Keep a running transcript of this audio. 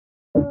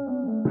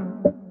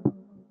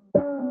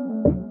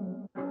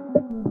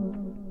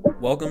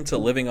Welcome to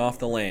Living Off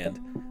the Land,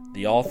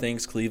 the All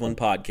Things Cleveland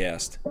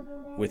podcast,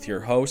 with your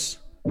hosts,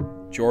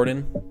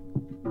 Jordan,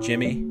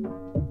 Jimmy,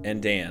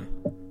 and Dan.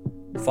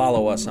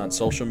 Follow us on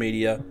social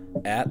media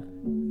at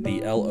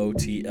the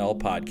LOTL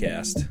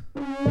Podcast.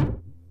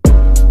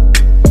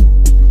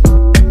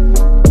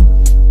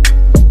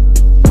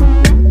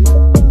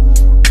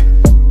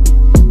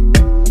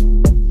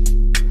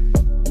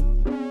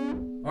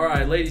 All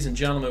right, ladies and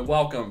gentlemen,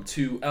 welcome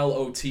to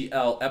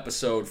LOTL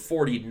episode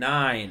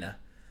 49.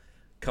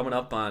 Coming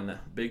up on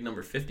big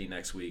number 50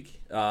 next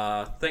week.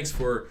 Thanks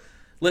for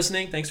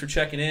listening. Thanks for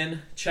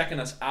checking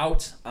us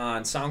out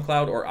on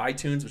SoundCloud or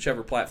iTunes,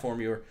 whichever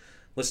platform you're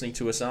listening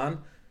to us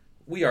on.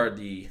 We are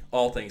the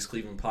All Things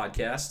Cleveland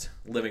podcast,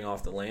 Living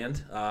Off the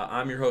Land.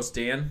 I'm your host,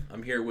 Dan.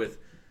 I'm here with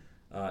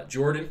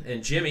Jordan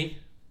and Jimmy.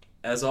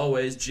 As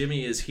always,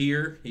 Jimmy is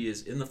here. He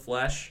is in the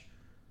flesh.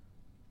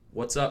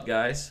 What's up,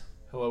 guys?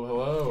 Hello,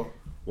 hello.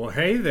 Well,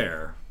 hey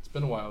there. It's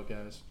been a while,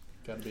 guys.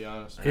 Gotta be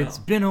honest. It's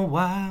been a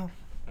while.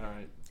 All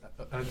right.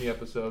 End the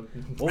episode.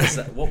 What was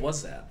that? What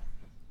was that?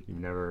 You've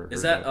never heard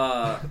Is that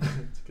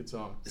It's a good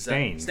song. is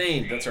Stain. That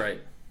Stain? That's right.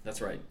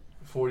 That's right.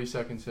 40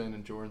 seconds in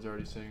and Jordan's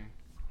already singing.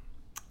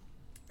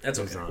 That's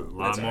okay. There's a That's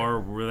lot all more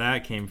right. where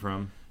that came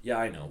from. Yeah,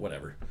 I know.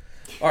 Whatever.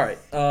 All right.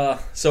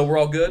 So we're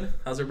all good.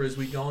 How's everybody's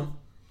week going?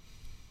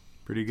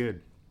 Pretty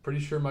good. Pretty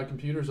sure my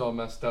computer's all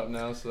messed up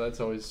now, so that's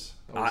always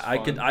I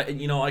fun.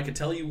 I could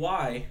tell you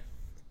why.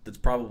 That's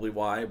probably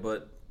why,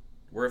 but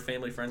we're a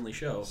family-friendly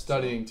show.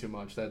 Studying too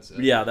much, that's it.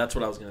 Yeah, that's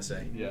what I was gonna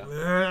say.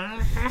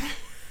 Yeah.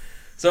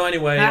 So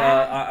anyway,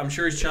 I'm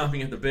sure he's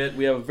chomping at the bit.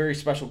 We have a very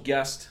special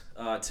guest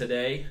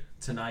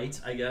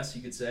tonight, I guess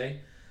you could say.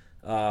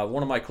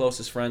 One of my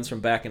closest friends from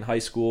back in high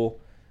school,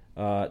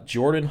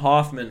 Jordan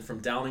Hoffman from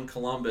down in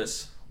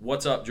Columbus.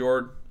 What's up,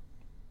 Jord?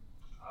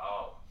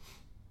 Oh,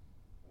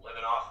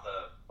 living off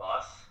the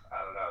bus?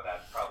 I don't know.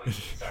 That probably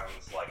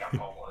sounds like I'm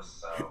homeless.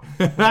 So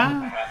I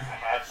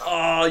had something.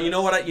 Oh, you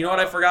know what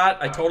I forgot?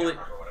 I can't totally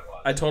remember what it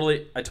was.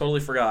 I totally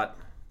forgot.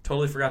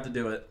 Totally forgot to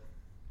do it.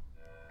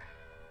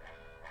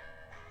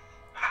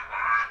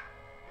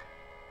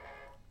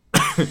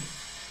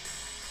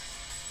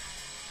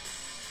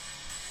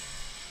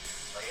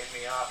 Laying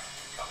me up,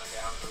 coming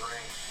down the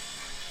ring.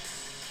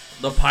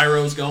 The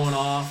pyro's going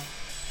off.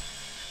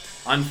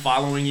 I'm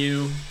following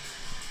you.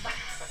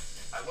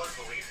 I was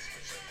the least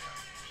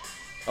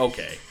specific.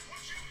 Okay.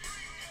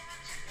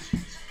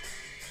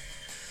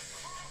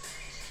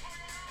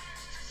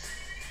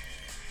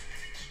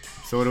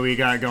 So what do we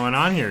got going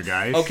on here,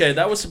 guys? Okay,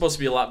 that was supposed to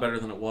be a lot better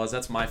than it was.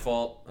 That's my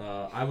fault.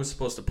 I was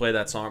supposed to play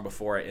that song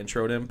before I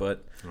introed him,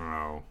 but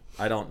Oh.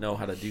 I don't know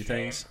how to do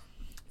things.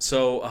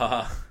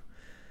 So,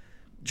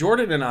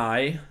 Jordan and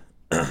I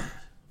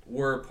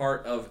were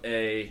part of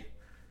a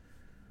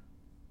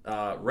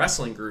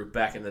wrestling group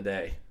back in the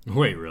day.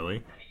 Wait, really?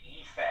 An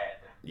E-Fed.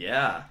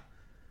 Yeah.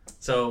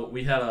 So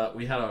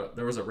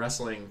there was a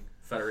wrestling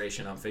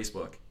federation on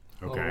Facebook,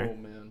 Okay. Oh,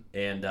 man.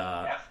 and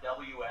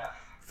FWF.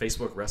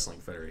 Facebook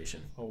Wrestling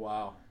Federation. Oh,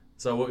 wow.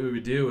 So what we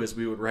would do is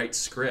we would write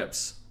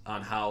scripts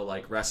on how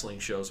like wrestling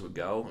shows would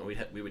go, and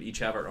we would each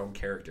have our own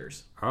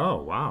characters.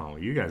 Oh, wow.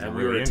 You guys are And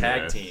we really were a into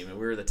tag this. team, and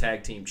we were the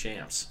tag team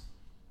champs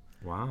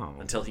Wow.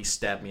 until he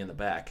stabbed me in the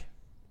back.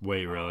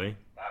 Wait, really?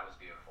 That was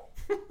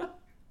beautiful.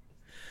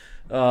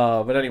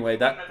 But anyway,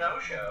 That that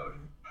no-showed.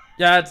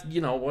 yeah, it's,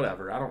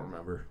 whatever. I don't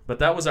remember. But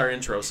that was our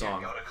intro Did you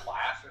song. go to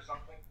class or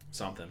something?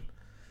 Something.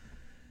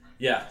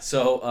 Yeah,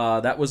 so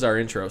that was our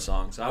intro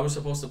song. So I was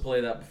supposed to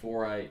play that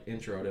before I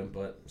introed him,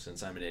 but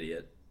since I'm an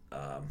idiot,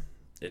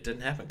 it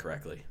didn't happen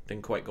correctly.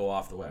 Didn't quite go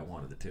off the way I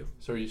wanted it to.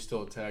 So are you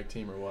still a tag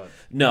team or what?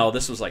 No,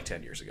 this was like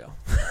 10 years ago.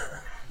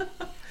 Every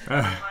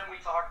time we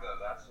talk, though,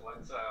 that's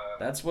what's...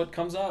 That's what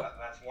comes up.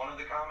 That's one of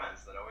the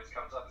comments that always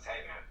comes up is,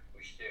 hey, man,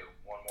 we should do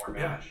one more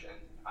Yeah. match. And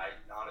I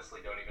honestly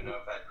don't even know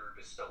if that group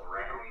is still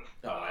around.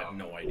 Oh, I have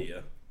no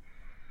idea.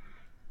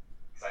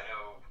 Because I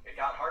know it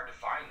got hard to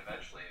find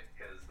eventually,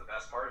 because the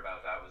best part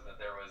about that was that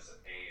there was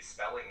a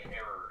spelling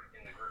error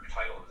in the group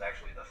title. It was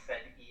actually the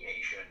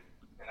Fed-E-Asian,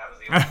 and that was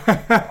the only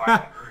way to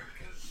find the group,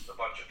 because a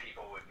bunch of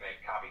people would make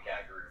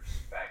copycat groups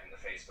back in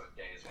the Facebook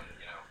days when,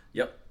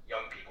 Yep.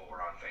 young people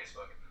were on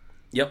Facebook.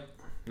 Yep.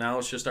 Now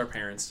it's just our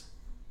parents.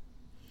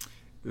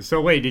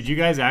 So wait, did you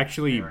guys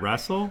actually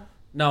wrestle?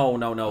 No.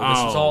 This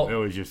was all. it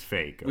was just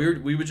fake.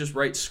 We would just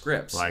write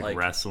scripts. like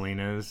wrestling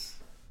is.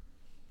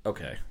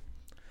 Okay.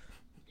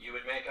 You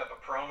would make up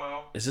a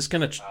promo. Is this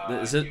gonna?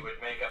 Is it? You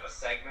would make up a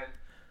segment,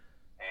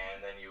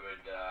 and then you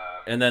would...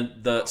 And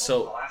then what was the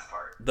last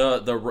part?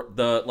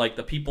 the like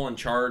the people in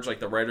charge, like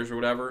the writers or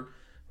whatever,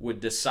 would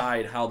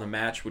decide how the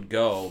match would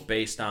go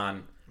based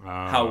on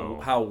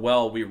Oh. how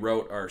well we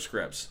wrote our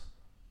scripts.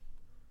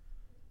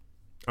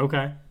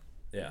 Okay.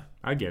 Yeah.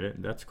 I get it.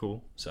 That's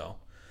cool. So.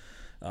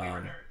 We were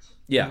nerds.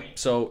 Yeah.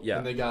 So yeah.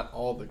 And they got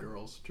all the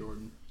girls,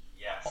 Jordan.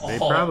 Yes. They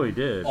All- probably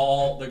did.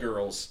 All the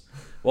girls.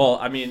 Well,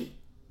 I mean,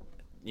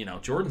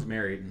 Jordan's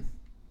married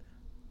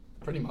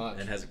Pretty much.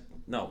 and has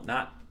no,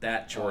 not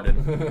that Jordan.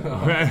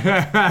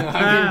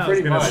 I was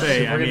pretty gonna much.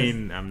 say. We're I gonna-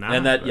 mean, I'm not.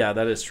 And that, but- yeah,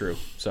 that is true.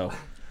 So,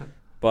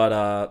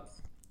 but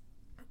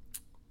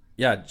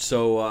Yeah.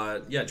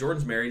 So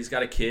Jordan's married. He's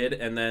got a kid,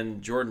 and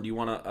then Jordan, do you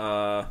want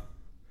to?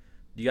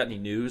 Do you got any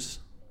news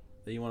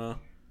that you want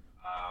to?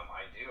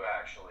 I do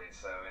actually.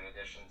 So in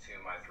addition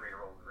to my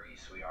 3-year-old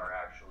Reese, we are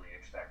actually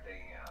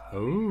expecting a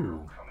Ooh.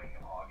 girl coming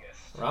in August.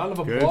 Round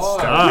of Good applause.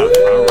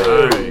 stuff.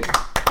 All Yay.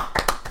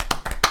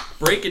 right.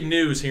 Breaking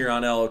news here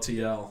on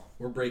LOTL.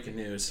 We're breaking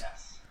news.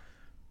 Yes.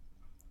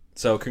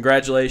 So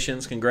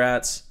congratulations,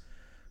 congrats.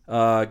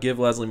 Give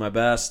Leslie my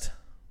best,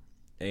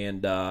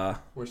 and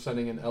We're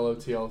sending an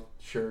LOTL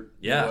shirt.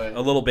 yeah, away. a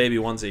little baby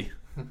onesie.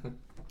 I'm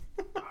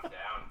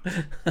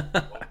down.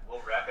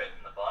 We'll rep it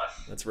in the bus.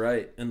 That's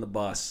right, in the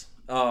bus.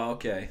 Oh,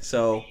 okay.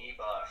 So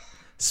E-bus.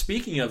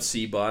 speaking of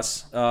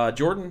C-Bus,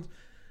 Jordan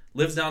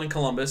lives down in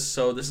Columbus,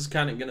 so this is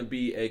kind of going to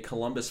be a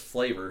Columbus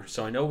flavor.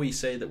 So I know we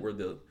say that we're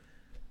the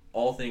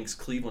All Things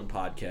Cleveland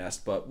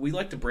podcast, but we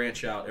like to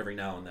branch out every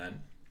now and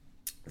then.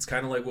 It's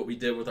kind of like what we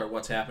did with our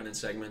What's Happening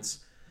segments,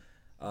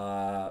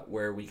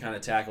 where we kind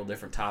of tackle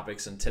different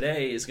topics. And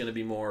today is going to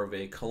be more of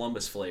a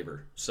Columbus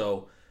flavor.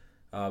 So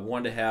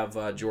wanted to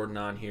have Jordan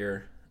on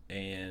here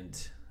and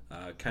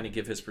kind of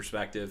give his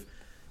perspective.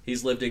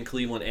 He's lived in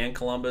Cleveland and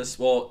Columbus.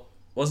 Well,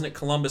 wasn't it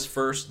Columbus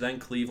first, then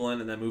Cleveland,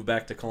 and then moved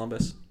back to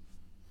Columbus?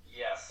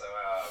 Yeah, so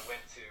went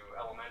to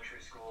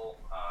elementary school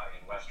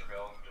in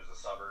Westerville, which is a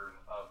suburb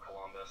of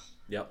Columbus.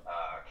 Yep.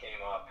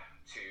 Came up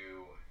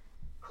to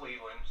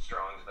Cleveland,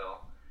 Strongsville.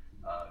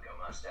 Go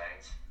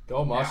Mustangs.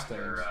 Go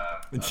Mustangs.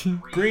 After, a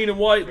brief, Green and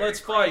white, very let's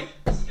fight.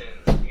 brief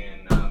stint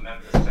in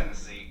Memphis,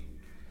 Tennessee.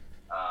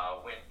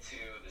 Went to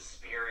the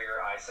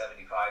Superior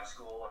I-75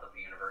 school at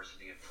the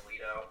University of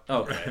Toledo.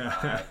 Okay.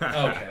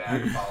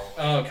 Came back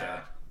following, Okay.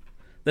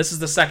 This is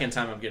the second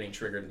time I'm getting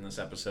triggered in this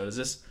episode. Is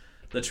this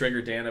the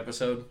Trigger Dan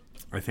episode?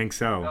 I think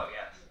so. Oh,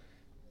 yes.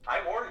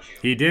 I warned you.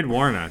 He did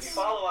warn If you us.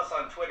 follow us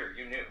on Twitter,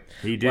 you knew.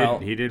 He did. Well,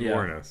 he did yeah.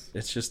 warn us.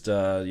 It's just,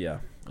 yeah.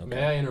 May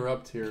Okay. I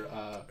interrupt here?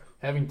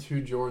 Having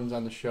two Jordans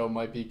on the show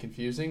might be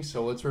confusing,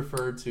 so let's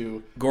refer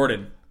to.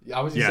 Gordon. I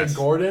was going to Yes. say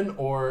Gordon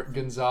or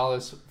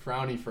Gonzalez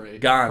Frowny Face.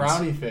 Gons.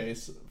 Frowny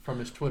Face from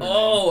his Twitter. name.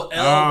 Oh,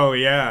 Oh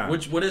yeah.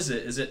 What is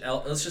it? Is it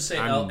El? Let's just say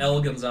I'm-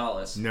 El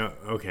Gonzalez. No.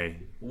 Okay.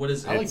 What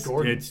is I it? like It's,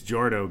 Gordon. it's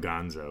Jordo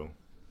Gonzo.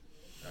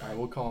 All right,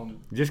 we'll call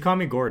him. Just call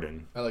me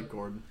Gordon. I like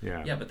Gordon.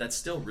 Yeah. Yeah, but that's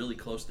still really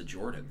close to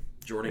Jordan.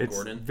 Jordan It's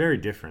Gordon. very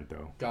different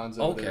though. Gonzo.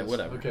 Okay, it is.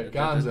 whatever. Okay, That-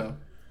 Gonzo.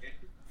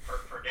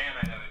 For Dan,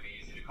 I know it'd be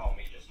easy to call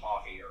me just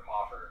Hoffy or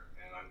Hoffer,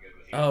 and I'm good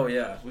with you. Oh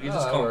yeah, we can Oh,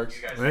 just that call works.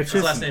 You guys Let's His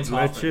just last name's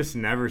let's Hoffman. just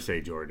never say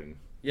Jordan.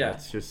 Yeah.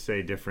 Let's just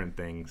say different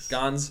things.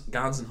 Gons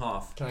and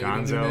Hoff. Can I get a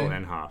new Gonzo name?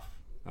 and Hoff.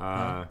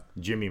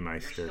 Jimmy You're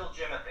Meister. still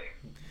Jimothy.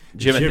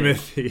 Jimothy.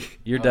 Jimothy.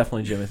 You're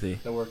definitely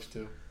Jimothy. That works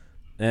too.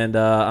 And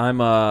I'm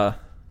I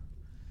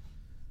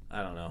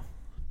don't know,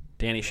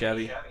 Danny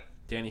Chevy. Chevy.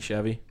 Danny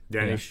Chevy.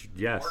 Danish.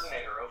 Yes.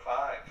 Coordinator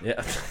 05.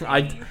 Yeah,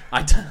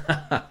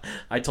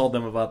 I told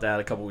them about that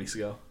a couple weeks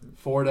ago.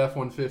 Ford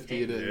F-150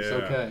 it is. Yeah.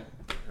 Okay.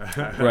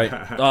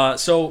 Right.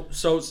 So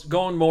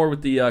going more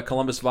with the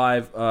Columbus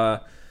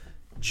Vibe,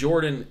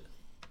 Jordan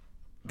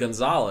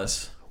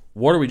Gonzalez.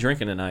 What are we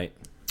drinking tonight?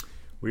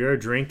 We are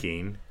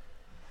drinking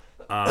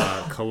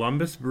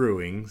Columbus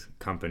Brewing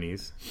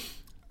Company's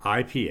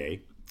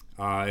IPA.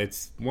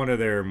 It's one of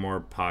their more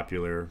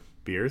popular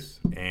beers,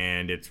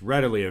 and it's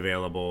readily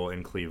available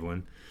in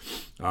Cleveland.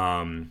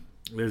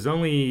 There's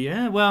only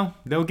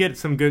they'll get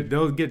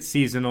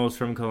seasonals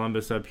from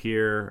Columbus up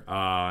here,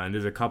 and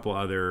there's a couple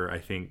other I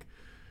think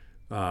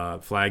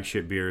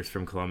flagship beers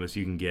from Columbus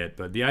you can get,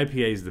 but the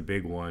IPA is the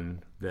big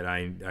one that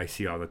I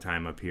see all the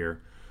time up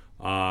here.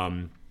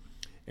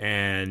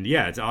 And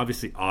yeah, it's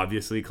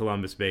obviously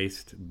Columbus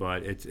based,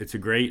 but it's a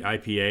great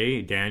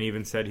IPA. Dan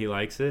even said he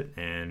likes it,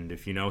 and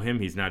if you know him,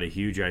 he's not a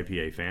huge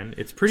IPA fan.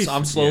 It's pretty. So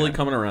I'm slowly yeah.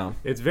 coming around.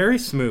 It's very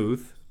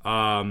smooth.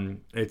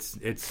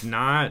 It's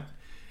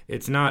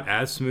not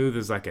as smooth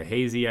as like a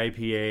hazy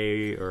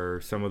IPA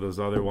or some of those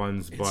other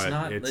ones, but It's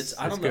not. it's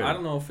I don't know. good. I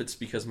don't know if it's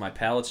because my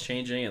palate's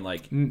changing and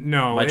like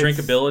No, my it's-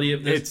 drinkability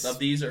of it's-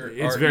 these are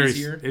very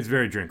easier. It's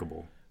very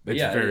drinkable. It's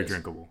yeah, it very is.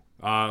 drinkable.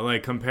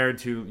 Like compared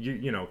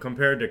to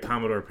compared to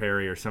Commodore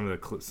Perry or some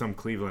of the some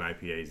Cleveland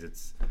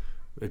IPAs,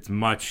 it's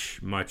much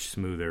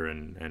smoother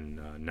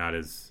and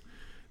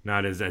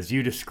not as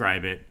you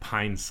describe it,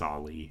 pine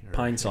solly.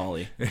 Pine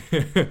Solly,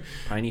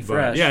 piney But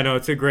fresh. yeah, no,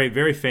 it's a great,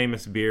 very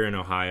famous beer in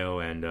Ohio,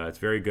 and it's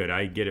very good.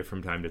 I get it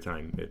from time to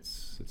time.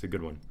 It's a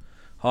good one.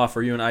 Hoff,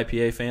 are you an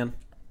IPA fan?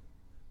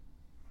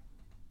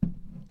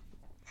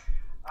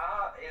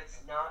 It's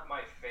not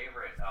my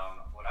favorite.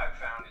 What I've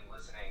found in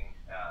listening,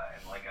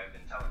 and like I've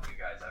been telling you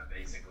guys, I've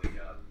basically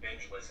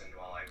binge listened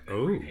while I've been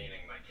Ooh.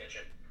 repainting my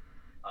kitchen.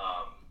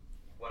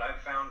 What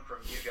I've found from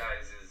you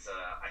guys is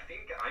I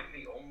think I'm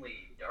the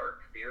only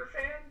dark beer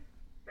fan,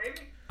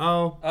 maybe?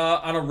 Oh,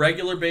 On a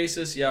regular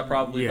basis, yeah,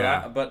 probably.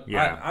 Yeah, But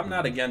yeah. I'm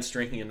not against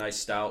drinking a nice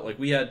stout. Like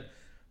we had a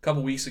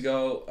couple weeks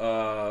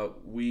ago,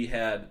 we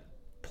had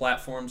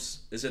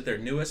Platforms. Is it their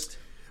newest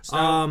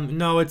stout?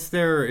 no, it's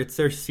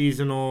their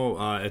seasonal.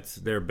 It's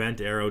their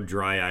Bent Arrow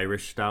Dry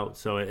Irish Stout.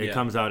 So it Yeah.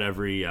 comes out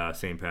every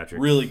St.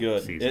 Patrick's. Really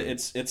good. season.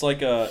 It's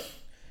like a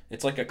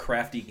It's like a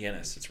crafty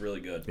Guinness. It's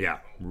really good. Yeah,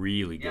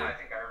 really good. Yeah, I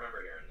think I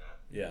remember hearing that.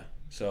 Yeah.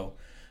 So,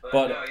 But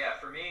but no, yeah,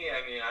 for me,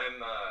 I mean, I'm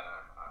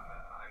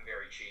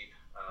very cheap,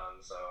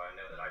 so I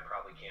know that I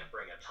probably can't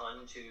bring a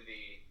ton to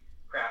the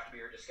craft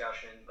beer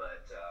discussion.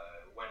 But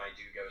when I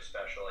do go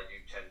special, I do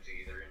tend to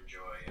either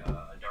enjoy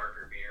a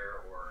darker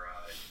beer or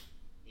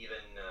even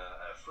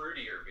a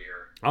fruitier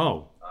beer.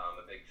 Oh. I'm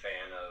a big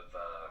fan of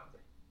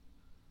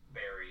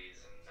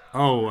berries and.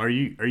 Oh, are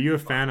you a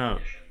fan of?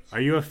 conditions. Are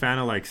you a fan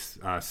of like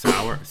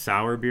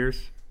sour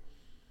beers?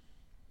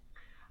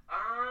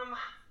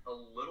 A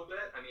little bit.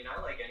 I mean,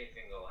 I like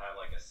anything that'll have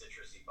like a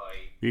citrusy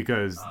bite.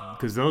 Because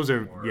those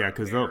are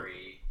because those.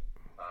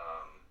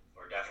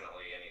 Or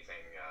definitely anything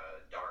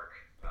dark,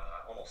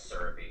 almost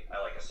syrupy.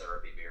 I like a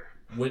syrupy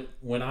beer.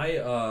 when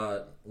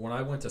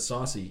I went to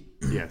Saucy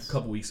Yes. a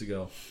couple weeks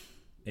ago,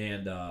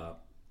 and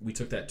we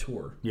took that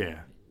tour, Yeah.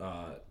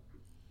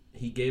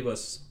 he gave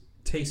us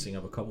tasting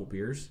of a couple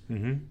beers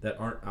that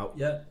aren't out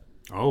yet.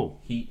 Oh.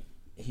 He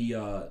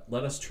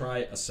let us try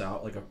a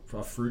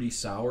fruity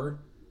sour.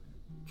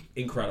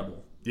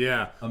 Incredible.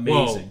 Yeah. Amazing.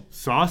 Well,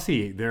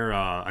 Saucy, they're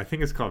I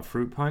think it's called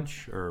Fruit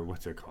Punch or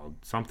what's it called?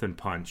 Something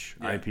Punch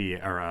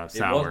IPA or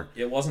sour.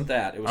 It wasn't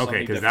that. It was Okay,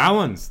 something because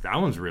different. that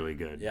one's really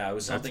good. Yeah, it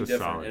was That's something a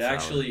different. solid It sour.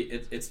 actually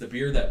it's the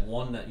beer that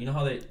won that. You know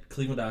how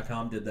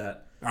Cleveland.com did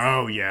that.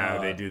 Oh yeah,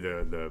 they do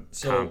the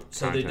So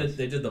contest.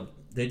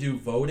 they do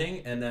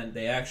voting, and then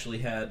they actually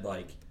had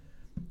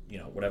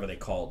whatever they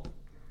called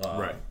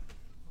Right.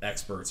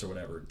 experts or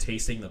whatever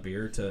tasting the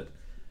beer to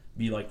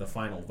be like the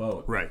final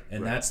vote. Right,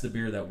 And right. that's the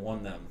beer that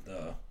won them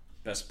the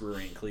best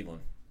brewery in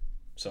Cleveland.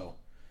 So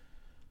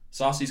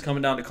Saucy's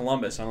coming down to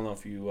Columbus. I don't know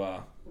if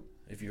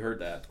you heard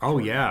that. Oh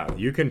yeah,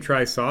 you can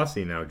try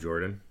Saucy now,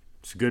 Jordan.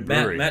 It's a good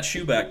brewery. Matt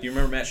Schubeck. Do you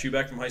remember Matt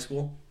Schubeck from high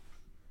school?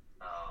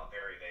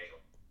 Very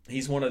vague.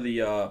 He's one of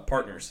the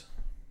partners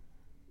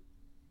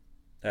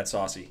at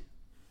Saucy.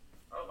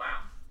 Oh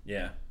wow.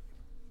 Yeah.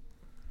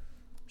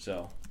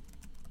 So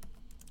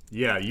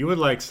Yeah, you would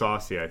like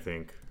Saucy, I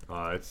think.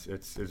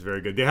 It's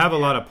very good. They have a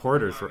lot of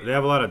porters. They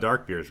have a lot of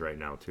dark beers right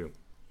now too.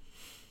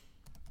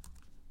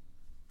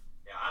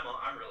 Yeah,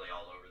 I'm really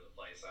all over the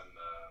place. I'm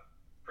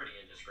pretty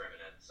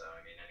indiscriminate. So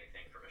I mean,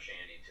 anything from a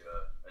shandy to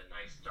a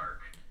nice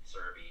dark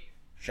syrupy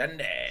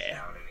Shandy.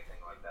 stout,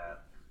 anything like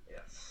that.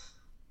 Yes.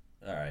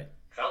 All right.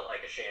 Felt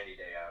like a shandy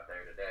day out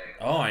there today.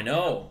 Oh, I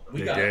know.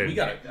 We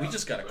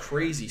just got a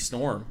crazy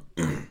storm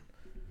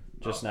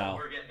just now.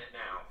 We're getting it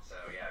now. So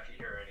yeah, if you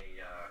hear any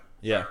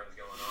Yeah. sirens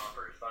going off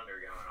or thunder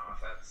going off,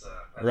 that's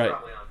Right.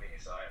 probably on me.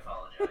 So I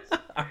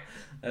apologize.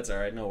 That's all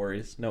right. No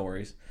worries. No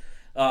worries.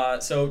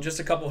 So just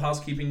a couple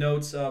housekeeping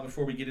notes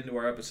before we get into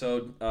our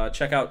episode.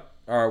 Check out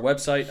our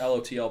website,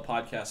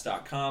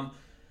 lotlpodcast.com.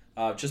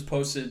 Just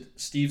posted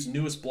Steve's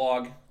newest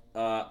blog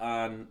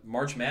on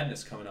March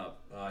Madness coming up.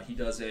 He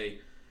does a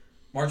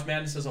March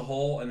Madness as a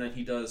whole, and then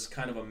he does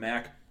kind of a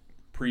MAC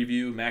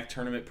preview, MAC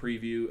tournament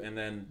preview, and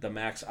then the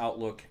MAC's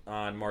outlook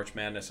on March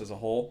Madness as a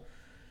whole.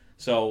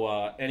 So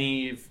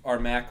any of our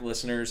MAC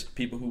listeners,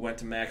 people who went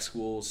to MAC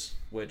schools,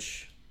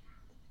 which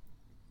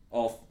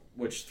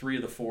 3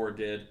 of the 4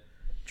 did,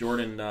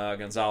 Jordan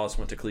Gonzalez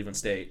went to Cleveland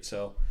State.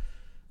 So,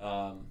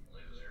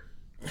 Loser.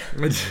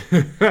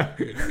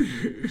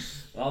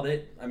 well,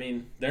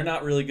 they're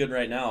not really good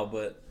right now,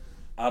 but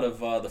out of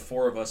the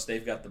 4 of us,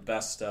 they've got the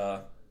best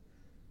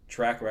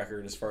track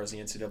record as far as the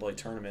NCAA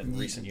tournament in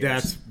recent years.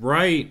 That's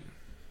right.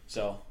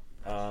 So,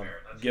 That's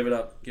give it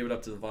up to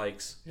the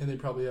Vikes. And they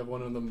probably have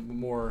one of the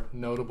more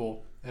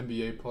notable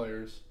NBA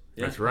players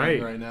Yeah. That's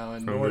right. right now.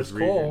 And From Norris this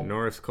region. Cole,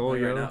 Norris Cole,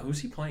 Right yo. now, who's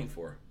he playing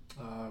for?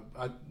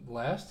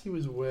 last he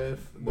was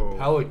with the Whoa.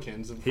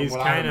 Pelicans. And from He's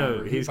what I kind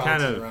remember, of he he's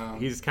bounces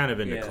around.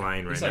 in Yeah.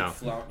 decline right He's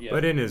like now. yeah.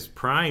 But in his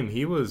prime,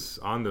 he was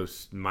on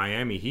those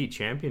Miami Heat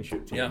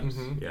championship teams. Yeah.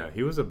 Mhm. Yeah,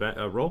 he was a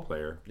role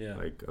player. Yeah.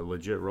 Like a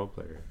legit role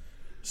player.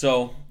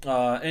 So,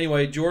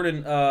 anyway,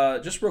 Jordan,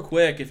 just real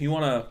quick, if you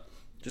want to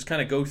just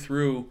kind of go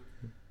through,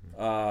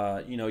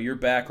 your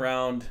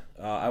background,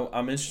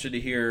 I'm interested to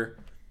hear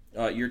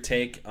your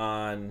take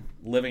on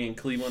living in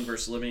Cleveland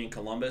versus living in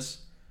Columbus,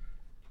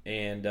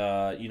 and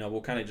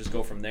we'll kind of just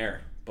go from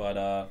there.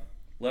 But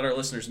let our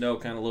listeners know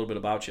kind of a little bit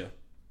about you.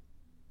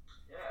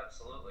 Yeah,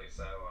 absolutely.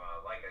 So,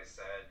 like I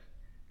said,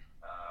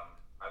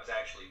 I was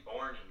actually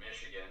born in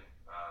Michigan.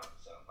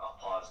 So I'll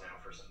pause now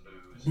for some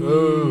booze.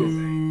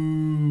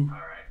 Boo. All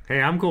right.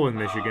 Hey, I'm cool with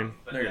Michigan.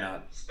 But No, you're then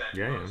not. Spent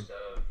Yeah, I am. most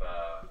of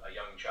a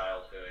young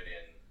childhood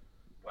in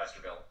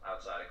Westerville,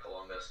 outside of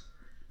Columbus.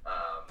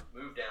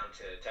 Moved down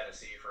to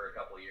Tennessee for a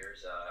couple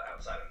years,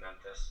 outside of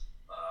Memphis.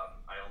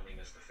 I only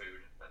missed the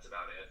food. That's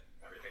about it.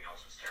 Everything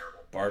else was terrible.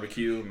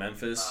 Barbecue,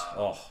 Memphis.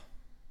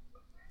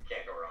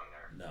 Can't go wrong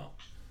there. No.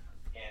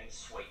 And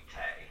sweet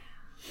tea.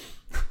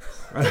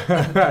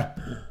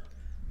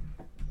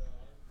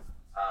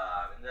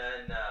 And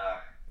then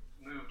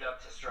moved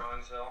up to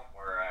Strongsville,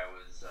 where I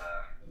was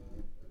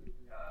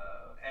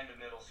end of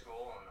middle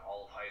school and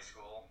all of high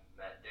school.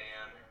 Met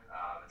Dan.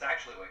 It's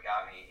actually what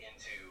got me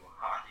into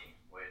hockey,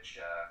 which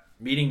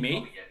Meeting I'll me?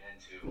 be getting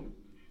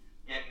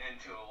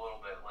into a little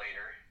bit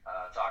later.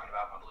 Talking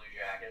about my Blue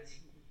Jackets.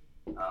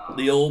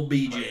 The old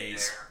played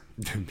BJs.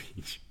 there. The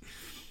beach.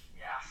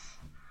 Yes.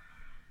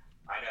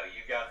 I know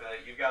you've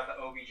got the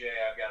OBJ.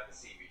 I've got the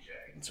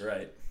CBJ. That's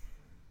right.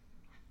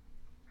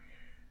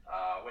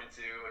 Went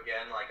to,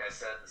 again, like I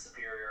said, the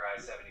Superior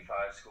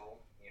I-75 school,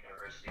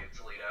 University of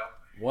Toledo.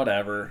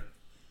 Whatever.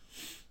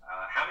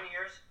 How many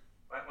years?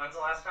 When's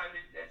the last time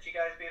did you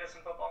guys beat us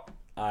in football?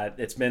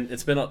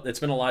 It's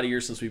been a lot of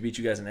years since we beat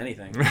you guys in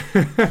anything.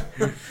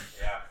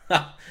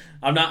 Yeah.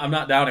 I'm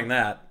not doubting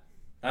that.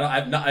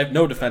 I have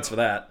no defense for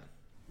that.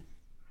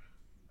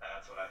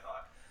 That's what I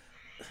thought.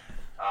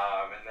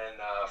 And then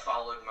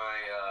followed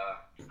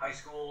my high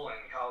school and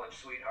college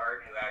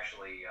sweetheart, who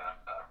actually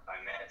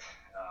I met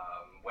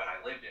when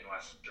I lived in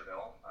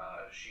Westerville.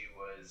 She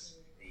was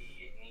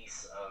the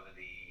niece of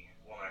the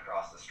woman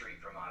across the street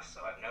from us,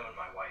 so I've known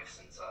my wife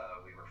since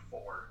we were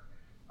 4,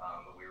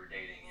 but we were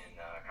dating in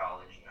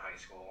college and high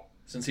school.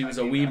 Since he was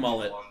I a came wee back to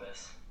mullet.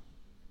 Columbus.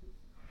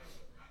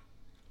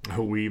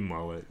 A wee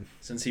mullet.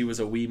 Since he was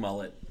a wee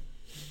mullet.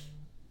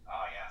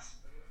 Oh, yes.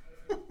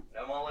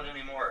 No mullet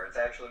anymore. It's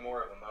actually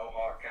more of a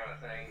mohawk kind of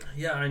thing.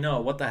 Yeah, I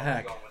know. What the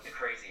heck? Going with the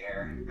crazy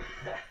hair.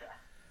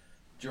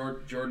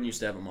 Jordan used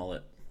to have a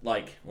mullet.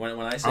 Like when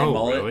I say Oh,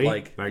 mullet, really?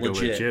 like Like a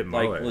legit, legit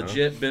mullet, like huh?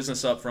 legit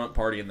business up front,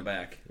 party in the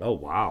back. Oh,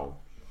 wow.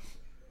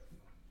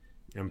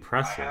 I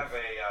Impressive. have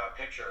a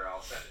picture.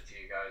 I'll send it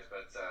to you guys,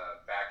 but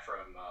back from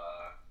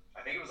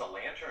I think it was a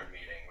Lantern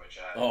meeting, which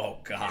Oh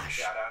gosh,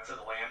 shout out to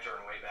the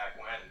Lantern way back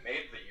when.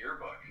 Made the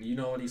yearbook. you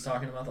know what he's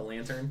talking about? The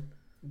Lantern.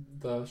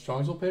 The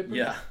Strongsville paper?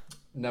 Yeah,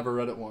 Never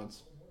read it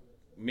once.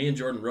 me and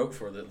Jordan wrote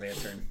for the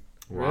Lantern.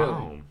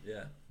 Wow.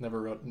 Yeah,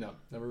 Never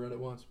read it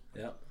once.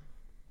 yeah.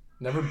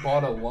 Never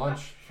bought a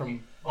lunch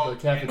from Well, the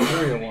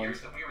cafeteria in the once.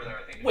 years that we were there,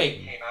 I think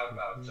Wait. it came out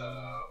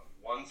about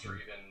once or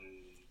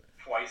even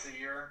twice a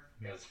year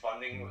because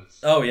funding was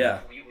Oh, yeah.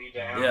 completely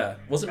down. Yeah.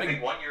 Wasn't I it-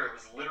 think one year it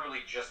was literally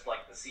just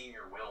like the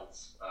Senior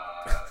Wills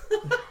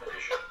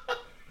edition.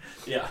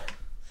 Yeah.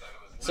 So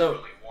it was So,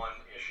 literally one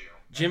issue.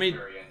 at Jimmy- the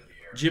very end of the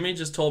year. Jimmy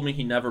just told me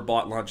he never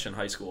bought lunch in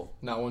high school.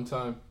 Not one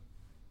time.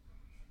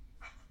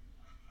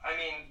 I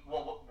mean,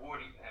 well, what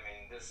do you, I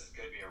mean,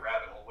 could be a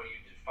rabbit hole. What do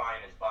you define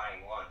as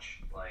buying lunch?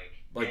 Like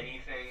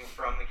anything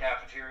from the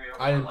cafeteria,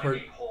 or I didn't like per-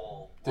 a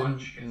whole didn't-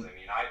 lunch? Because I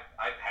mean, I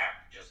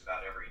packed just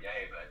about every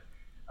day, but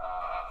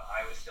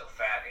I was still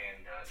fat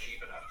and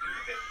cheap enough to eat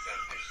a 50-cent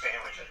fish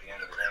sandwich at the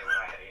end of the day when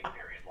I had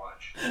 8-period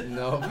lunch.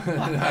 No,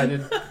 I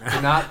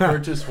did not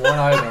purchase one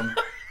item.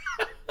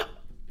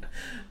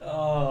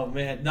 Oh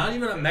man, not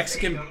even a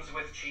Mexican Comes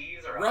with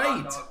cheese or a Right.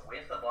 hot dog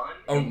with a bun.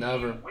 Oh,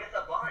 never. With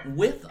a bun.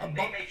 With a and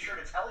bun. they make sure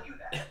to tell you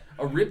that.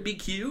 a rib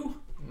BQ,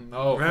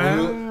 No.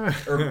 Ah.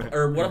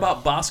 or what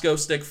about Bosco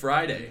Stick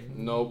Friday?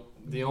 Nope.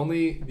 The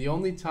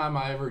only time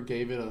I ever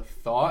gave it a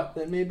thought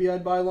that maybe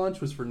I'd buy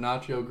lunch was for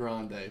Nacho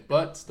Grande,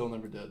 but still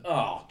never did.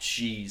 Oh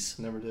jeez,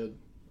 Never did.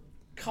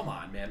 come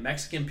on, man,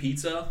 Mexican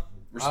pizza.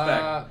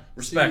 Respect,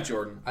 see,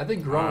 Jordan. I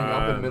think growing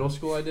up in middle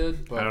school I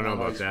did, but I don't know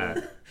not about high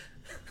school.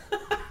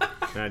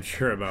 that. Not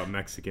sure about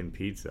Mexican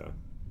pizza.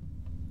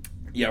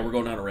 Yeah, we're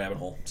going down a rabbit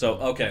hole. So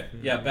okay,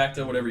 yeah, back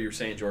to whatever you were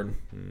saying, Jordan.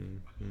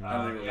 I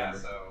don't even Yeah, remember.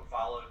 so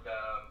followed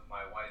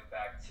my wife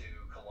back to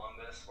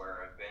Columbus,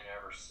 where I've been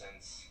ever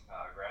since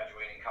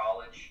graduating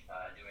college,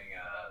 doing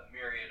a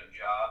myriad of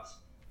jobs.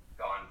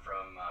 Gone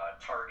from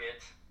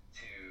Target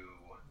to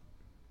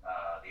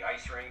the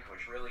ice rink,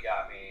 which really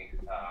got me,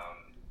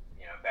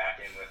 back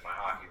in with my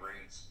hockey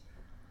roots.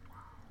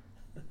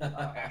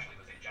 Actually,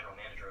 was a general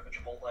manager of a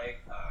Chipotle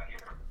here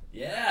in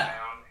Yeah.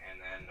 town, and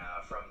then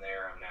from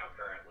there, I'm now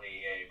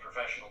currently a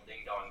professional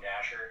ding-dong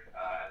dasher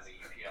as a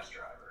UPS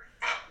driver.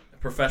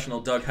 Professional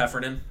Doug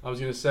Heffernan. I was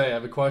gonna say I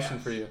have a question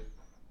Yes. for you.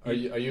 Are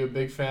you a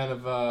big fan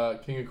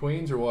of King of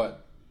Queens or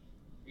what?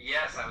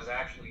 Yes, I was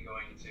actually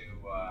going to.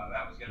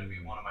 That was going to be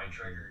one of my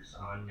triggers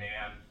on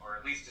Dan, or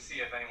at least to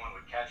see if anyone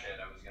would catch it.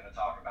 I was going to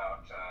talk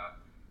about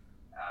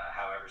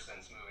how ever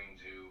since moving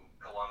to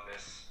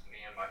Columbus, me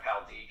and my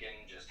pal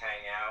Deacon just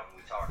hang out and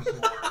we talk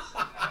sports.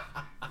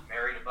 And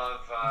married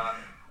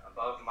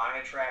above my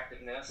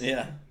attractiveness.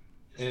 Yeah.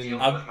 Just And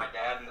dealing I'm- with my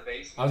dad in the I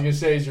basement. was gonna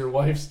say, is your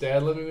wife's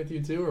dad living with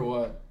you too or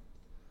what?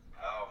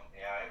 Oh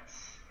yeah,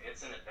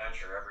 it's an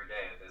adventure every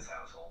day at this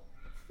household.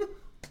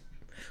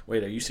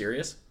 Wait, are you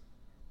serious?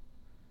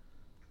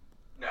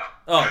 No.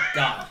 Oh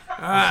God.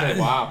 Say,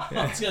 wow.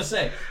 I was gonna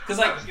say because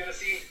I like was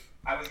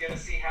gonna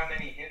see how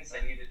many hints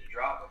I needed to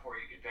drop before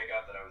you could pick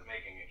up that I was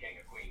making a King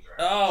of Queens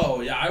reference.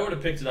 oh yeah, I would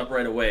have picked it up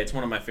right away. It's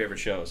one of my favorite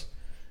shows.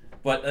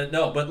 But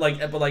no, but like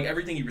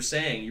everything you were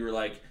saying, you were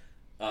like,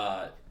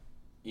 a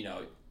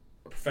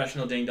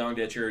professional ding dong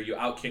ditcher. You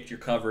outkicked your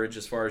coverage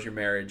as far as your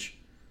marriage,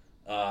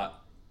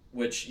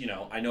 which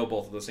I know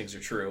both of those things are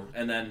true.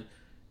 And then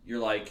you're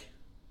like,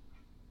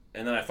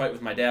 and then I fight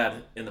with my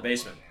dad in the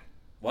basement.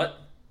 What?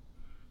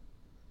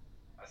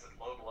 I said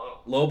low blow.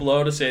 Low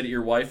blow to say that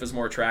your wife is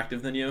more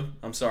attractive than you?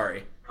 I'm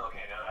sorry.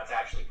 Okay, no, that's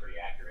actually pretty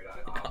accurate.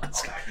 I'll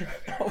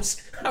backtrack there.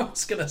 I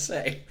was gonna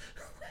say.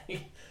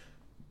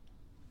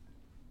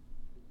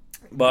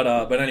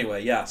 But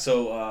anyway, yeah.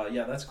 So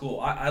yeah, that's cool.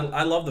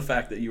 I love the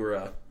fact that you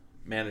were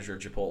manager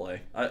at Chipotle.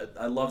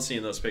 I love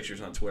seeing those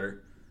pictures on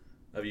Twitter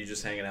of you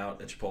just hanging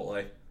out at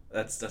Chipotle.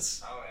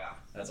 That's Oh yeah.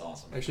 that's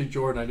awesome. Actually,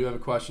 Jordan, I do have a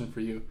question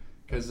for you.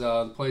 Because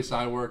the place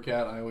I work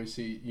at, I always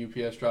see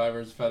UPS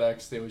drivers,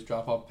 FedEx, they always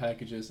drop off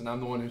packages, and I'm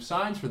the one who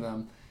signs for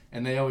them,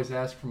 and they always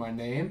ask for my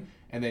name,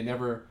 and they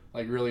never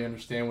really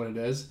understand what it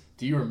is.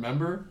 Do you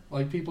remember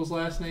people's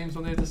last names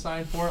when they have to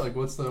sign for it?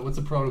 What's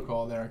the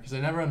protocol there? Because I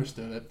never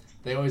understood it.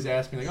 They always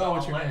ask me So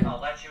what's your name? I'll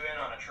let you in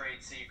on a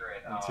trade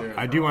secret. Let's hear it.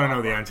 I do want to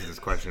know the answer to this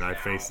question. I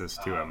face this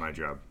too at my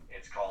job.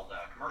 It's called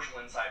commercial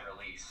inside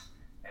release,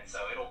 and so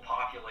it'll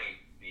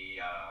populate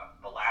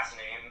the last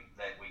name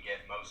that we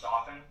get most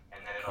often,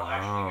 and then it'll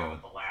actually go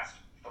with the last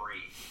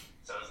three.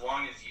 So as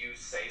long as you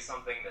say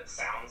something that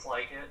sounds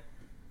like it,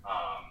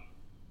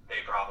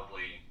 they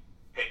probably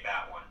pick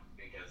that one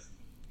because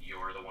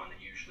you're the one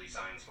that usually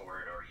signs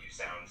for it, or you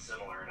sound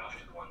similar enough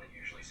to the one that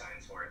usually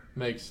signs for it.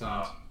 Makes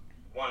sense.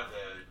 One of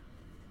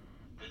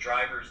the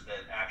drivers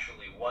that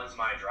actually was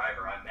my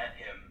driver, I met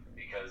him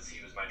because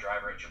he was my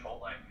driver at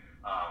Chipotle.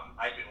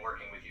 I'd been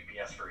working with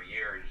UPS for a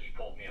year, and he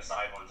pulled me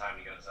aside one time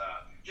and he goes,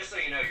 just so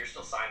you know, you're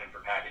still signing for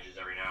packages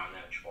every now and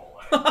then at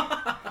Chipotle.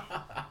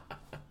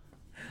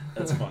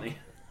 That's funny.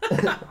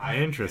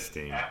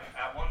 Interesting.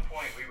 At one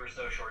point, we were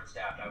so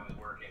short-staffed, I was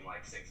working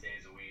 6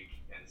 days a week,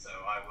 and so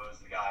I was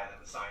the guy that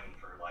was signing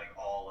for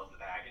all of the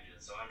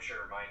packages. So I'm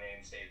sure my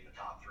name stayed in the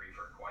top 3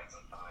 for quite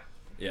some time.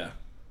 Yeah.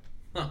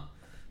 Huh.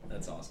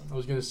 That's awesome. I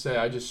was going to say,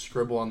 I just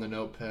scribble on the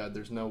notepad.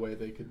 There's no way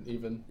they could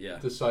even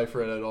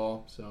decipher it at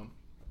all. So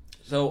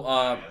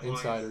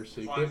insider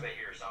secret. As long as they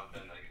hear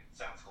something that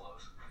sounds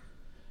close.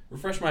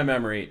 Refresh my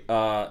memory.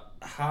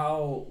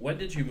 When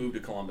did you move to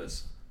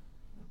Columbus?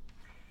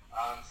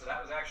 So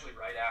that was actually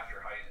right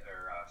after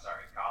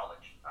college.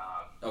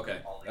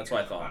 Okay, all the that's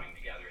years what I thought. Running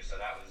together. So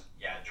that was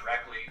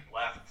directly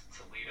left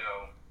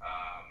Toledo.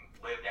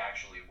 Lived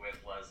actually with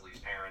Leslie's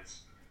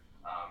parents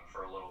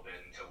for a little bit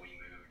until we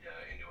moved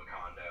into a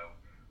condo.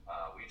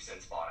 We've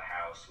since bought a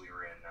house. We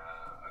were in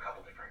a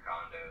couple different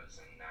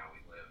condos, and now we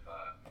live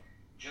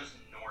just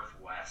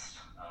northwest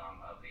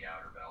of the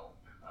outer belt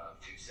of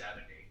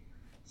 270.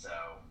 So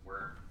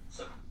we're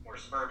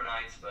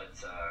suburbanites, but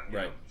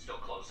still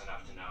close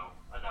enough to know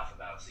enough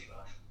about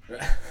CBus.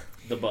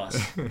 The bus.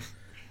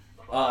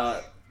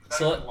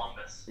 So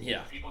Lumbus.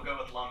 Yeah. People go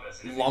with Lumbus.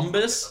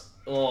 Lumbus?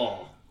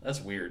 Oh, that's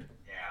weird.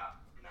 Yeah.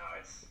 No,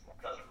 it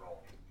doesn't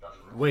roll.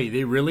 Wait,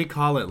 they really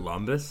call it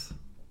Lumbus?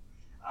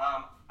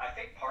 I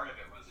think part of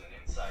it was an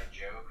inside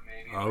joke,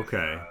 maybe.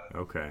 Okay.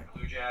 With, Okay.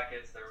 Blue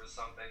Jackets, there was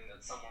something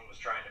that someone was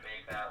trying to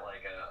make that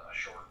a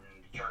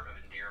shortened term of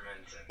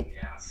endearment,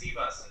 and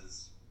CBus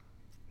is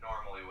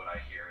normally what I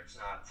hear. It's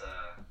not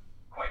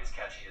quite as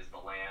catchy as the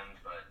land,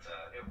 but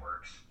it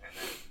works. And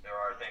then there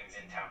are things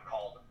in town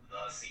called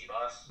the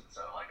CBus,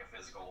 so a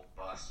physical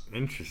bus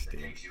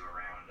Interesting. that takes you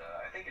around.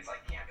 I think it's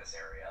campus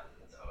area.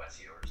 It's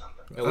OSU or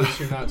something. At least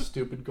you're not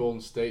stupid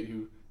Golden State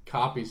who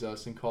copies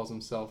us and calls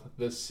himself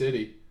the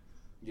city.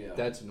 Yeah.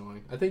 That's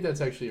annoying. I think that's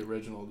actually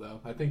original,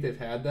 though. I think they've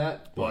had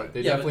that, but What?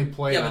 they definitely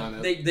played but on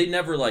it. They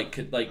never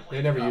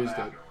They never used it.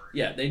 Afterward.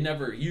 Yeah, they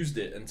never used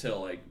it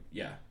until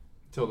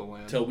Till the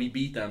land. until we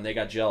beat them. They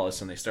got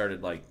jealous and they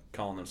started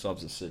calling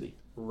themselves a city.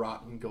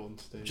 Rotten Golden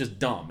State. Just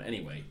dumb.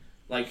 Anyway,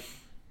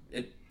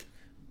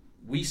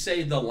 we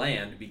say the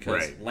land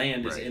because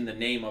land is in the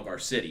name of our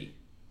city.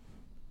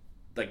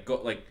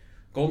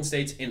 Golden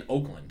State's in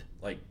Oakland.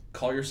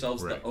 Call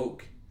yourselves the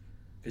Oak,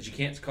 because you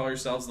can't call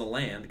yourselves the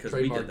land because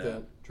we did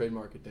that.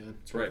 Trademark it, Dan.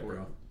 That's right,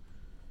 bro.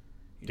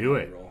 You Do know how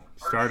it. we roll.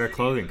 Start a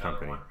clothing Another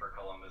company. one for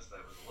Columbus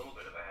that was a little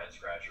bit of a head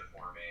scratcher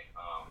for me.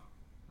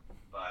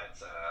 But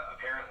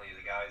apparently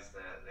the guys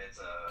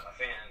it's a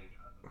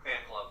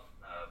fan club,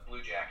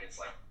 Blue Jackets,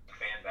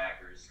 fan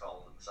backers,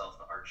 call themselves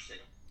the Arch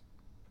City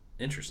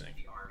Interesting.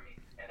 Army,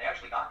 and they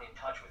actually got in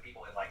touch with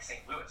people in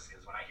St. Louis,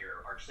 because when I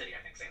hear Arch City, I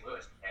think St.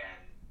 Louis,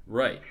 and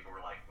Right. people were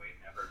like,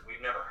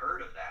 we've never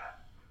heard of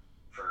that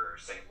for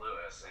St.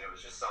 Louis, and it was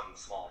just some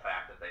small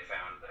fact that they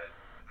found that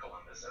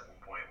Columbus at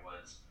one point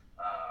was,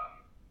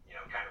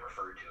 kind of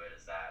referred to it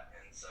as that,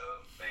 and so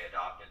they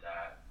adopted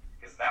that,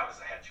 because that was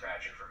a head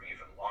scratcher for me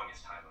for the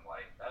longest time. I'm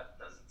like, that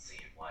doesn't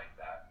seem like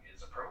that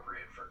is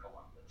appropriate for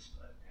Columbus,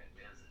 but it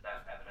is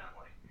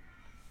evidently.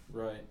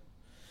 Right.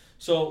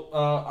 So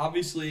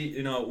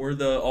obviously, we're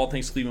the All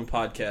Things Cleveland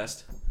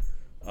podcast,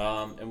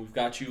 and we've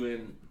got you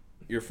in.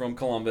 You're from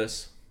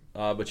Columbus,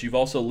 but you've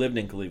also lived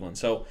in Cleveland.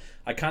 So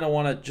I kind of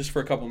want to, just for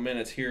a couple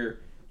minutes,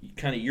 hear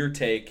kind of your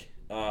take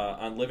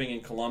on living in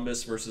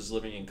Columbus versus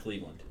living in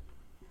Cleveland.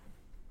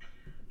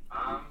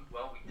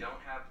 Well, we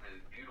don't have the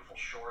beautiful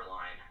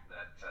shoreline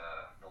that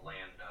the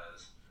land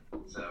does,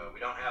 so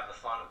we don't have the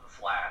fun of the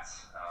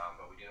flats,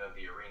 but we do have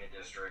the Arena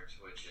District,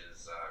 which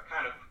is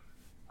kind of,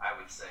 I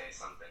would say,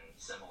 something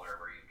similar,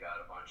 where you've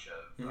got a bunch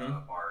of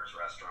bars,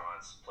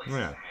 restaurants, places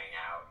to hang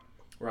out.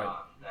 Right.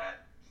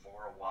 That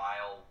for a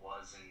while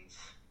wasn't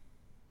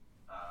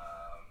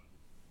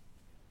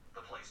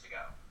the place to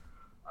go.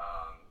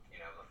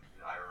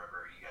 I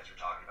remember you guys were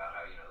talking about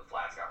how the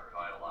flats got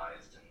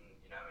revitalized, and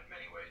in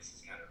many ways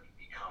it's kind of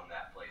become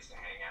that place to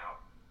hang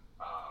out.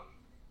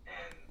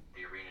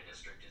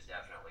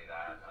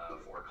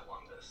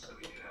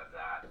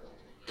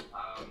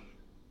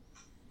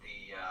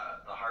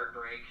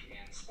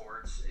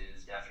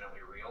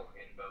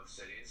 most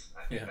cities.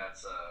 I think Yeah.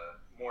 that's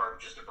more of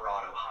just a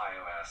broad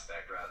Ohio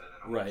aspect rather than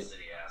a whole Right.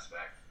 city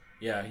aspect.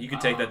 Yeah, you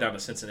could take that down to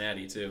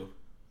Cincinnati too.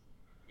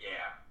 Yeah,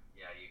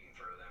 you can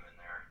throw them in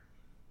there.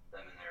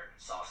 Them in their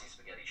saucy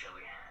spaghetti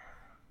chili.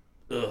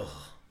 Ugh.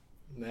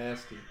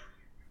 Nasty.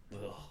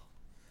 Ugh.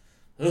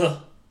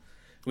 Ugh.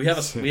 We have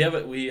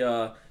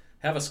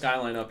a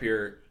skyline up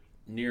here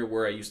near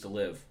where I used to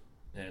live,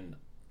 and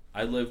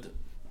I lived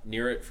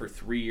near it for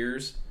 3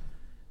 years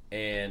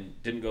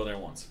and didn't go there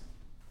once.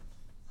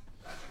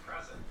 That's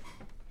impressive.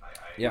 I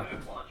Yeah.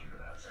 applaud you for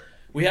that, sir.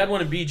 We had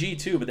one in BG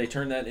too, but they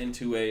turned that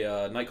into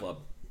a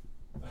nightclub.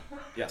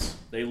 Yes,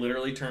 they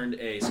literally turned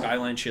a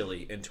Skyline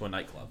Chili into a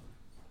nightclub.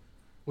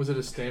 Was it a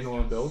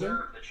standalone building?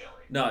 Serve the chili.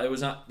 No, it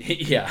was not.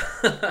 Yeah,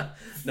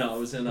 no, it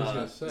was in. I was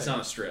gonna say. It's on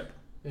a strip.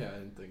 Yeah, I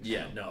didn't think so.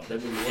 Yeah, no, that,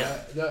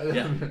 Yeah.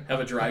 yeah. Have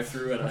a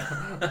drive-through at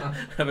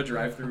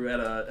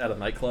a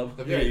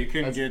nightclub. Yeah, you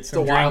can That's get the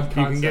some wild drinks.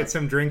 You can get concept.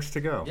 some drinks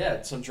to go.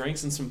 Yeah, some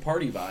drinks and some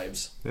party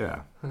vibes.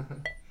 Yeah.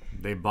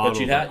 They bottle. But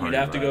you'd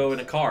have to go in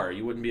a car.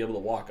 You wouldn't be able to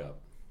walk up.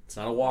 It's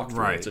not a walk-through.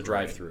 Right, It's a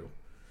drive-through.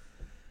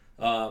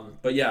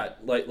 But yeah,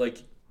 like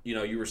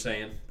you were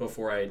saying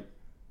before I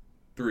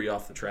threw you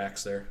off the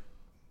tracks there.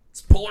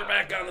 Let's pull her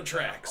back on the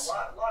tracks.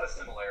 A lot of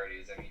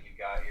similarities. I mean, you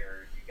got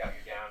your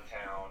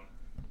downtown,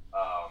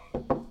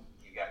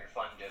 you got your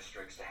fun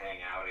districts to hang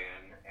out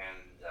in, and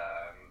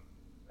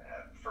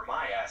for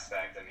my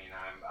aspect, I mean,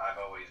 I've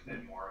always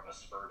been more of a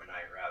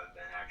suburbanite rather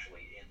than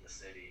actually in the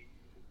city.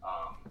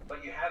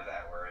 But you have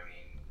that where, I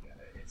mean,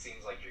 it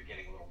seems like you're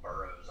getting little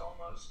boroughs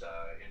almost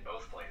in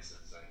both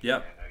places. And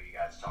Yep. I know you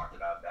guys talked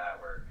about that,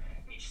 where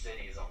each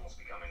city is almost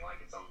becoming like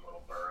its own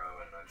little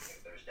borough, and I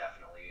think there's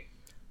definitely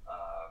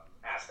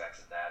aspects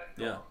of that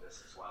in Yeah.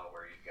 Columbus as well,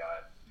 where you've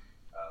got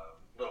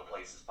little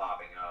places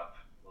popping up,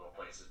 little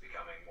places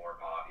becoming more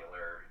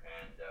popular,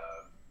 and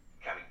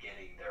kind of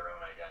getting their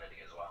own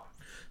identity as well.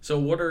 So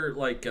what are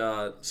like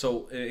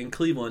so in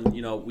Cleveland,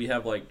 we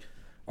have like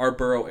our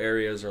borough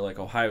areas are like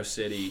Ohio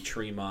City,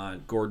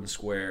 Tremont, Gordon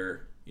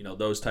Square,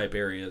 those type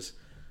areas.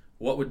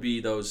 What would be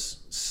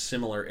those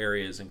similar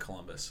areas in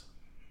Columbus?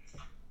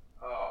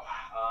 Oh,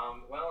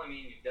 well, I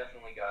mean, you've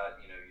definitely got,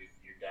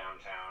 your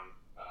downtown,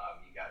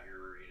 you got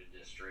your Arena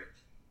District,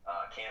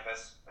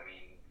 campus. I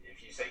mean,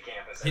 if you say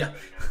campus, Yeah.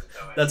 everybody knows its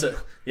own. That's it.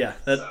 Yeah,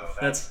 So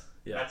that's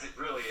yeah. That's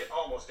really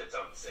almost its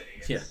own city.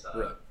 It's Yeah,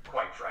 right.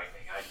 quite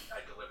frightening.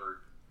 I delivered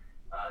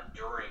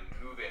during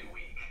move-in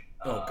week.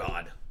 Oh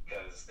God.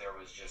 Because there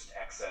was just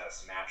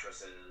excess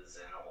mattresses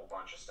and a whole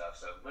bunch of stuff.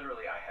 So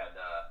literally I had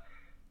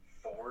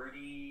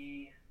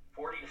 40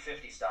 to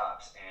 50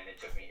 stops, and it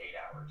took me 8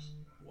 hours.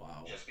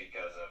 Wow. Just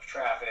because of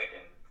traffic,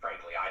 and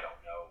frankly, I don't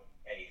know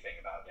anything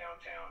about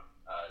downtown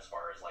as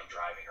far as like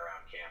driving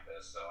around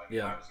campus. So I mean,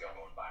 Yeah. I was going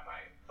by my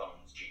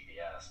phone's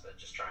GPS, but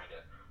just trying to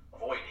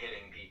avoid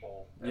hitting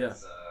people Yeah.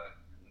 as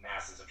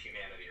masses of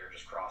humanity are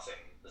just crossing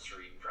the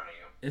street in front of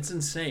you. It's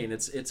insane.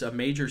 It's a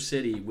major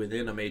city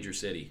within a major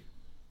city,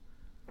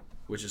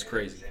 which is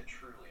crazy. It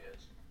truly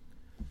is.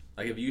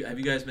 Like, have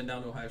you guys been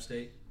down to Ohio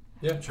State?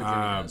 Yeah. I'm sure Jimmy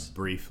has.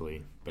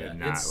 Briefly, but Yeah,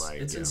 not it's, like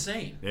it's yeah.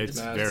 insane. It's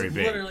It's very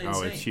big. literally Oh,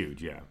 insane. it's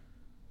huge. Yeah.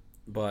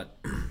 But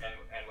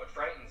And what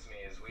frightens me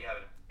is we have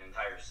an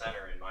entire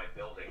center in my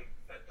building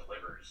that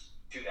delivers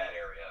to that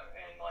area,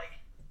 and like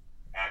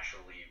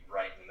actually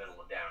right in the middle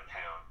of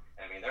downtown.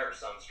 I mean, there are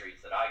some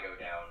streets that I go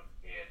down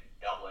in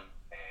Dublin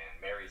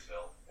and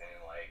Marysville, and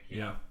like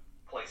Yeah.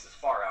 places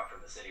far out from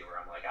the city where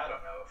I'm like, I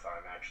don't know if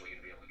I'm actually going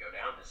to be able to go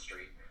down this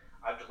street.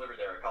 I've delivered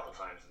there a couple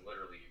times, and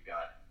literally you've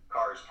got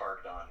cars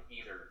parked on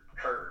either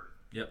curb,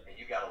 Yep. and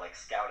you've got to like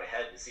scout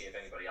ahead to see if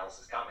anybody else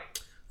is coming.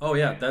 oh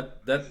yeah,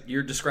 that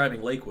you're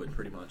describing Lakewood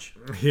pretty much.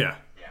 Yeah.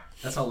 Yeah.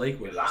 That's how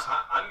Lakewood is. Because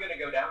I'm going to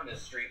go down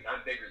this street, and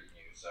I'm bigger than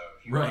you. So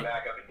if you Right. want to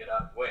back up and get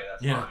out of the way,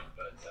 that's Yeah. fine.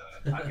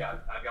 But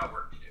I've got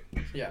work to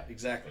do. Yeah,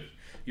 exactly.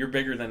 You're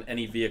bigger than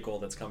any vehicle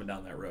that's coming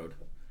down that road.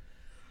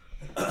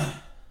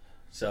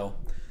 So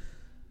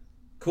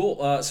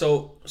cool.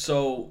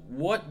 So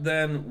what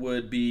then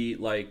would be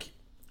like?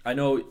 I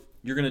know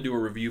you're going to do a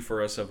review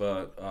for us of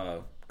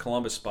a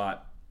Columbus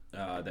spot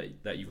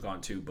that you've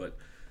gone to, but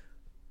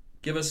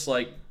give us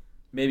like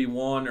maybe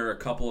one or a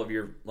couple of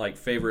your like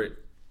favorite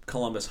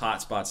Columbus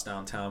hotspots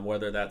downtown.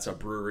 Whether that's a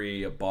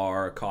brewery, a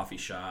bar, a coffee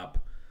shop.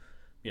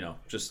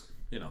 Just.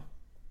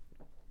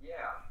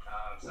 Yeah.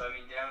 So I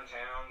mean,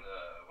 downtown,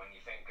 when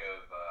you think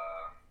of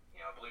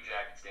Blue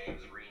Jackets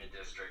games, Arena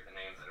District, the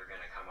names that are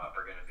going to come up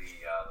are going to be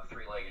the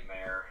Three-Legged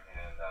Mare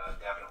and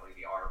definitely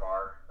the R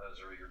Bar.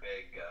 Those are your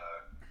big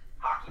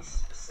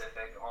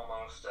hockey-specific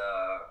almost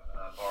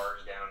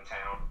bars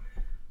downtown.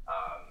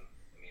 I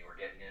mean, we're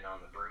getting in on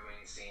the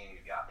brewing scene.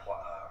 You've got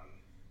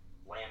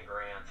Land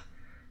Grant.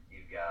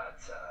 You've got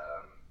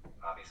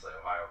obviously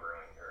Ohio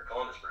Brewing or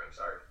Columbus Brewing.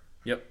 Sorry.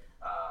 Yep.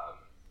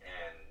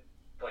 And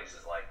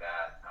places like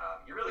that,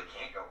 you really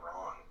can't go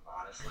wrong,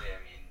 honestly. I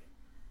mean,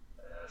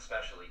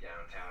 especially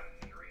downtown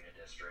in the Arena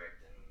District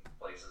and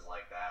places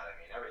like that. I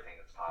mean, everything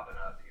that's popping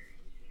up,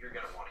 you're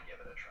going to want to give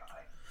it a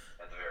try,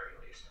 at the very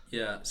least.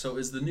 Yeah. So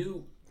is the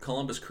new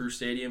Columbus Crew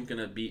Stadium going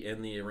to be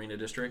in the Arena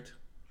District?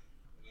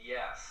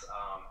 Yes.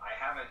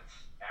 haven't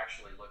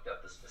actually looked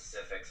up the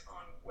specifics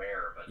on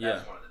where, but Yeah.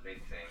 that's one of the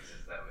big things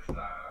is that with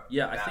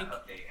Yeah, I that think-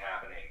 update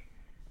happening,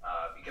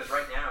 because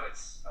right now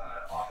it's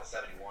off of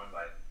 71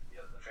 by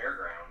the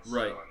fairgrounds.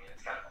 Right. So, I mean,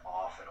 it's kind of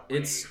off and away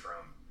It's-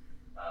 from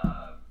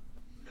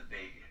the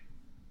big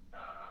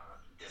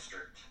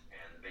district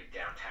and the big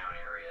downtown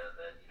area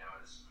that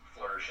is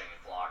flourishing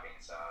and flocking.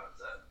 So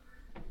it's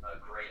a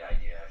great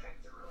idea, I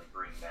think, to really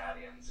bring that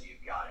in. So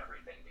you've got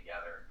everything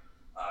together.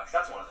 Because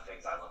that's one of the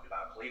things I loved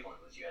about Cleveland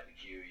was you had the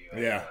Q, you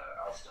had Yeah.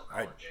 I'll still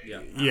call it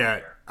J. Yeah,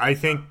 I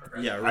think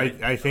Yeah, right.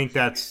 I think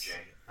that's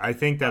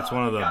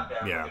one of You've the got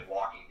them yeah. within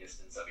walking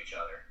distance of each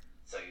other.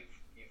 So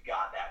you've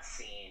got that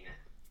scene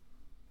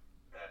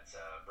that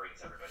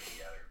brings everybody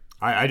together.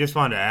 I just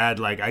wanted to add,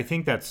 like, I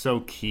think that's so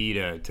key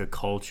to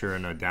culture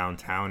in a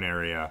downtown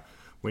area.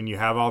 When you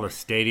have all the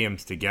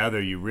stadiums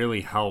together, you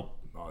really help.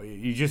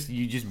 You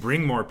just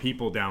bring more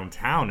people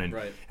downtown, and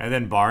Right. and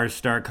then bars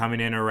start coming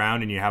in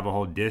around, and you have a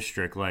whole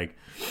district. Like,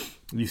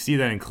 you see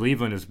that in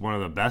Cleveland is one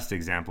of the best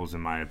examples,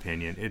 in my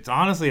opinion. It's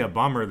honestly a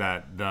bummer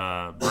that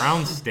the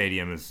Browns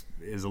stadium is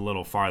a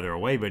little farther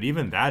away, but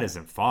even that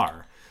isn't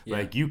far. Yeah.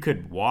 Like, you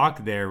could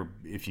walk there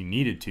if you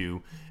needed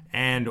to,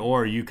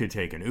 or you could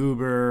take an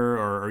Uber,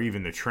 or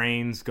even the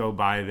trains go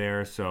by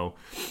there. So,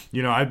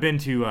 I've been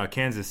to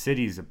Kansas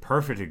City is a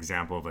perfect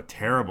example of a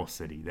terrible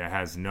city that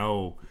has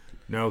no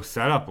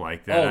setup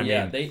like that. Oh I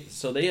yeah, mean,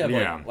 they have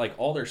yeah. like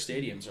all their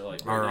stadiums are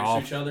like Are right next all-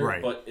 to each other,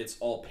 right. but it's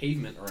all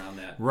pavement around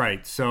that.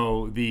 right.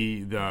 So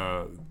the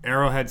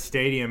Arrowhead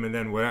Stadium and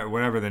then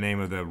whatever the name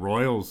of the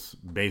Royals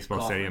baseball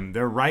Kauffman. stadium,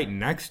 they're right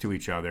next to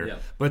each other, Yeah.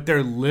 but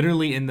they're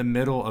literally in the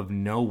middle of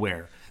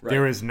nowhere. Right.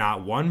 There is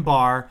not one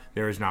bar,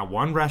 there is not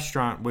one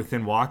restaurant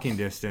within walking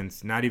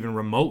distance, not even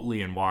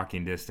remotely in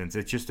walking distance.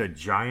 It's just a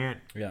giant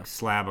Yeah.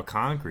 slab of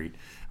concrete.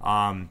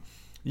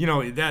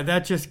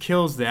 That just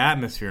kills the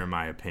atmosphere, in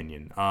my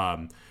opinion.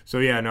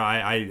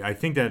 I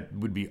think that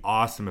would be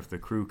awesome if the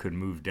Crew could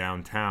move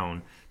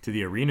downtown to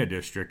the Arena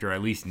District, or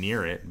at least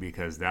near it,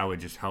 because that would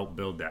just help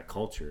build that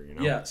culture.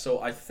 Yeah,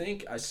 so I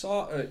think I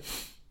saw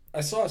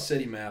a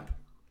city map,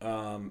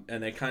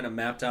 and they kind of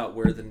mapped out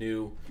where the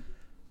new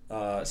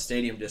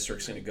stadium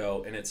district's going to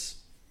go, and it's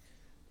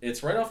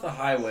right off the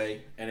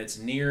highway, and it's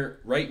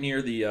right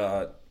near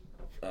the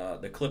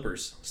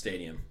Clippers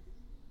stadium.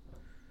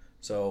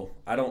 So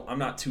I'm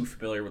not too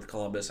familiar with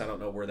Columbus. I don't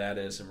know where that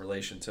is in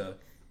relation to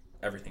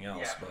everything else.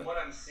 Yeah, But from what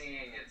I'm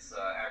seeing, it's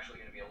actually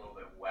going to be a little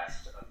bit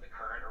west of the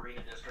current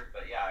Arena District.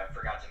 But yeah, I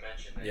forgot to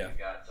mention that Yeah. you've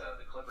got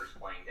the Clippers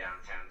playing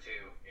downtown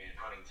too in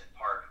Huntington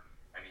Park.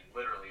 I mean,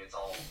 literally, it's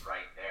all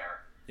right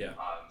there. Yeah.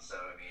 So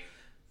I mean,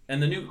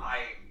 and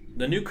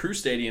the new Crew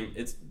Stadium,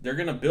 they're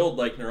going to build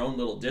like their own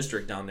little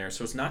district down there.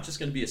 So it's not just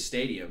going to be a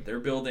stadium. They're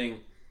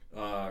building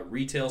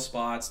retail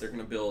spots. They're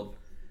going to build.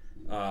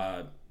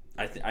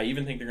 I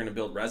even think they're going to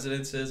build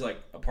residences, like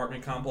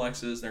apartment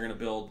complexes. They're going to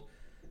build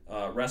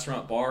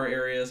restaurant bar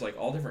areas, like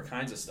all different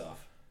kinds of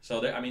stuff. So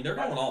they're going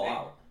all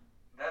out.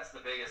 That's the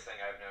biggest thing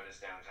I've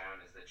noticed downtown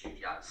is that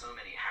you've got so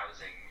many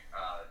housing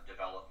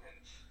development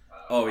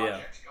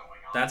projects going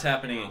on. That's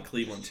happening in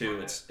Cleveland Just too.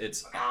 kinda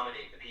It's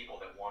accommodate the people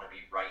that want to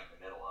be right in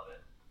the middle of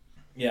it.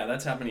 yeah,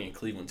 that's happening in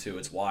Cleveland too.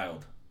 It's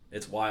wild.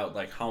 It's wild.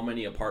 Like how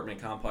many apartment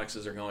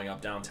complexes are going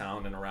up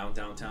downtown and around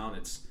downtown.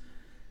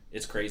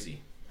 It's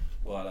crazy.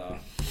 But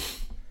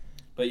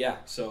yeah.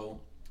 So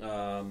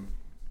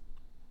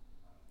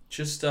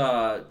just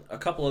a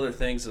couple other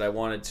things that I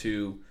wanted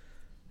to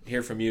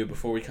hear from you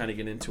before we kind of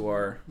get into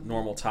our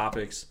normal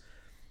topics.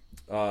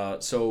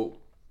 So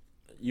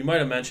you might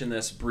have mentioned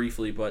this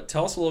briefly, but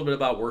tell us a little bit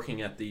about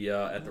working at the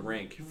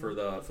rink for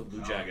the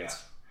Blue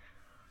Jackets.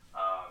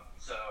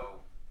 So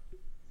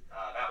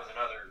that was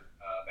another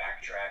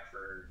backtrack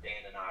for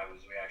Dan and I. We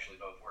actually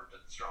both worked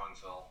at the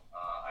Strongsville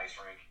ice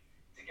rink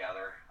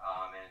together,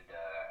 and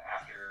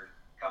after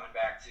coming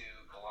back to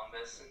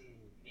Columbus and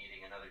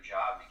needing another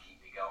job to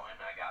keep me going,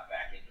 I got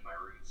back into my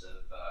roots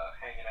of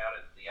hanging out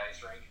at the ice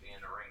rink, being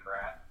a rink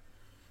rat.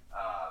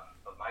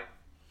 But my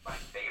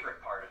favorite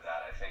part of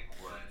that, I think,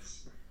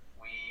 was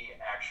we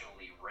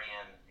actually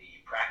ran the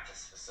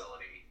practice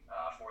facility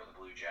for the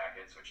Blue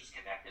Jackets, which is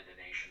connected to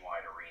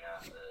Nationwide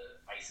Arena, the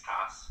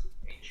IceCAS,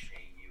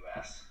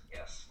 H-A-U-S.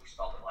 Yes, we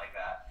spelled it like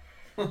that.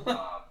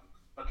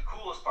 But the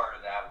coolest part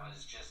of that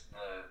was just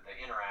the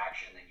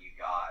interaction that you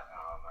got.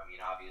 I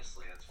mean,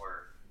 obviously, that's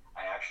where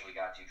I actually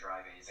got to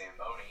drive a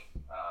Zamboni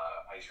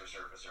ice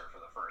resurfacer for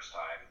the first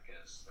time,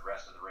 because the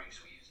rest of the rinks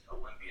we used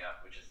Olympia,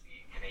 which is the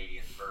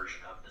Canadian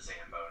version of the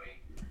Zamboni.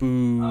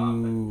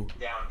 Boo.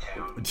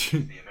 Downtown is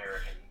the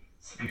American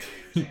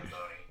superior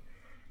Zamboni.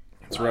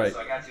 That's right. So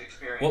I got to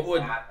experience What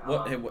would that.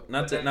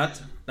 not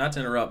to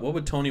interrupt? What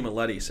would Tony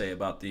Maletti say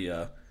about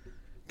the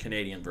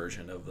Canadian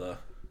version of the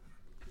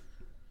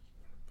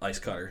ice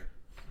cutter?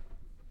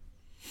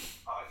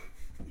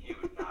 He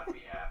would not be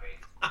happy.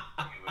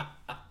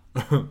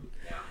 He would,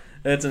 yeah.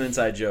 That's an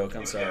inside joke.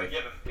 I'm sorry.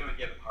 It would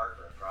give him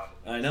heartburn,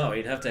 probably. I know.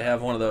 He'd have to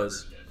have one of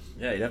those.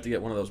 Yeah, you'd have to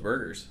get one of those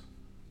burgers.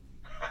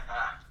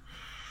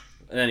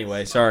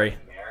 Anyway, sorry.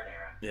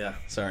 Marinara. Yeah,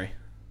 sorry.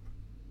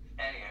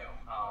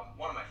 Anywho,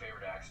 one of my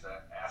favorite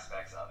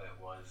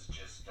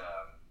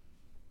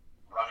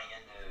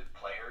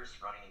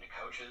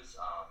coaches,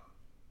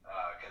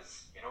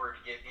 because in order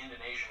to get into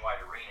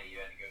Nationwide Arena,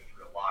 you had to go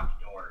through a locked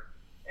door,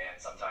 and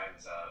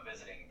sometimes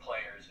visiting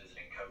players,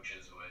 visiting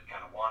coaches would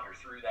kind of wander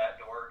through that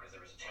door because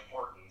there was a Tim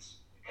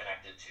Hortons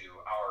connected to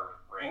our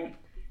ring.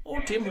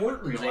 Oh, Tim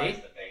Hortons, eh?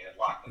 That they had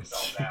locked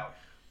themselves out,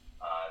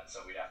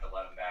 so we'd have to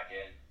let them back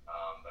in.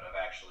 But I've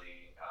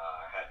actually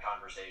had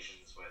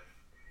conversations with,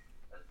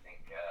 I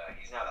think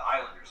he's now the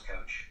Islanders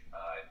coach,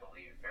 I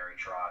believe, Barry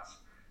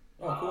Trotz.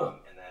 Oh, cool.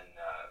 And then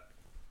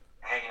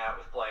hanging out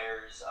with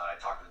players. I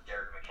talked with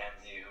Derek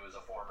McKenzie, who was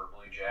a former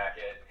Blue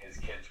Jacket. His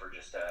kids were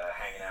just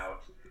hanging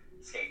out,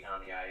 skating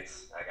on the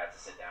ice. I got to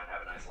sit down and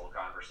have a nice little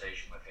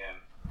conversation with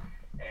him.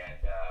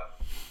 And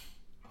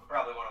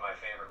probably one of my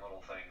favorite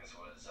little things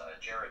was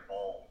Jared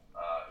Boll,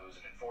 who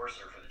was an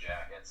enforcer for the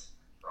Jackets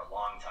for a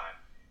long time.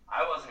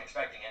 I wasn't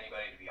expecting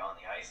anybody to be on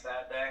the ice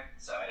that day,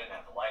 so I didn't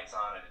have the lights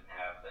on. I didn't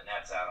have the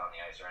nets out on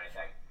the ice or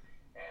anything.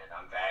 And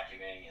I'm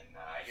vacuuming, and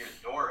I hear the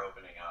door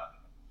opening up.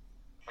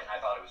 And I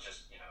thought it was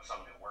just,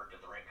 someone who worked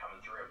at the rink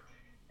coming through.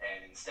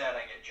 And instead,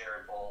 I get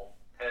Jared Boll,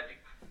 head to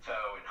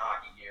toe in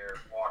hockey gear,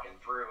 walking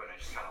through, and I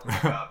just kind of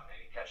look up, and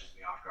he catches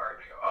me off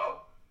guard, and I go, "Oh,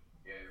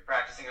 you're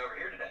practicing over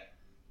here today."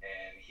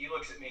 And he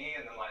looks at me,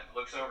 and then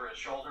looks over his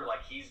shoulder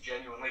like he's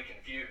genuinely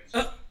confused.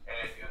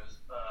 And he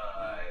goes,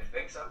 "I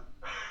think so."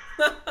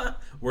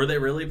 Were they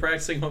really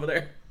practicing over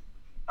there?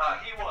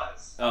 He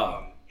was.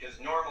 Oh.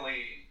 Because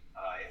normally,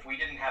 if we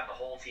didn't have the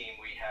whole team,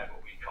 we had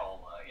what we'd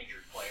call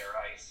injured player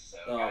ice. So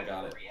guys who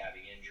were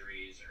rehabbing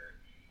injuries or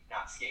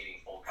not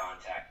skating full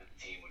contact with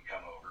the team would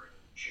come over and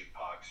shoot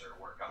pucks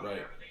or work on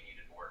whatever they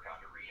needed to work on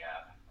to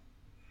rehab.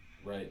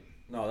 Right.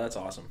 No, that's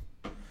awesome.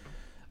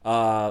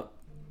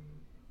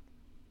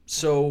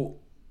 So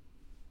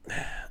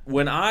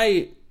when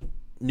I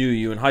knew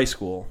you in high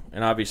school,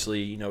 and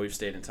obviously, we've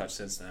stayed in touch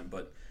since then,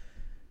 but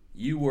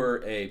you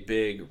were a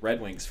big Red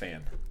Wings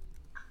fan.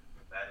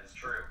 That is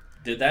true.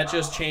 Did that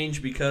just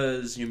change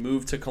because you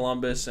moved to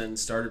Columbus and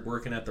started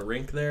working at the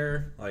rink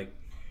there?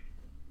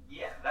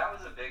 Yeah, that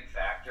was a big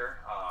factor.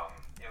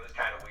 It was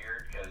kind of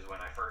weird because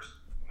when I first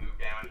moved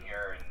down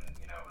here and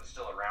was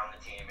still around the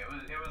team, it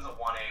was a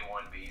 1A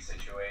 1B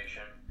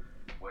situation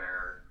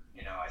where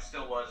I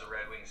still was a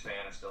Red Wings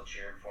fan. I still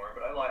cheered for him,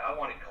 but I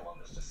wanted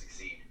Columbus to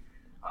succeed.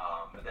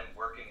 But then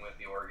working with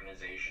the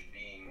organization,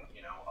 being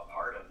a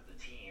part of the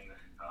team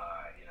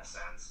in a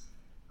sense,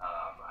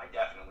 I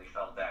definitely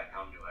felt that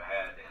come to a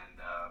head, and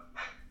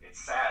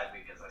it's sad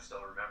because I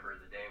still remember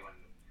the day when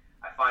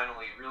I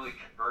finally really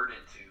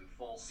converted to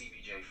full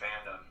CBJ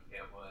fandom.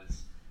 It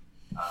was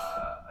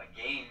a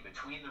game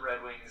between the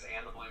Red Wings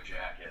and the Blue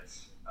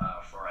Jackets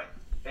for, I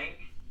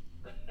think,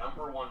 the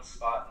number one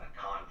spot in the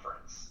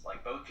conference.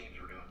 Both teams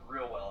were doing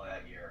real well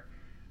that year.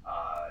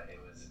 It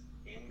was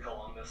in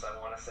Columbus, I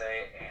want to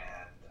say,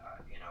 and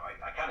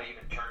I kind of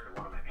even turned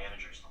to one of my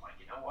managers and I'm like,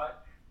 you know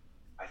what?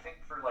 I think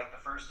for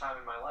the first time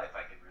in my life,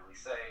 I could really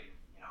say,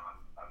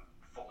 I'm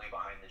fully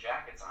behind the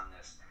Jackets on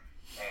this.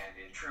 And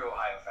in true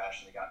Ohio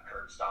fashion, they got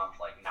curb stomped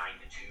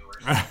 9-2 or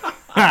something,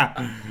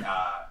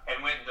 and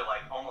went into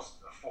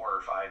almost a 4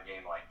 or 5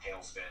 game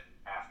tailspin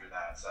after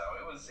that. So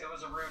it was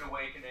a rude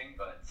awakening,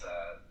 but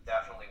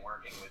definitely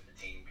working with the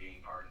team,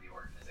 being part of the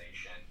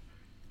organization,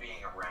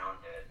 being around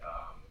it,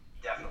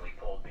 definitely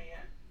pulled me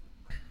in.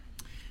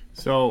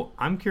 So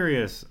I'm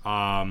curious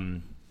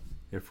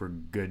if we're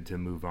good to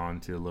move on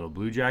to a little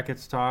Blue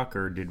Jackets talk,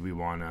 or did we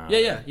want to?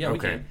 Yeah, okay. we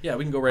can. Yeah,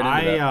 we can go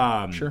right into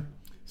that. Sure.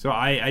 So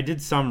I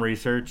did some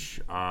research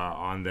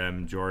on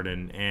them,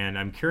 Jordan, and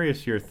I'm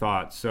curious your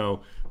thoughts.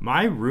 So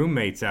my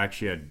roommate's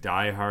actually a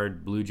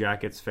diehard Blue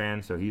Jackets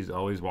fan, so he's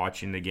always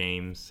watching the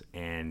games,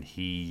 and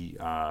he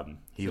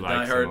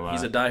likes them a lot.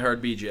 He's a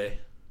diehard BJ.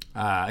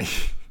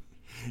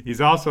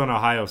 He's also an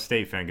Ohio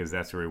State fan because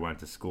that's where he went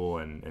to school,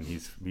 and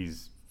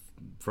he's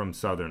from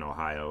Southern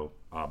Ohio.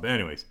 But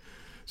anyways,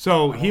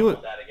 so he was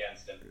that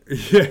against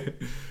him.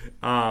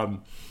 Yeah.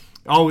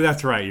 Oh,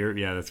 that's right.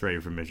 That's right.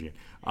 You're from Michigan.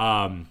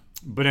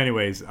 But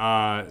anyways,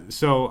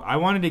 so I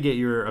wanted to get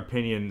your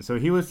opinion. So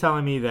he was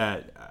telling me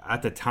that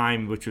at the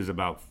time, which was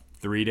about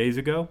 3 days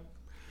ago,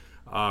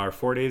 or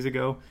 4 days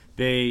ago,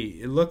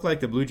 it looked like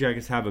the Blue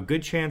Jackets have a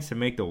good chance to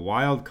make the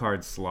wild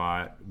card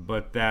slot,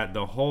 but that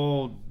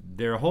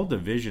their whole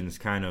division's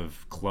kind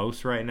of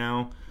close right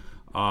now.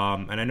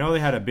 And I know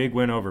they had a big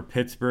win over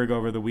Pittsburgh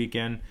over the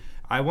weekend.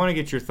 I want to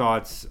get your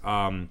thoughts.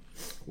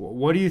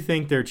 What do you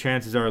think their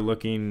chances are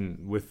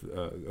looking with,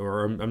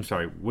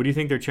 what do you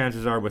think their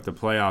chances are with the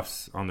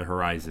playoffs on the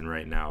horizon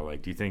right now?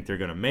 Do you think they're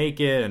going to make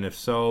it? And if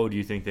so, do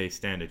you think they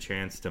stand a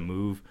chance to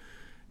move,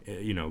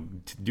 to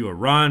do a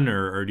run,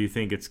 or do you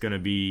think it's going to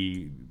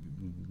be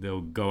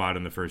they'll go out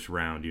in the first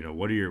round?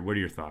 What are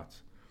your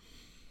thoughts?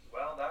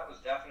 Well, that was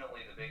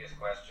definitely the biggest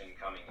question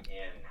coming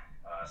in,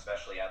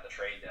 especially at the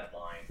trade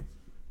deadline,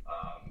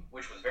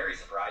 which was very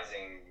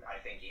surprising, I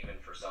think, even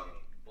for some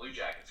Blue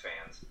Jackets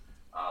fans,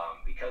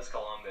 because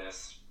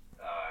Columbus,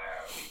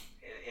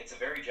 it's a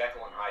very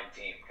Jekyll and Hyde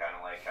team, kind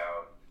of like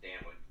how Dan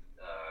would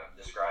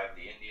describe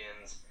the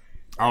Indians.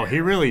 Oh, he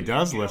really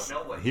does listen.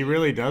 He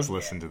really does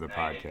listen to the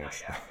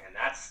podcast. And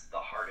that's the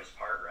hardest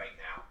part right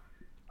now.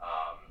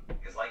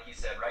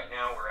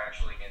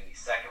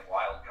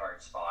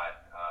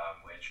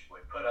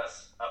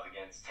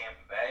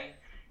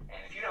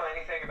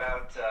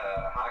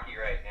 about hockey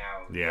right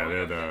now, Yeah, going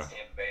they're up the- against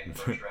Tampa Bay in the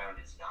first round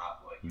is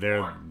not what you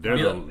They're want. they're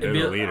It'd the, be they're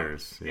like- the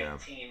leaders. Yeah.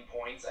 15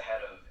 points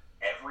ahead of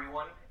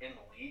everyone in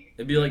the league.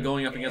 It'd be like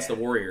going up against the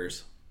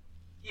Warriors.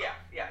 Yeah,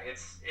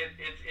 it's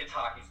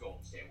hockey's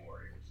Golden State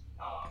Warriors.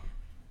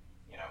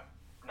 You know,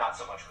 not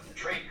so much with the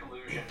trade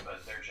collusion,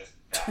 but they're just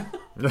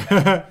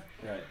that.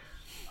 Right.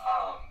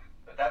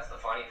 But that's the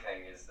funny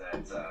thing is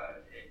that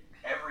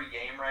every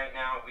game right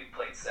now, we've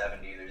played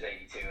 70, there's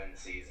 82 in the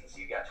season, so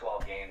you've got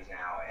 12 games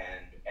now,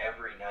 and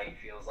every night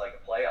feels like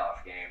a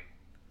playoff game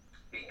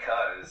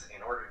because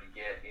in order to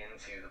get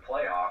into the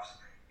playoffs,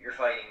 you're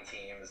fighting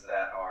teams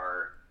that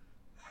are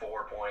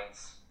 4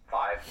 points,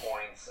 5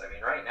 points. I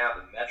mean, right now,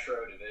 the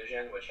Metro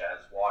Division, which has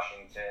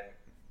Washington,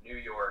 New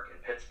York,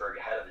 and Pittsburgh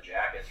ahead of the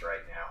Jackets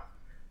right now,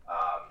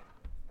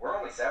 we're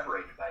only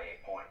separated by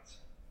 8 points.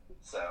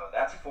 So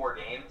that's 4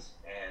 games,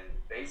 and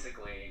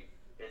basically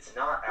it's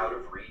not out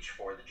of reach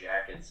for the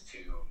Jackets to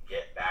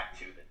get back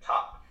to the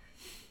top.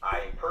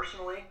 I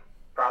personally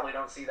probably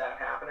don't see that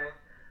happening,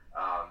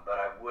 but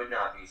I would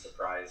not be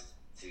surprised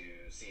to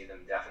see them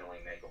definitely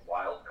make a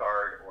wild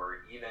card, or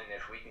even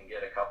if we can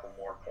get a couple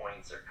more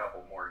points or a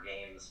couple more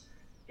games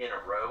in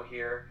a row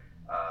here,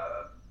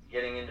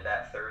 getting into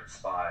that third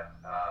spot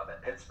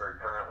that Pittsburgh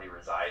currently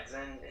resides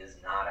in is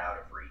not out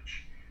of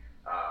reach.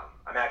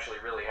 I'm actually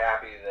really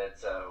happy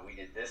that we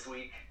did this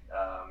week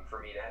for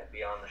me to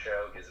be on the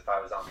show, because if I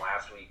was on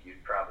last week,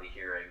 you'd probably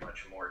hear a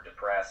much more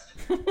depressed,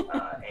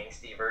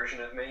 angsty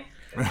version of me.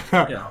 It's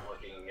not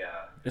looking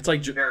It's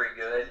like very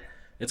good.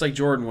 It's like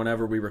Jordan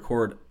whenever we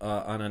record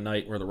on a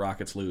night where the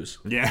Rockets lose.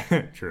 Yeah,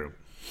 true.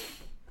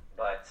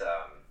 But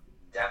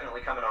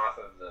definitely coming off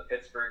of the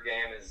Pittsburgh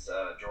game, as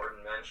Jordan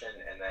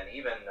mentioned, and then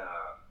even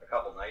a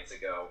couple nights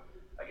ago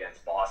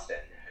against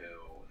Boston,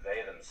 who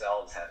they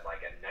themselves had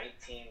like a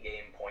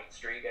 19-game point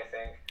streak, I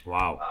think.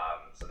 Wow.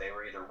 So they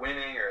were either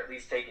winning or at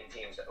least taking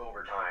teams to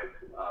overtime.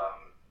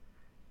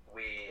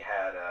 We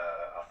had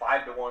a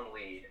 5-1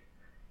 lead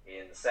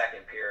in the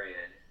second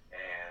period,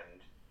 and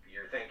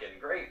you're thinking,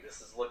 great,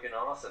 this is looking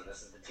awesome.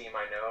 This is the team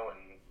I know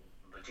and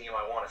the team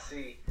I want to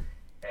see.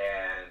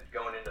 And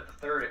going into the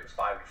third, it was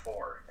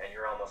 5-4, and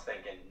you're almost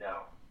thinking,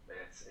 no,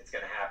 it's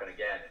going to happen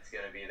again. It's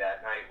going to be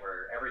that night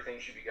where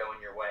everything should be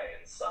going your way,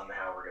 and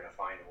somehow we're going to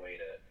find a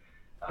way to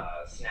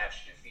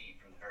snatch defeat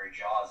from the very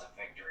jaws of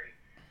victory.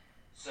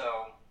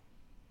 So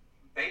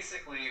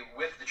basically,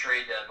 with the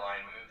trade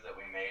deadline move that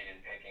we made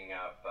in picking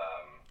up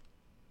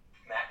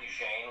Matt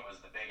Duchene was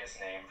the biggest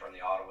name from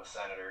the Ottawa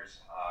Senators,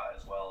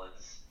 as well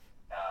as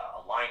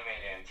a line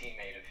mate and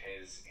teammate of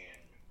his in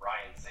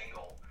Ryan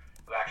Zingle,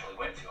 who actually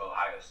went to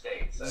Ohio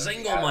State. So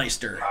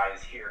Zingelmeister.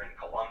 Guys here in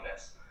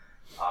Columbus.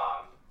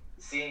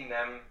 Seeing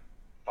them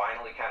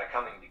finally kind of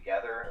coming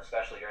together,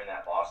 especially during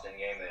that Boston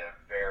game, they had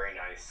a very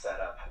nice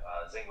setup.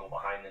 Zingle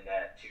behind the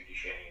net to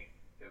Duchene,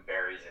 who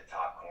buries it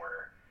top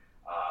corner.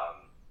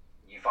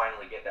 You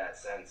finally get that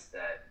sense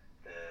that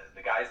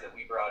the guys that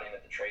we brought in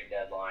at the trade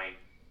deadline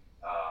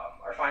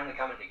are finally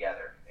coming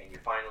together, and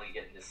you're finally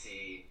getting to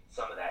see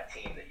some of that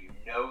team that you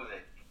know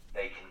that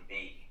they can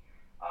be.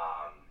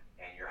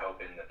 And you're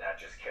hoping that that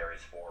just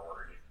carries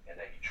forward and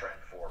that you trend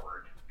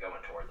forward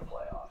going toward the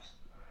playoffs.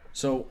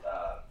 So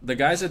the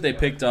guys that they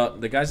picked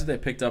up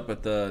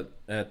at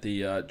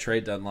the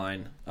trade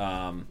deadline,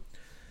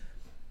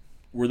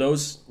 were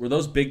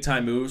those big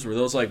time moves? Were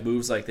those like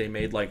moves like they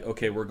made like,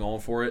 okay, we're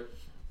going for it?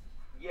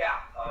 Yeah.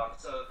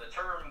 So the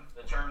term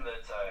that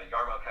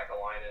Jarmo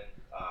Kekalainen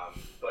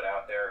put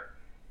out there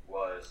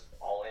was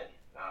all in.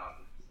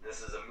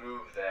 This is a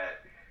move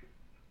that,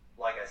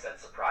 like I said,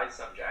 surprised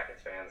some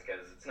Jackets fans,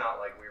 because it's not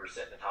like we were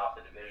sitting atop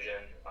the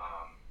division.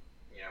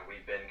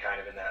 We've been kind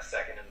of in that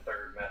second and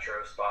third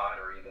Metro spot,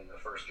 or even the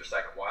first or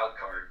second wild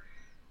card.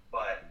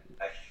 But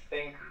I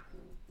think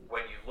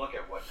when you look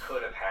at what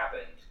could have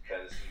happened,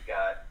 because you've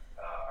got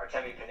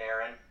Artemi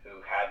Panarin,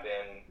 who had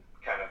been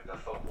kind of the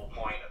focal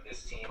point of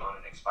this team on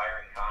an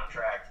expiring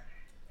contract,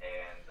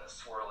 and the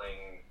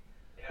swirling,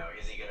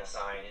 is he going to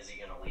sign? Is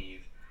he going to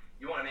leave?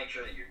 You want to make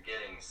sure that you're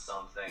getting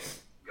something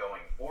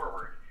going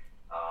forward.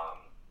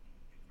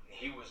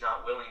 He was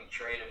not willing to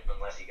trade him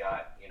unless he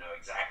got,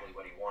 exactly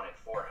what he wanted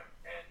for him,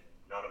 and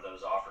none of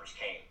those offers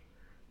came.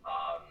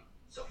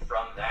 So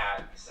from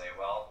that, you say,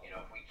 well,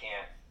 if we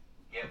can't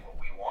get what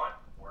we want,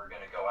 we're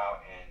going to go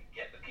out and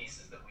get the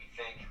pieces that we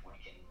think we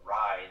can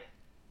ride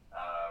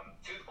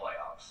to the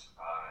playoffs.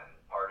 And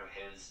part of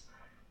his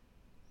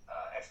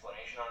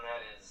explanation on that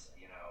is,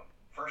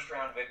 first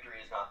round victory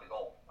is not the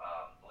goal.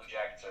 Blue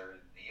Jackets are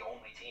the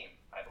only team,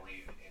 I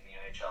believe, in the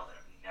NHL that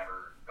have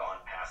never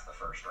gone past the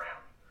first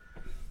round.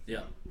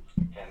 Yeah.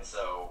 And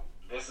so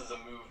this is a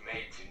move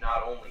made to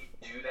not only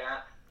do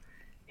that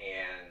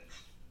and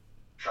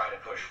try to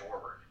push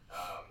forward.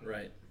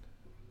 Right.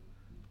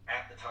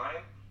 At the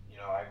time,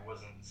 I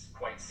wasn't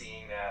quite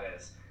seeing that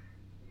as,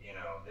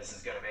 this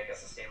is going to make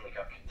us a Stanley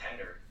Cup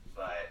contender.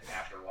 But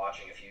after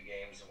watching a few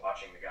games and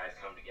watching the guys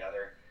come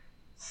together,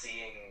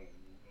 seeing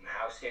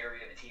how scary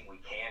of a team we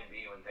can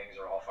be when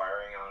things are all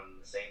firing on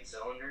the same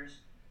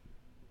cylinders,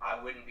 I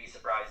wouldn't be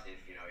surprised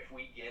if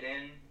we get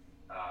in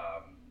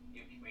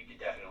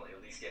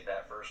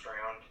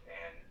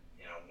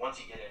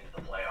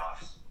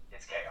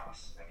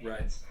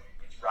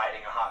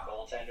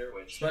goaltender,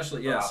 which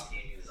Especially, yes.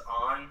 Bobrovsky is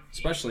on.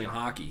 Especially in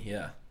hockey,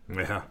 yeah.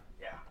 Yeah.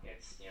 Yeah,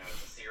 it's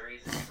it's a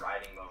series. It's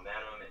riding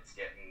momentum. It's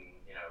getting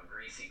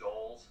greasy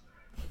goals.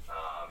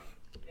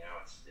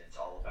 It's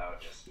all about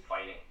just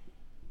fighting.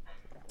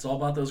 It's all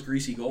about those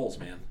greasy goals,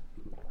 man.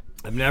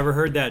 I've never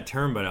heard that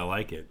term, but I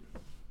like it.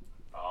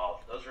 Oh,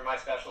 those were my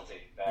specialty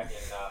back in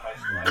high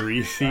school.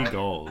 Greasy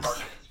goals. Parked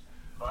his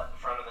butt in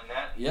front of the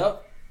net.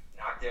 Yep.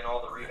 Knocked in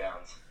all the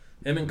rebounds.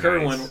 Him and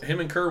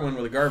Nice. Kerwin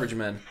were the garbage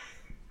men.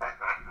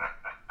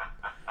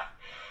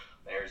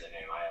 There's a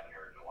name I haven't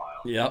heard in a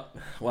while. Yep.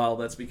 Well,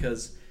 that's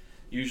because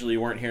usually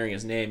you weren't hearing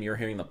his name. You were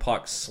hearing the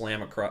puck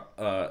slam across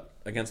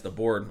against the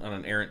board on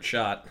an errant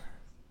shot.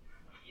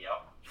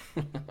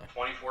 Yep.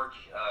 24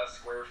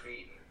 square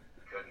feet.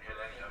 Couldn't hit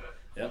any of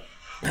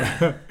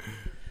it. Yep.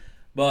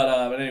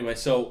 But anyway,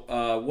 so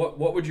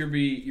what would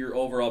be your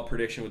overall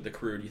prediction with the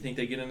Crew? Do you think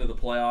they get into the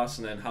playoffs,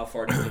 and then how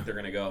far do you think they're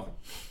going to go?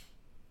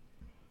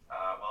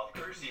 Well, the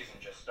Crew season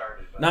just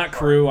started. But Not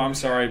Crew. I'm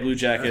sorry, Blue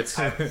Jackets.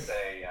 I would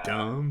say.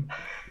 Dumb.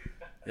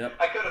 Yep.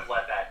 I could have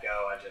let that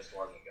go. I just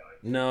wasn't going.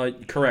 No,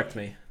 correct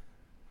me.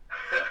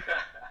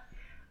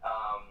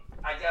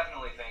 I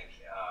definitely think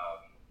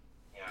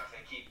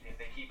if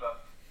they keep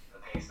up the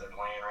pace they're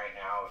playing right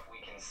now, if we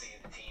can see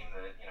the team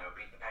that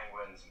beat the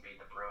Penguins and beat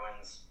the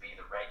Bruins, be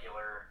the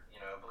regular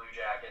Blue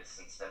Jackets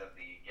instead of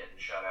the getting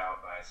shut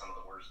out by some of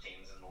the worst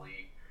teams in the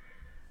league,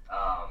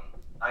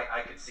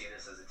 I could see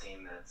this as a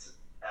team that's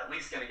at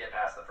least going to get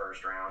past the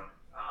first round.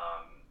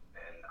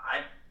 And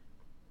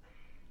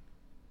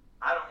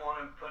I don't want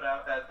to put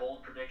out that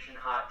bold prediction,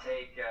 hot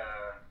take,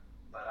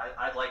 but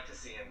I'd like to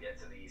see them get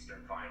to the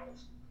Eastern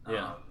Finals.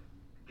 Yeah.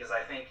 Because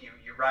I think you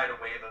ride a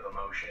wave of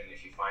emotion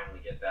if you finally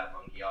get that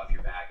monkey off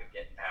your back of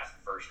getting past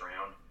the first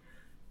round.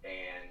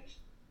 And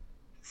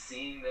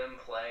seeing them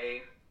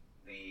play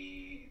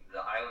the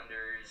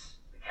Islanders,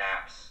 the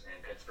Caps, and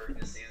Pittsburgh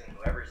this season,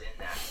 whoever's in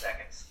that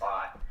second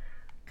spot,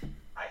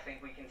 I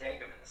think we can take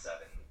them in the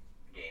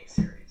 7-game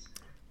series.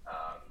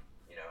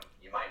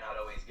 You might not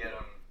always get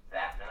them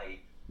that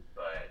night,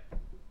 but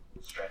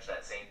stretch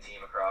that same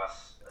team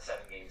across a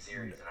 7-game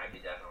series, and I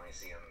could definitely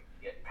see them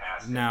getting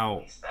past Now,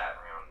 at least that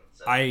round.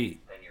 So I-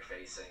 then you're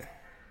facing,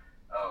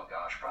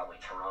 probably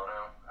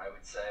Toronto, I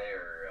would say,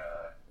 or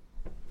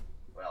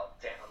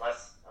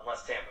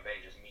unless Tampa Bay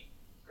just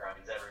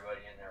grinds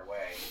everybody in their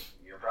way,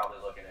 you're probably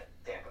looking at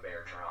Tampa Bay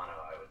or Toronto,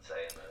 I would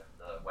say, in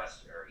the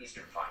West or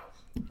Eastern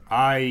Finals.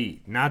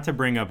 Not to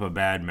bring up a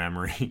bad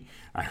memory,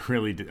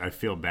 I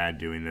feel bad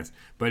doing this,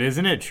 but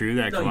isn't it true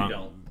that No, you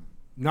don't.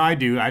 No, I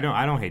do. I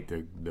don't hate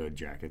the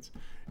Jackets.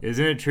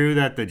 Isn't it true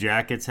that the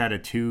Jackets had a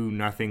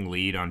 2-0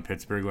 lead on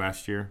Pittsburgh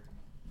last year?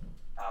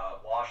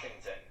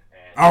 Washington.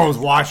 And Oh, it was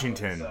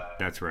Washington.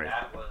 That's right.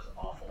 That was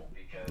awful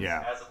because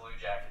Yeah. as a Blue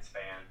Jackets fan,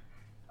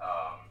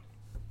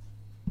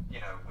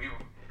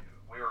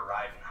 we were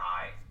riding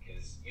high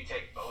because you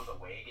take both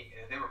away.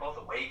 They were both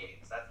away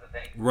games. That's the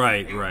thing.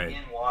 Right, They were right.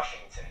 in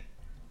Washington.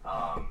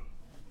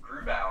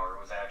 Grubauer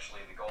was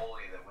actually the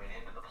goalie that went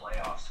into the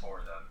playoffs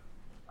for them.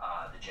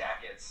 The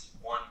Jackets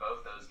won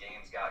both those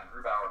games. Got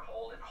Grubauer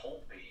pulled, and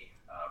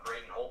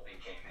Braden Holtby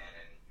came in,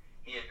 and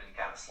he had been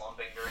kind of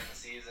slumping during the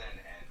season,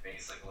 and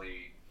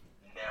basically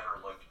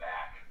never looked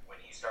back. When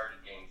he started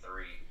Game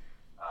 3,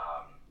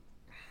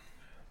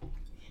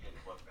 he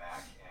didn't look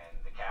back, and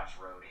the Caps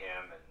rode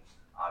him, and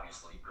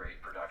obviously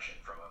great production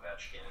from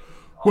Ovechkin and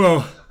all Well,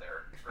 the rest of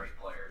their great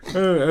players.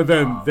 And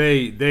then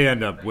they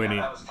end up But winning.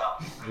 Yeah, that was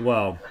tough.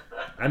 Well,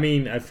 I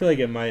mean, I feel like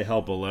it might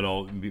help a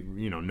little,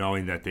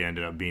 knowing that they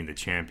ended up being the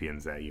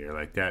champions that year.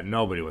 Like that,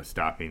 nobody was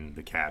stopping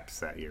the Caps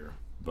that year.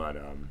 But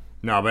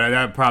no, but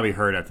that probably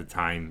hurt at the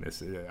time.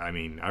 I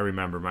mean, I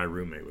remember my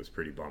roommate was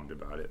pretty bummed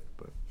about it.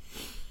 But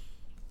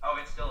Oh,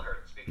 it still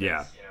hurts because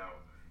Yeah.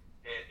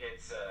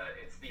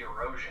 It's the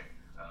erosion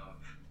of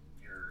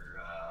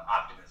your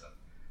optimism.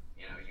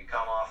 You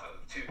come off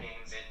of 2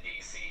 games in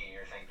DC and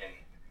you're thinking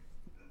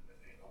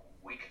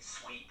we could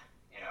sweep.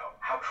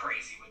 How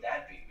crazy would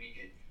that be? We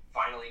could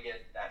finally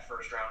get that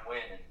first round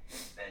win, and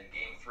then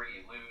Game 3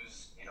 you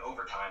lose in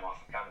overtime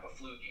off of kind of a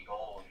fluky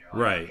goal, and you're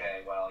like, Right.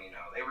 okay, well,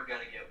 they were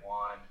going to get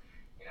one.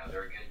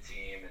 They're a good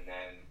team, and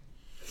then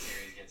the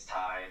series gets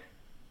tied,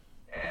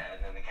 and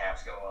then the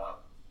Caps go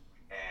up.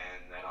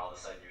 And then all of a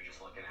sudden you're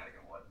just looking at it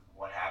and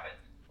what happened?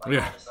 Like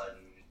Yeah. all of a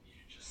sudden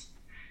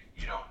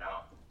you don't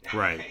know.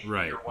 Right.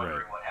 You're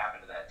wondering what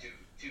happened to that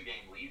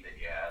two-game lead that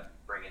you had,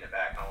 bringing it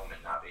back home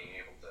and not being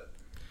able to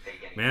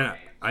take any man, more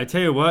games. I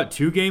tell you what,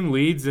 2-game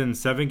leads in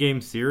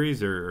 7-game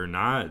series are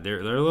not.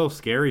 They're a little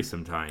scary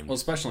sometimes. Well,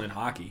 especially in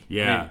hockey.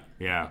 Yeah, I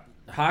yeah.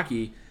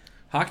 mean,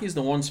 hockey is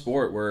the one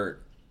sport where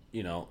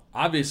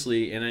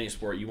obviously in any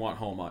sport you want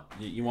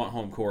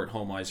home court,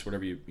 home ice,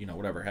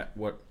 whatever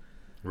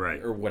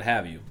Right. or what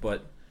have you.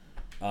 But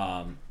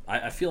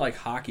I feel like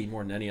hockey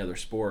more than any other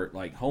sport,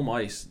 like home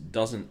ice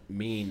doesn't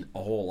mean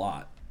a whole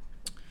lot,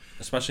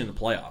 especially in the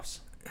playoffs.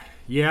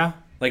 Yeah.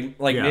 Like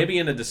Yeah. maybe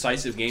in a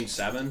decisive Game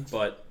 7,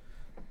 but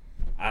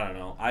I don't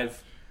know.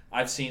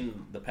 I've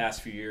seen the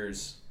past few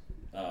years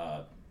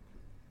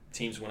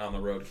teams went on the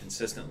road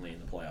consistently in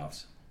the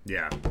playoffs.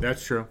 Yeah,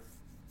 that's true.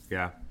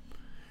 Yeah.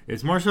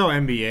 It's more so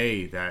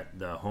NBA that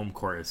the home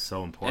court is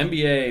so important.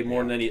 NBA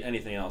more than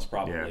anything else,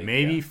 probably. Yeah,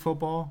 maybe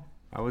football,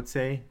 I would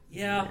say.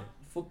 Yeah,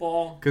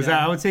 football. Because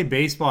yeah. I would say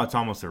baseball, it's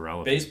almost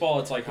irrelevant. Baseball,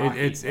 it's like hockey.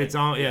 It's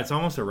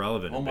almost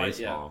irrelevant in my-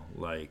 baseball.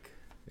 Like,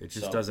 it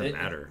just So, doesn't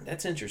matter.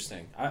 That's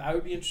interesting. I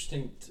would be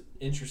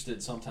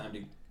interested sometime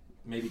to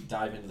maybe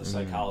dive into the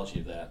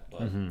psychology of that,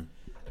 but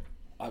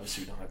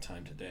obviously we don't have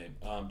time today.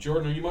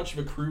 Jordan, are you much of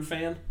a Crew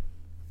fan?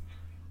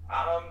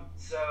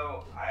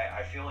 So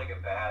I feel like a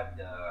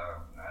bad,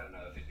 I don't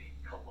know if it'd be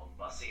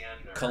Columbusian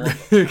or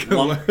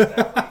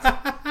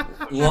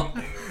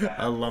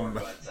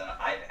but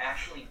I've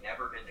actually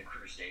never been to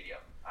Crew Stadium.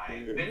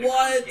 I've been to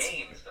Crew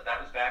games, but that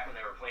was back when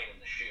they were playing in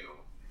the shoe.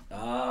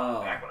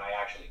 Oh. Back when I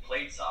actually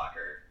played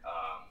soccer,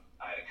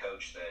 I had a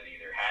coach that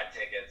either had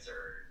tickets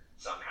or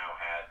somehow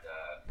had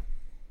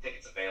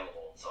tickets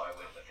available, so I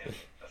went with him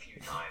a few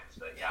times.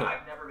 But yeah,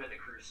 I've never been to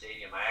Crew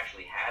Stadium. I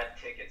actually had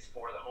tickets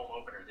for the home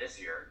opener this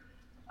year.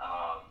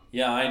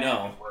 Yeah, I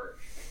know.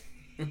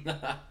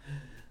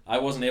 I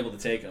wasn't able to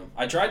take him.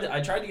 I tried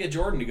to get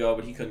Jordan to go,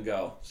 but he couldn't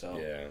go. So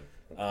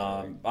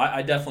Yeah.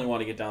 I definitely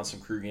want to get down some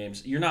Crew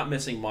games. You're not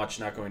missing much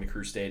not going to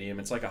Crew Stadium.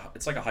 It's like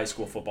a high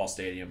school football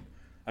stadium.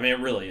 I mean, it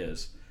really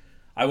is.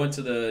 I went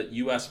to the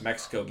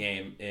U.S.-Mexico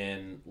game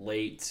in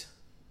late,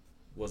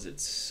 was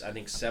it, I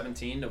think,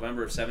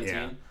 November of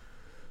 17,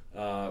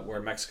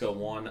 where Mexico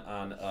won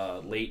on a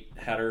late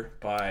header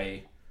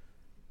by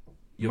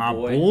your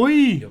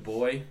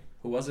boy.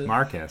 Who was it?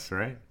 Marquez,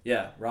 right?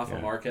 Yeah, Rafa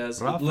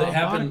Marquez. Rafa It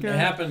happened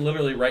Marquez.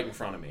 literally right in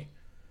front of me.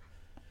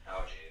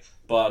 Oh, jeez.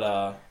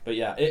 But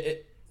yeah,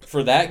 it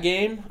for that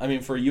game, I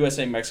mean, for a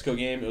USA-Mexico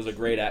game, it was a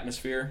great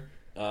atmosphere.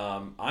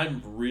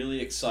 I'm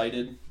really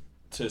excited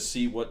to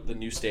see what the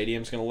new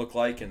stadium's going to look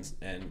like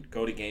and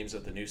go to games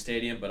at the new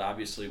stadium, but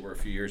obviously we're a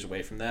few years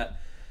away from that.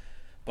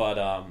 But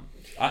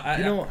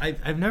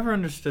I've never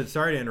understood.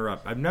 Sorry to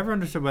interrupt. I've never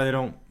understood why they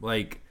don't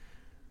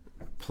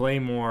play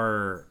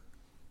more.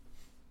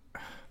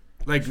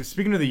 Like,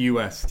 speaking of the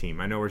U.S.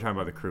 team, I know we're talking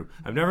about the Crew.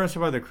 I've never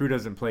understood why the Crew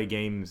doesn't play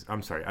games.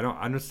 I'm sorry, I don't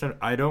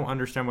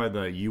understand why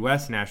the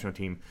U.S. national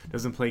team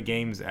doesn't play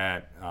games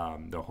at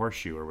the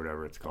Horseshoe or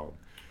whatever it's called.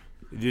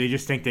 Do they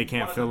just think they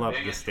can't fill up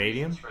the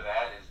stadium? For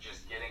that is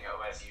just getting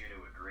OSU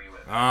to agree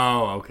with it.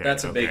 Oh, okay.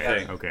 That's a big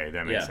thing. Okay,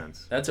 that makes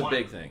sense. That's a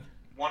big thing.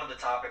 One of the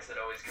topics that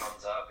always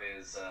comes up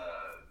is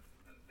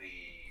the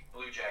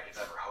Blue Jackets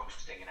ever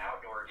hosting an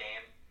outdoor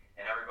game,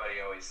 and everybody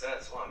always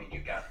says, "Well, I mean,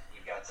 you've got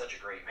such a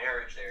great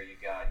marriage there.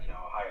 You've got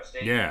Ohio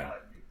State, you've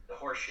got the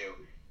Horseshoe."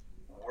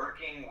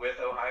 Working with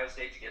Ohio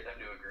State to get them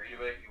to agree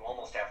to it, you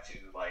almost have to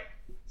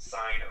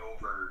sign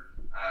over,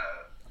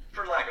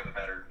 for lack of a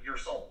better, your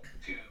soul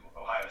to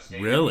Ohio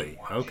State. Really?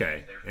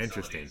 Okay.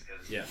 Interesting.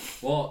 Yeah.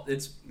 Well,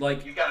 it's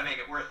like you've got to make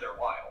it worth their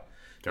while.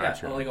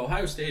 Gotcha. Yeah, like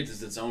Ohio State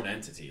is its own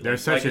entity. They're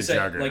such a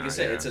juggernaut. Like you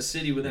said, it's a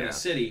city within a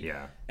city.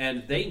 Yeah.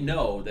 And they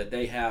know that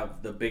they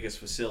have the biggest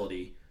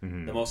facility,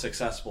 the most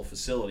accessible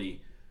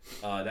facility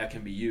that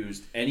can be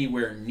used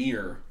anywhere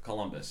near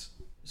Columbus.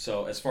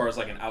 So as far as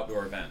like an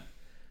outdoor event.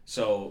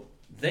 So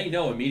they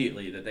know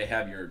immediately that they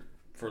have your,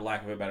 for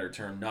lack of a better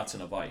term, nuts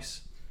in a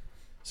vice.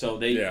 So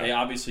they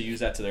obviously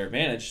use that to their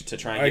advantage to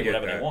try and get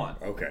whatever they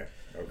want. Okay.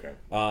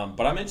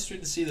 But I'm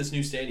interested to see this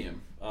new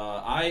stadium.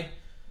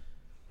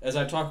 As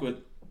I've talked with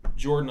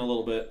Jordan a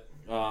little bit,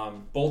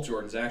 both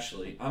Jordans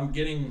actually, I'm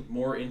getting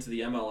more into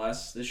the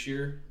MLS this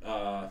year.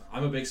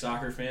 I'm a big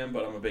soccer fan,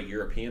 but I'm a big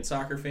European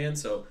soccer fan,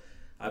 so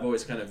I've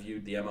always kind of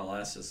viewed the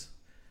MLS as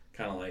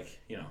kind of like,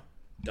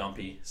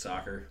 dumpy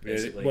soccer,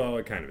 basically.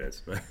 It kind of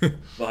is.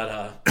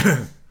 But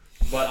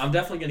I'm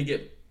definitely going to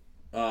get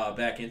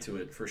back into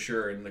it for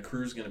sure, and the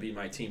Crew's going to be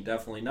my team,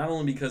 definitely. Not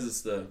only because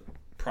it's the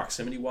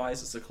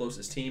proximity-wise, it's the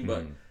closest team,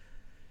 but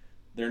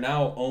they're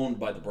now owned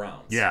by the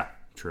Browns. Yeah,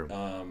 true.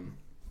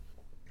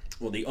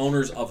 Well, the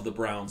owners of the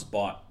Browns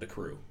bought the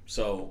Crew,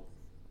 so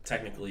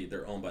technically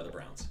they're owned by the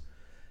Browns.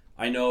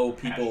 I know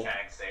people.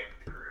 #save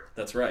the Crew.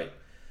 That's right.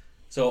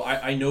 So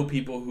I know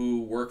people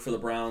who work for the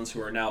Browns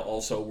who are now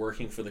also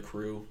working for the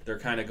Crew. They're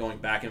kind of going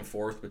back and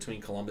forth between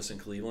Columbus and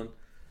Cleveland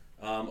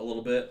a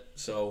little bit.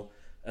 So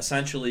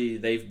essentially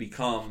they've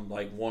become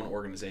like one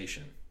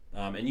organization.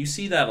 And you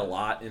see that a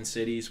lot in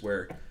cities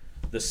where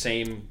the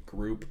same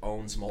group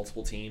owns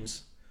multiple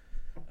teams.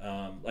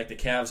 Like the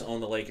Cavs own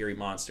the Lake Erie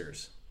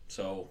Monsters.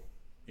 So,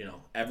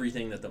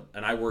 everything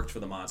and I worked for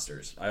the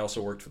Monsters. I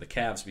also worked for the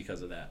Cavs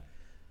because of that.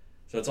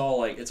 So it's all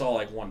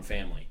like one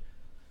family.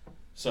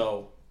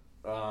 So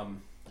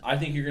I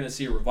think you're going to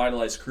see a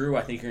revitalized Crew.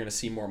 I think you're going to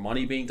see more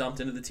money being dumped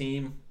into the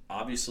team.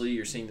 Obviously,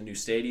 you're seeing the new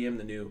stadium,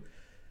 the new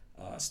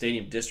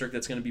stadium district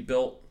that's going to be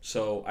built.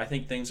 So I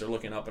think things are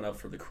looking up and up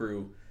for the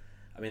Crew.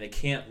 I mean, they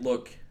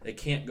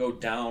can't go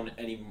down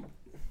any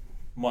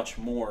much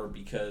more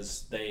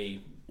because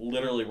they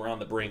literally were on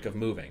the brink of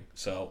moving.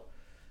 So,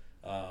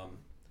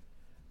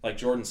 like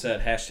Jordan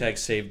said,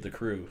 #save the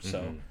Crew.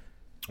 So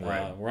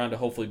we're on to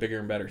hopefully bigger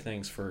and better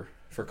things for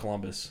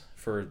Columbus,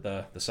 for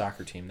the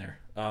soccer team there.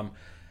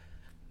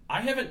 I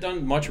haven't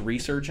done much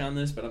research on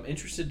this, but I'm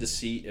interested to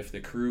see if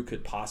the Crew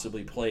could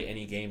possibly play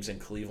any games in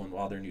Cleveland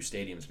while their new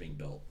stadium's being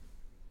built.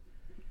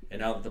 And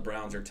now that the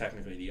Browns are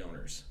technically the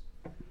owners.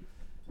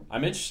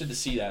 I'm interested to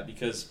see that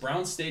because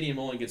Brown Stadium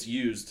only gets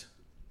used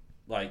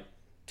like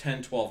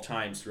 10, 12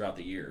 times throughout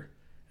the year.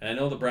 And I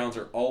know the Browns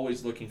are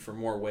always looking for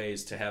more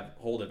ways to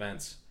hold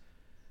events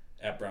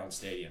at Brown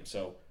Stadium.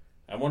 So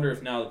I wonder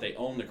if now that they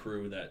own the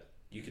Crew that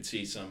you could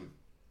see some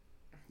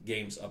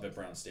games up at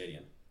Brown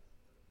Stadium.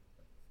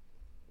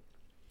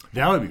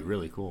 That would be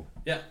really cool.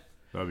 Yeah.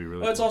 That would be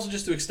really Well, it's cool. also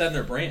just to extend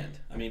their brand.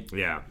 I mean,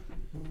 Yeah.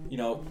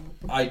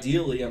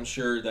 Ideally, I'm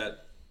sure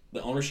that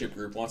the ownership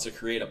group wants to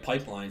create a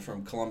pipeline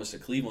from Columbus to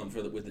Cleveland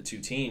with the two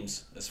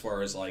teams as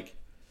far as fan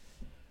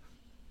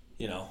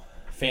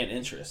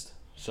interest.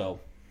 So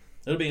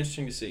it'll be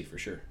interesting to see for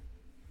sure.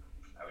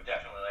 I would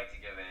definitely like to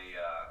give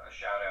a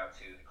shout out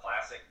to the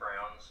Classic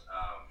Browns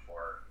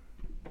for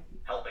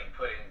helping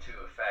put into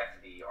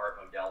effect the Art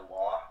Modell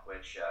law,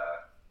 which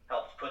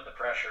helped put the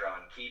pressure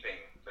on keeping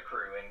the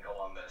Crew in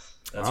Columbus.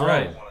 That's Oh,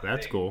 right. One of the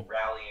that's big cool.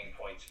 rallying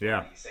points for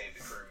Yeah. the Save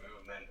the Crew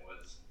movement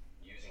was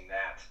using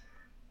that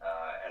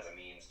as a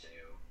means to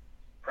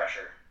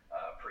pressure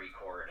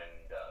Precourt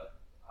and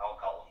I'll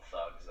call them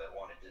thugs that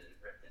wanted to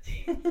rip the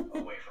team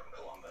away from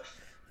Columbus.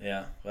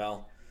 Yeah.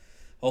 Well,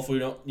 hopefully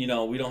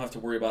we don't have to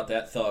worry about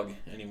that thug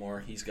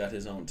anymore. He's got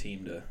his own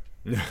team to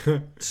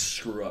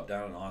screw up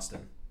down in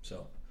Austin.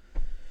 So.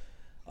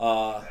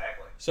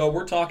 Exactly. So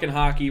we're talking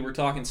hockey, we're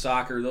talking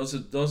soccer. Those are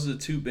the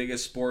two of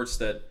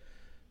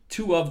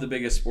the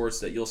biggest sports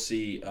that you'll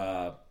see.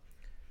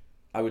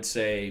 I would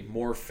say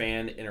more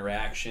fan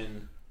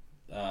interaction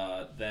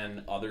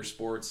than other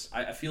sports.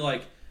 I feel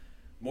like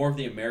more of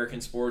the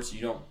American sports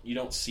you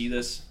don't see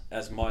this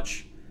as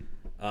much,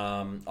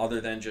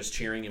 other than just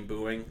cheering and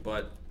booing.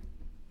 But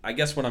I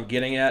guess what I'm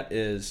getting at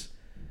is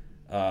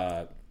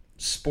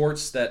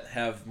sports that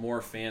have more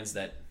fans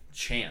that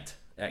chant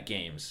at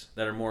games,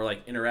 that are more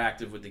like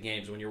interactive with the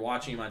games. When you're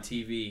watching them on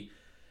TV,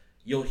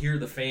 you'll hear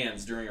the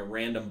fans during a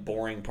random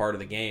boring part of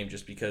the game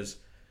just because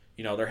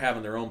they're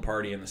having their own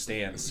party in the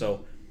stands.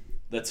 So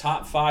the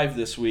top 5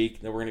 this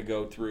week that we're going to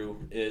go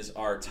through is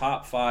our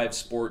top 5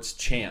 sports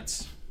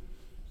chants.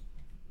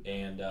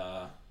 And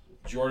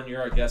Jordan,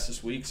 you're our guest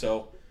this week,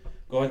 so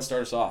go ahead and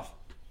start us off.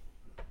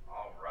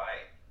 All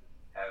right,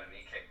 having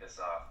me kick this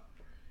off.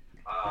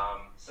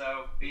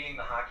 So, being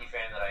the hockey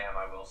fan that I am,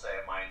 I will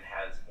say mine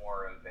has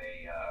more of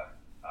a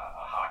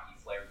hockey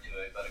flair to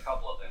it, but a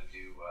couple of them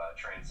do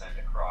transcend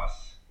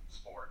across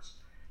sports.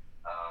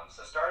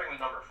 So, starting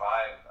with number 5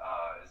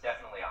 is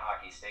definitely a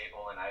hockey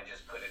staple, and I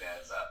just put it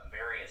as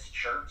various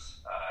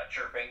chirps,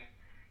 chirping,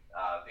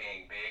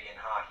 being big in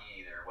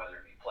hockey, either whether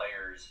it be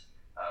players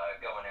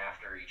going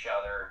after each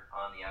other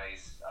on the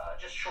ice,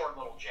 just short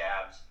little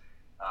jabs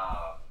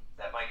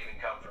that might even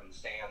come from the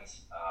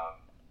stands.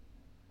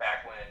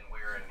 Back when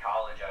we were in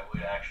college, I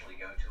would actually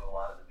go to a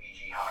lot of the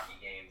BG hockey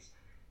games.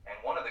 And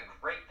one of the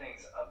great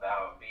things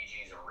about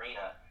BG's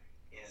arena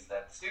is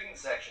that the student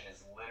section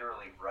is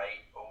literally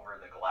right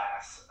over the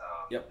glass.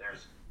 Yep.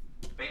 There's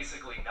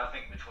basically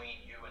nothing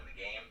between you and the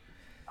game.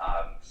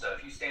 So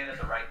if you stand at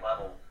the right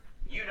level,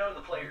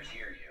 the players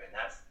hear you, and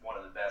that's one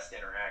of the best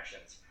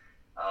interactions.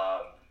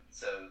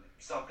 So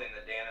something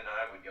that Dan and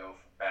I would go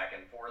back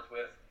and forth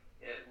with,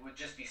 it would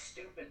just be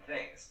stupid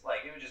things.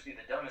 Like, it would just be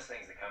the dumbest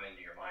things that come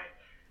into your mind.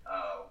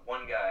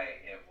 One guy,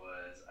 it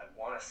was, I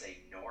want to say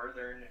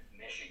Northern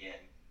Michigan.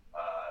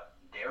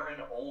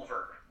 Darren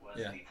Olver was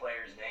the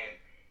player's name.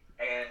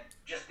 And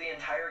just the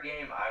entire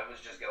game, I was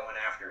just going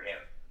after him.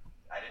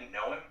 I didn't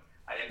know him.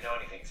 I didn't know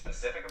anything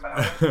specific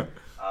about him.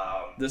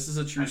 This is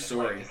a true I just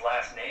story. liked his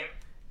last name.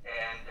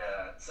 And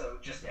so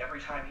just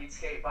every time he'd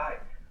skate by,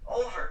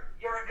 Olver,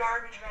 you're a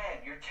garbage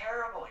man. You're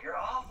terrible. You're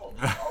awful.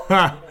 Just all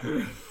these little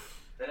things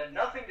that had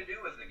nothing to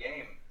do with the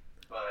game,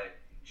 but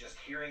just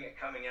hearing it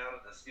coming out of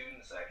the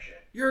student section.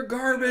 You're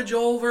garbage,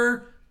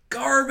 Over.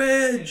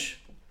 Garbage.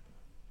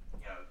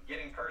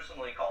 Getting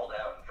personally called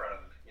out in front of,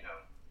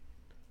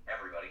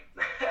 everybody.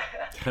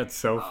 That's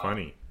so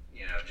funny.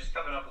 Just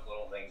coming up with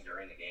little things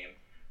during the game.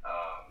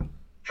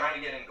 Trying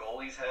to get in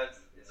goalies' heads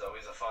is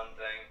always a fun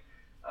thing.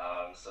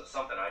 So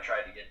something I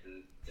tried to get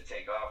to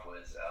take off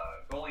was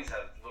goalies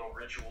have little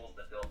rituals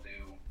that they'll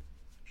do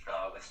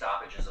with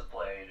stoppages of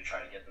play to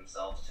try to get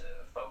themselves to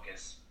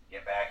focus,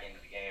 get back into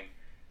the game.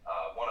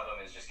 One of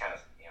them is just kind of,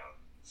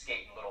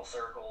 skating little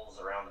circles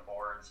around the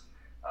boards.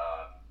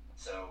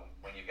 So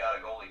when you've got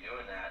a goalie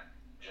doing that,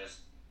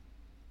 just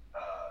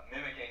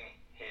mimicking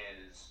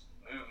his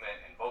movement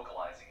and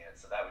vocalizing it.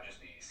 So that would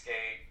just be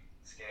skate,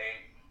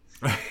 skate,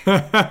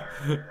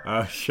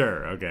 skate.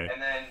 Sure, okay.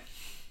 And then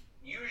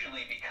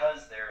usually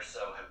because they're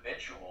so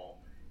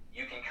habitual,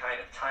 you can kind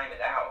of time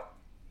it out.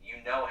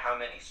 You know how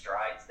many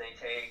strides they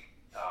take.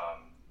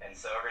 And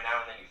so every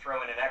now and then you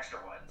throw in an extra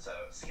one. So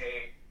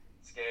skate,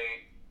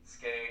 skate,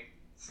 skate,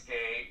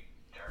 skate,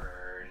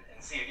 turn,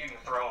 and see if you can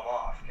throw them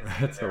off.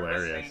 That's they're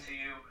hilarious. listening to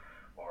you,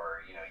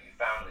 or you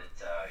found that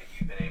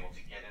you've been able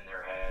to get in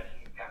their head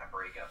and kind of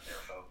break up their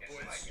focus,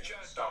 and like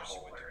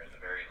stumble, or at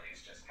the very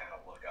least just kind of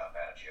look up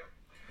at you.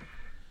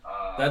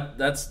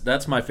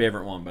 That's my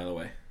favorite one, by the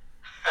way.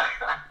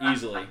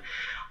 Easily.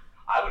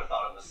 I would have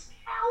thought it was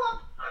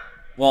scallop.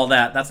 Well,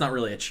 that's not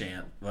really a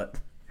chant, but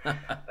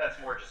That's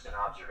more just an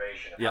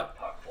observation of Yep. how the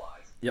puck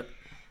flies. Yep.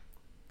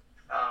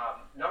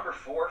 Number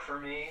 4 for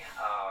me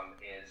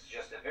is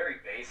just a very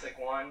basic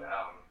one.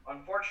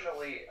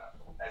 Unfortunately,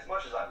 as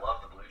much as I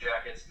love the Blue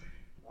Jackets,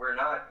 we're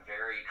not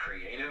very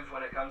creative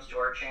when it comes to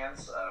our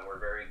chants. We're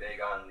very big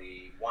on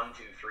the 1,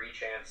 2, 3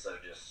 chants, so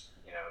just,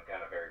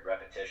 kind of very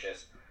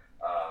repetitious.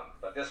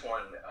 But this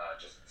one,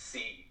 just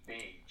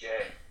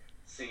CBJ,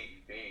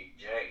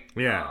 CBJ.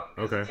 Yeah,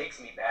 okay. It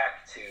takes me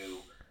back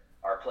to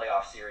our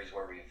playoff series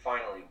where we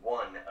finally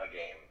won a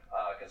game.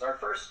 Because our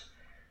first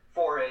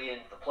foray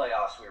into the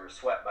playoffs, we were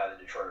swept by the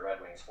Detroit Red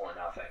Wings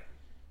 4-0.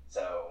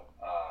 So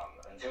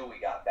until we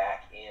got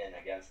back in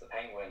against the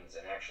Penguins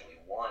and actually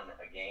won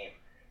a game,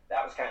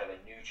 that was kind of a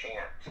new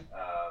chant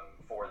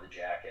for the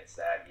Jackets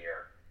that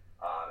year.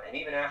 And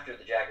even after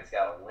the Jackets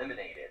got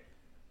eliminated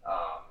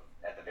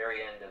at the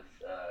very end of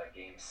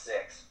Game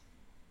 6,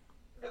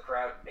 the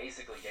crowd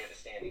basically gave a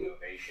standing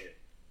ovation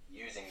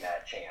using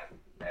that chant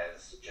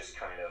as just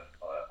kind of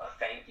a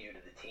thank you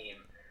to the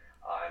team,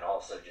 and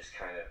also just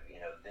kind of,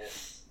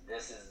 this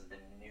is the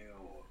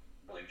new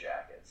Blue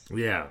Jackets.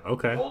 Yeah,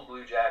 okay. The old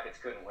Blue Jackets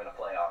couldn't win a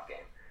playoff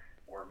game.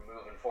 We're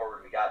moving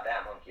forward. We got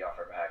that monkey off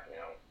our back.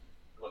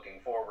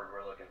 Looking forward,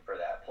 we're looking for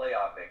that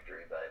playoff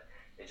victory, but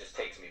it just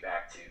takes me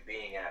back to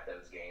being at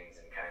those games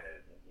and kind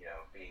of,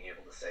 being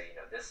able to say,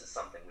 this is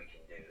something we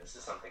can do. This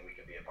is something we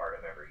can be a part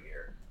of every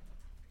year.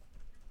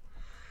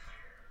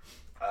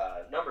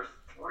 Number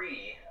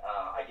 3,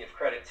 I give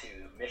credit to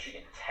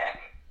Michigan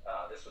Tech.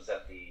 This was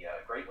at the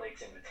Great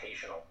Lakes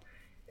Invitational,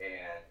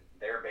 and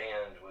their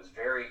band was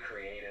very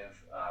creative,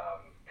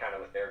 kind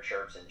of with their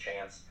chirps and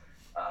chants.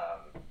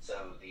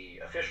 So the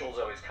officials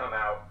always come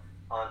out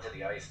onto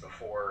the ice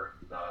before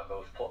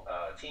both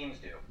teams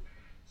do.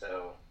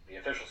 So the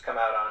officials come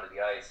out onto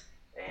the ice,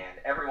 and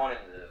everyone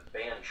in the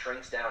band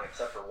shrinks down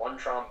except for one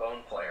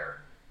trombone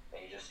player,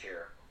 and you just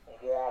hear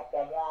playing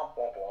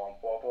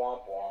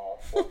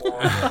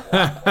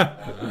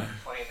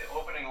the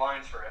opening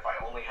lines for "If I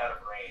Only Had a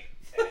Brain,"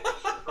 and it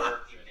just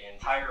reverbed through the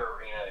entire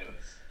arena.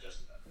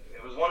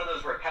 It was one of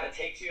those where it kind of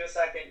takes you a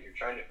second. You're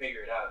trying to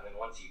figure it out, and then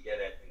once you get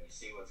it and you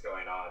see what's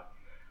going on,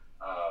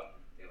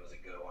 it was a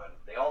good one.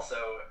 They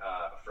also,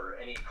 for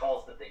any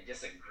calls that they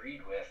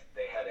disagreed with,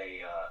 they had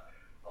a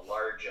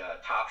large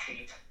top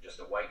sheet, just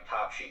a white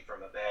top sheet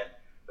from a bed,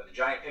 with a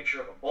giant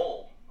picture of a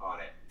bull on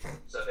it,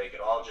 so they could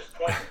all just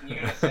point in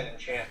unison and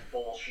chant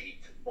 "bull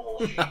sheet,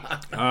 bull sheet."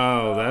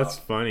 Oh, that's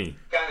funny.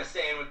 Kind of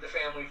staying with the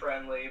family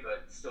friendly,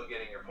 but still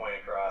getting your point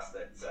across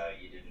that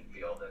you didn't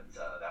feel that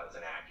that was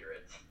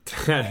inaccurate.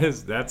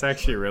 That's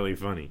actually really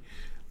funny.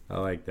 I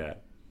like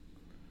that.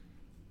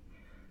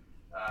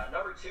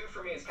 Number 2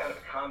 for me is kind of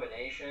a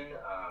combination.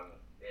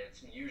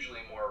 It's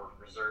usually more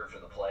reserved for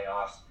the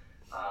playoffs.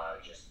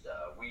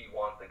 We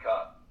want the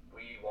cup.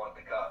 We want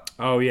the cup.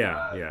 Oh,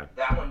 yeah.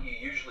 That one you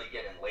usually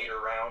get in later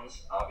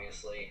rounds,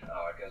 obviously,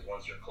 because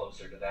once you're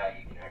closer to that,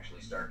 you can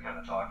actually start kind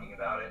of talking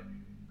about it.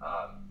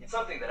 It's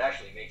something that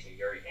actually makes me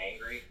very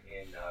angry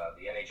in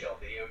the NHL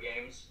video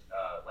games.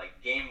 Like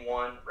Game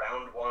 1,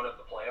 Round 1 of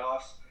the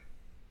playoffs,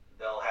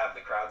 they'll have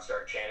the crowd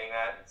start chanting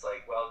that. It's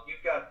like, well,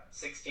 you've got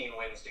 16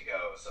 wins to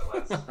go, so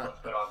let's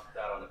put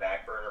that on the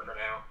back burner for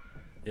now.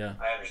 Yeah.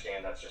 I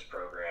understand that's just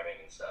programming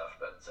and stuff,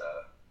 but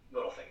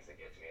little things that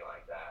get to me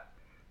like that.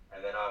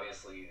 And then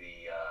obviously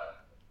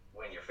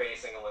when you're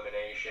facing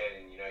elimination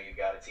and you've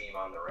got a team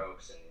on the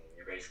ropes and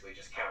you're basically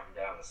just counting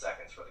down the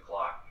seconds for the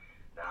clock.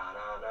 Na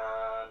na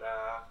na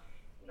na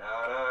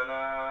na na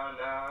na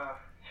na.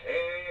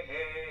 Hey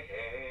hey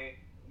hey.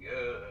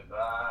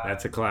 Goodbye.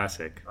 That's a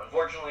classic.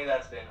 Unfortunately,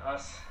 that's been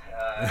us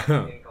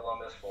in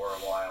Columbus for a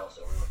while,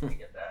 so we're looking to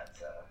get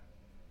that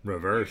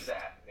reverse. Use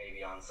that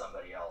maybe on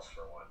somebody else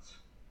for once.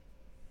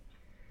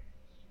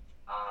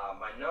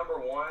 My number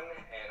 1,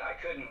 and I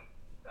couldn't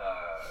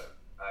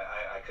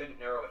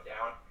narrow it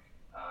down.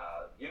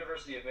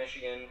 University of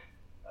Michigan,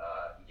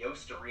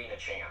 Yost Arena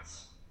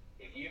chants.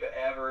 If you've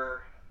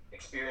ever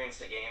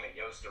experienced a game at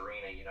Yost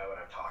Arena, you know what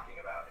I'm talking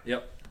about.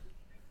 Yep.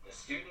 The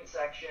student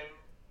section,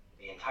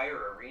 the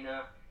entire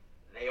arena,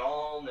 they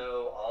all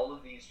know all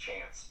of these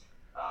chants.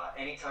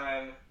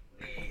 Anytime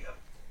the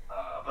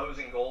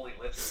opposing goalie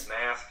lifts his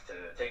mask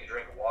to take a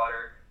drink of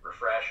water,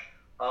 refresh,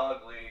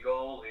 ugly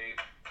goalie,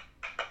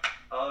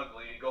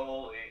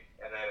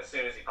 and then as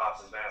soon as he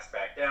pops his mask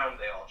back down,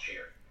 they all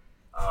cheer.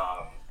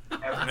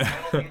 Every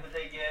penalty that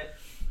they get,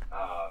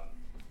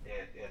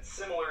 it's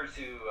similar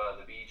to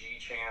the BG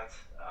chant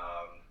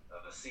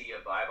of a see ya,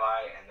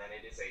 bye-bye, and then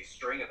it is a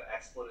string of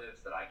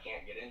expletives that I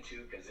can't get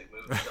into because it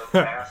moves so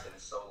fast and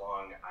it's so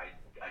long, I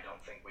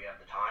don't think we have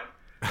the time.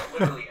 But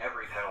literally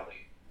every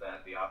penalty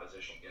that the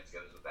opposition gets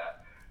goes with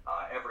that.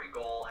 Every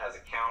goal has a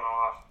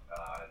count-off,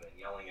 and then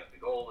yelling at the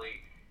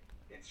goalie.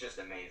 It's just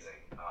amazing.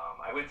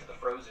 I went to the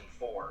Frozen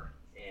Four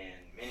in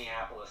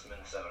Minneapolis,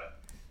 Minnesota,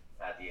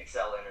 at the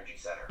Xcel Energy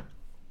Center.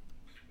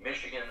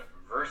 Michigan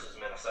versus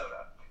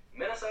Minnesota.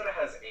 Minnesota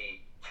has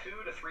a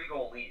 2 to 3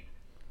 goal lead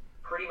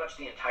pretty much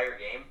the entire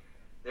game,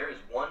 there is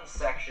one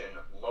section,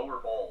 lower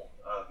bowl,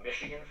 of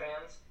Michigan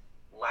fans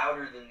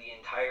louder than the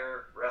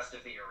entire rest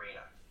of the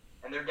arena.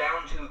 And they're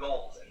down 2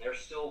 goals, and they're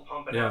still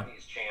pumping out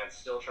these chants,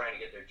 still trying to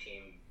get their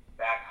team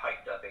back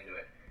hyped up into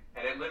it.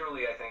 And it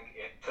literally, I think,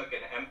 it took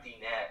an empty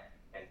net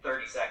and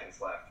 30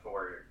 seconds left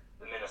for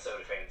the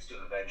Minnesota fans to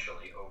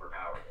eventually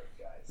overpower those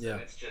guys. Yeah.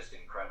 And it's just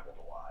incredible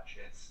to watch.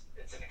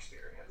 It's an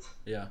experience.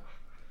 Yeah.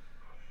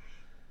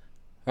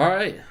 All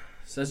right.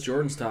 So that's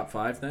Jordan's top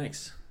 5.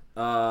 Thanks.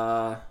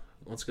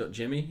 Let's go.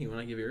 Jimmy, you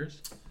want to give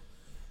yours?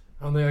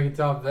 I don't think I can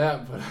top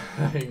that, but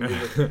I can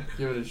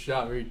give it a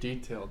shot. Very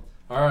detailed.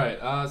 All right.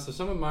 So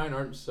some of mine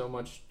aren't so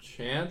much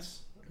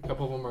chants. A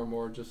couple of them are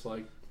more just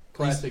like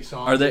classic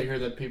songs Are they- that you hear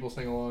that people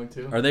sing along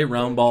to. Are they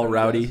round ball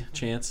rowdy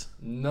chants?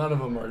 None of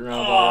them are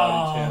round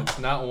ball rowdy chants.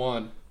 Not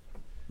one.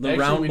 The Actually,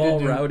 round we ball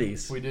did do-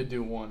 rowdies. We did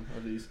do one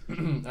of these.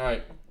 All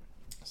right.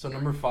 So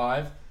number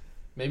 5,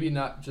 maybe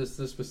not just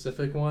this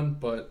specific one,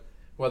 but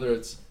whether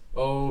it's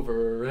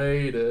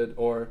overrated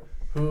or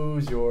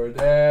who's your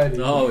daddy.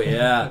 Oh,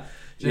 yeah.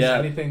 Just Yeah.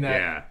 anything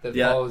that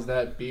Yeah. follows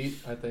that beat,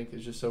 I think,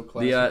 is just so The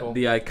classical.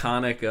 the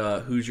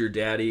iconic "Who's Your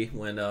Daddy"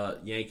 when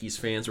Yankees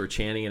fans were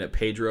chanting it at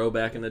Pedro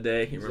back in the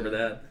day. You remember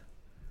that?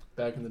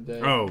 Back in the day.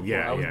 Oh before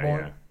yeah, I was yeah,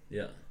 born.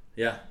 yeah.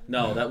 Yeah.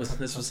 No,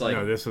 this was like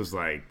No, this was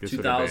like this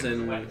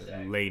 2000. would have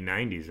been late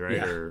 '90s, right,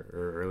 Yeah. or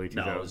early 2000s.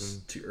 No, it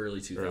was early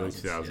 2000s. Early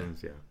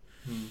 2000s, yeah.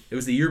 It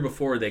was the year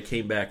before they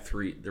came back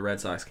the Red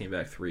Sox came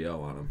back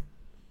 3-0 on them.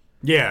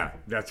 Yeah,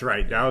 that's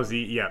right. That was the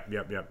yep.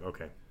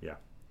 Okay, yeah.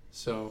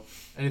 So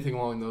anything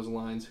along those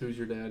lines, who's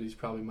your daddy's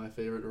probably my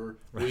favorite, or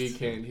we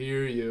can't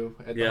hear you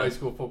at the Yeah. high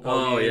school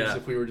football games yeah.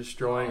 if we were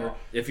destroying, or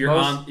If you're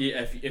Most-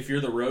 if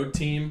you're the road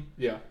team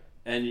yeah.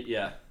 and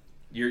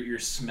you're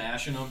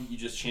smashing them, you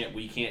just chant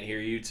 "We can't hear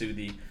you" to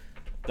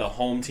the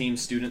home team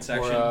student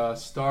section. Or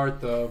start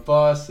the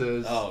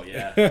buses. Oh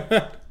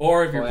yeah.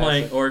 or if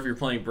Classic. you're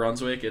playing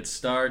Brunswick, it's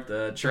 "Start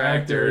the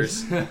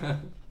Tractors."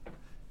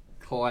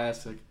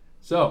 Classic.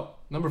 So,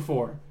 number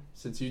 4.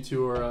 Since you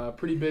two are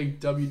pretty big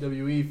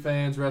WWE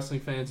fans, wrestling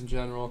fans in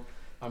general,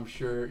 I'm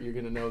sure you're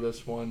going to know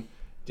this one.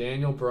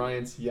 Daniel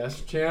Bryan's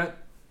Yes Chant.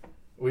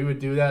 We would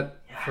do that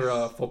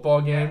for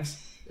football games.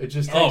 It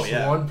just Oh, takes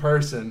yeah. one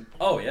person.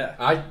 Oh yeah.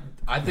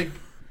 I think...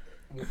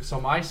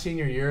 So my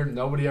senior year,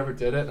 nobody ever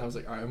did it, and I was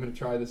like, all right, I'm going to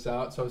try this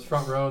out. So I was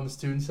front row in the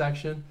student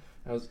section.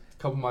 A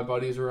couple of my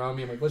buddies were around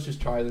me. I'm like, let's just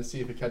try this,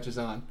 see if it catches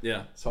on.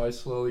 Yeah. So I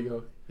slowly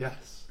go,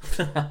 yes.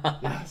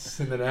 Yes,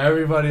 and then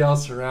everybody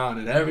else around,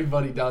 and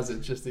everybody does it.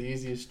 Just the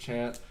easiest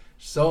chant.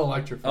 So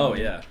electrifying. Oh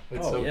yeah.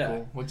 It's oh so yeah.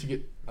 cool. Once you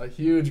get a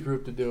huge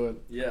group to do it,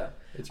 Yeah.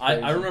 it's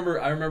crazy. I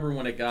remember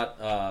when it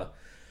got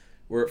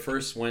where it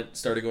first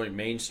started going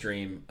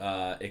mainstream.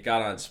 It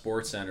got on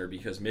SportsCenter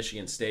because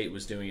Michigan State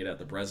was doing it at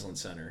the Breslin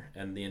Center,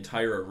 and the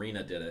entire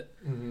arena did it.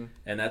 Mm-hmm.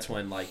 And that's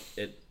when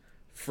it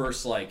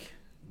first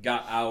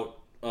got out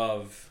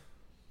of,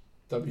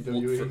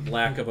 WWE. for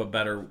lack of a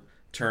better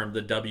term,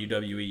 the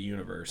WWE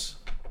universe.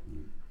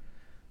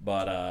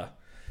 But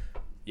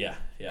yeah.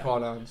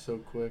 Caught on so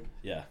quick.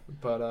 Yeah.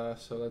 But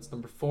so that's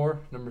number 4.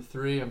 Number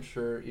 3, I'm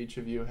sure each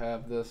of you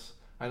have this.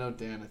 I know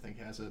Dan, I think,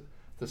 has it.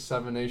 The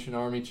 7 Nation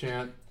Army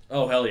chant.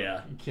 Oh hell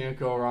yeah. You can't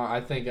go wrong.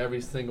 I think every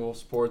single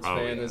sports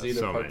fan has either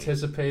so many.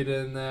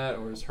 participated in that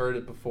or has heard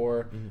it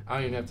before. I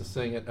don't even have to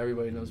sing it.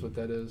 Everybody knows what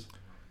that is.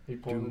 You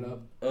pulling it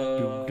up?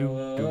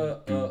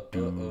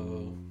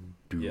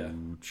 Yeah.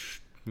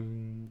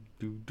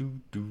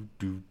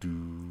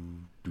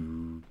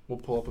 We'll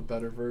pull up a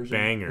better version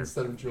Banger.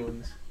 instead of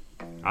Jordan's.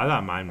 I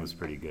thought mine was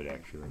pretty good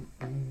actually.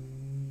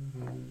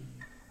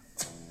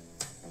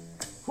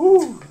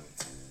 Whew.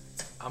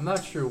 I'm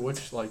not sure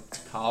which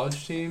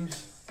college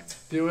teams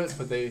do it,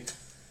 but I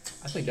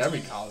think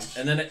every college.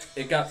 And then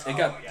it got Oh, yeah.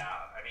 I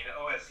mean,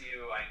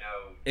 OSU, I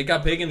know. it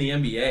got big in the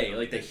NBA.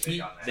 Like the Big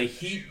Heat, on that. the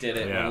Heat did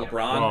it Yeah. when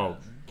LeBron, Well,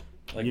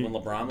 when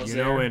LeBron was you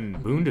there. know, in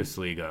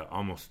Bundesliga,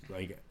 almost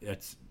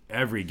it's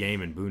every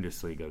game in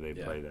Bundesliga they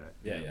Yeah. play that.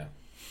 Yeah.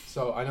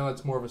 So I know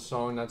that's more of a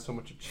song, not so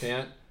much a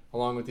chant.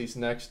 Along with these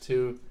next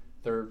two,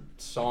 they're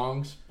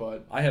songs,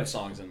 but I have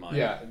songs in mind.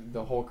 yeah,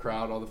 the whole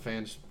crowd, all the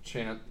fans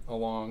chant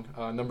along.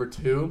 Number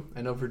 2,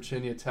 I know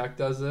Virginia Tech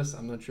does this.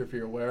 I'm not sure if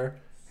you're aware.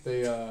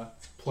 They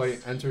play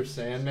Enter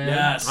Sandman.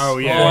 Yes. Oh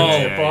yeah, before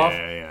yeah, tip-off.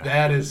 yeah.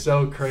 That is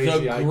so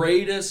crazy. The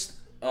greatest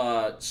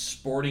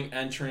sporting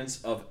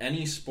entrance of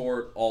any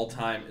sport all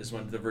time is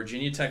when the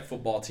Virginia Tech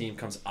football team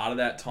comes out of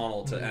that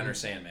tunnel to enter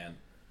Sandman.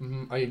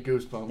 I get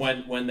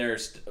goosebumps. When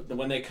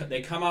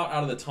they come out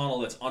of the tunnel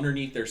that's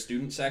underneath their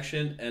student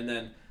section, and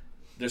then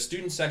the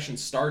student section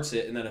starts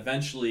it, and then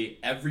eventually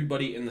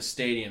everybody in the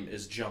stadium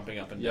is jumping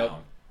up and Yep.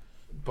 down.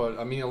 But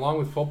I mean, along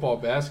with football,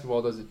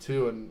 basketball does it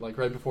too. And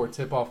right before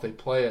tip off, they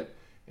play it.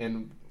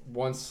 And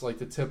once the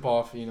tip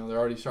off, they're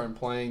already starting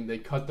playing. They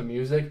cut the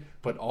music,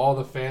 but all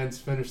the fans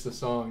finish the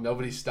song.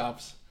 Nobody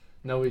stops.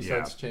 Nobody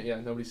stops.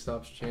 Nobody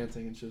stops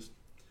chanting. It's just,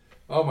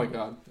 oh my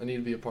god, I need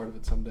to be a part of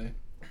it someday.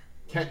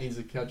 Kent needs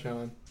to catch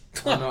on.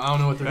 I don't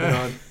know what they're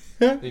doing.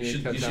 They need You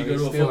to catch should on. go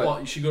to a Steal it. football.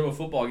 You should go to a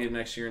football game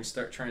next year and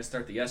start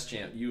the yes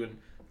chant. You and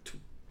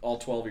all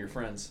 12 of your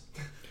friends.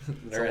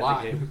 It's a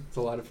lot. It's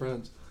a lot of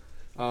friends.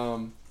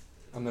 I'm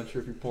not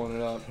sure if you're pulling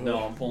it up.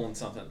 No, I'm pulling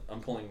something. I'm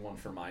pulling one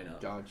for mine up.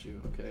 Got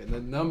you. Okay. And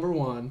then number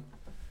 1,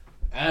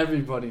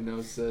 everybody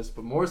knows this,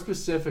 but more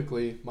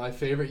specifically, my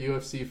favorite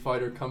UFC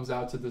fighter comes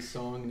out to this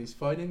song, and he's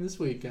fighting this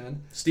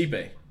weekend.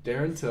 Stipe.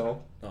 Darren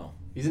Till. Oh.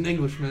 He's an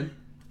Englishman.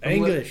 From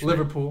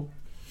Liverpool.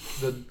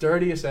 The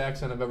dirtiest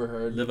accent I've ever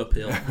heard.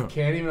 Liverpool.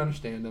 Can't even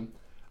understand him.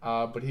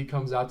 But he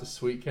comes out to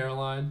Sweet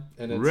Caroline,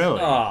 and it's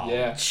Really? Oh,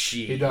 yeah,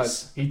 jeez. he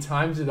does. He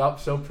times it up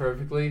so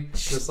perfectly.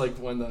 Just like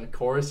when the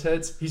chorus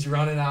hits, he's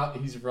running out.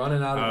 He's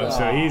running out of.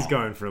 So he's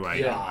going for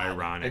like Yeah.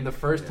 ironic. And the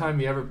first time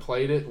he ever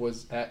played it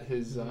was at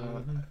his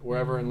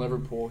wherever in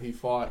Liverpool. He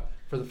fought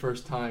for the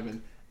first time,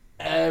 and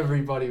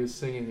everybody was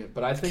singing it.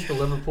 But I think the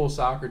Liverpool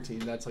soccer team,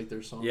 that's like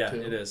their song Yeah,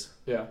 too. it is.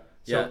 Yeah.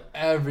 So Yeah.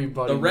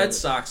 everybody. The knew Red it.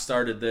 Sox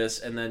started this,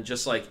 and then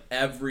just like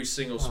every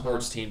single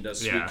sports team does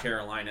Sweet Yeah.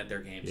 Caroline at their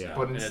games Yeah. now.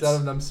 But And instead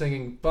of them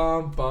singing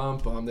bum bum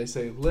bum, they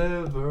say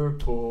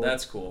Liverpool.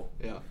 that's cool.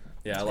 yeah.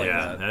 Yeah, I like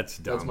that. that's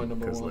dumb. That's my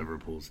number because 1.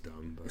 Liverpool's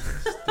dumb.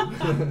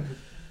 But.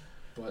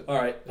 But All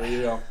right. there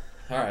you go.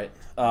 All right.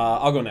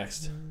 I'll go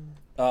next.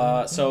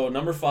 So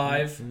number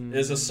 5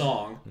 is a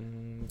song,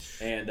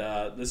 and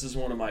this is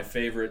one of my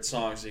favorite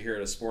songs to hear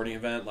at a sporting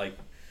event. Like,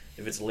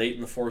 if it's late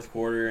in the fourth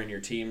quarter and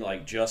your team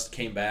like just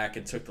came back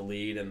and took the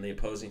lead, and the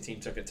opposing team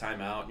took a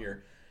timeout, and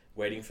you're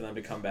waiting for them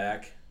to come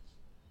back.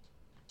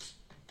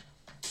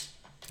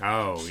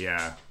 Oh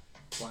yeah,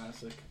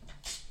 Classic.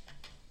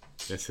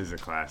 this is a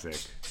classic.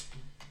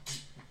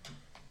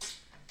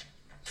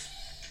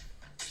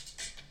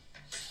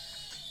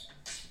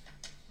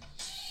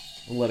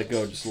 We'll let it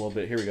go just a little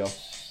bit. Here we go.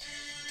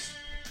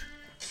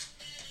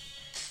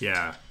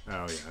 Yeah.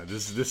 Oh yeah.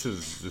 This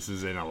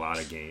is in a lot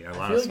of games. A I lot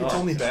feel of like it's sports.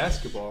 only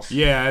basketball.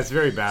 Yeah, it's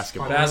very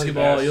basketball.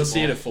 Basketball, you'll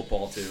see it at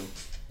football too.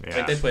 Yeah.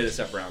 Like, they play this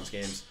at Browns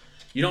games.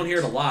 You don't hear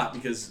it a lot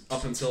because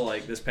up until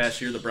like this past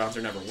year, the Browns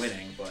are never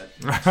winning. But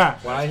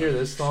When I hear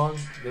this song,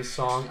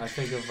 I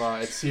think of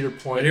it's Cedar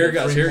Point. But here it the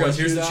goes. Here it three-point goes.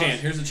 Here's the shootout.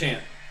 chant. Here's the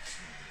chant.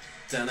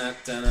 Dun-na,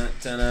 dun-na,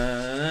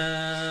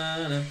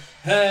 dun-na.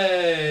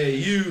 Hey,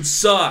 you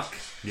suck.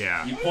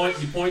 yeah. You point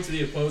to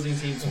the opposing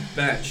team's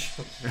bench,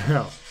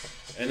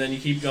 and then you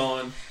keep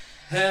going.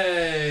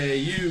 Hey,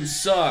 you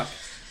suck.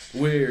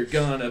 We're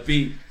gonna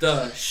beat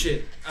the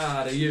shit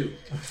out of you.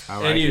 I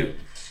like And you, it.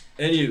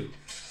 and you,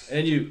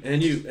 and you,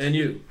 and you, and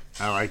you.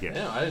 I like it.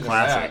 Yeah, I didn't know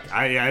Classic. that.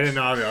 I didn't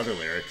know all the other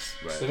lyrics,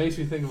 but It makes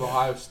me think of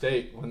Ohio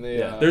State when they.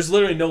 Yeah. There's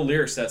literally no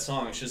lyrics to that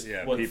song. It's just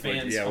yeah, what people,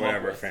 fans yeah, come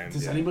whatever up with. fans.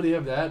 Does yeah. anybody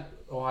have that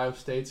Ohio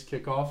State's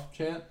kickoff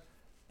chant?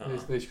 Uh-uh.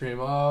 They scream,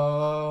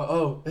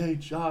 oh,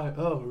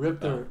 H-I-O, rip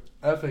their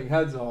effing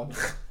heads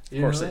off. Of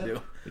course they do.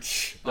 Oh,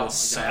 Those my God.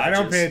 savages. I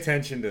don't pay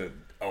attention to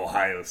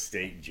Ohio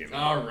State, Jimmy.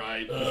 All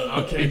right.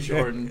 Okay,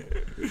 Jordan.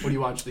 What do you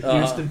watch? The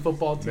Houston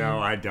football team? No,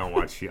 I don't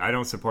watch. I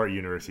don't support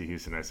University of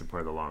Houston. I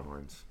support the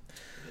Longhorns.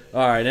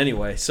 All right,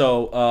 anyway.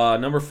 So,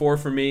 number 4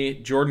 for me,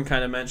 Jordan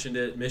kind of mentioned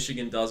it.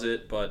 Michigan does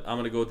it, but I'm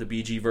going to go with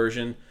the BG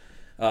version.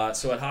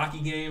 So, at hockey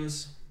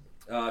games,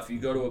 if you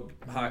go to a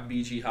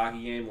BG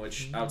hockey game,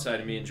 which outside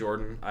of me and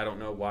Jordan, I don't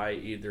know why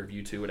either of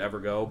you two would ever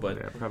go, but,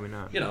 Yeah, probably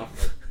not. you know.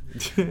 So,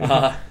 Just in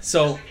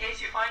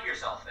case you find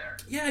yourself there.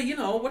 yeah, you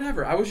know,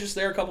 whatever. I was just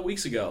there a couple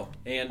weeks ago.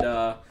 And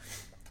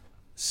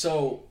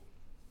so,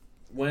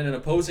 when an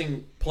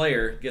opposing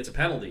player gets a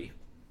penalty,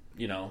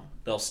 you know,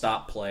 they'll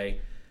stop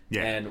play.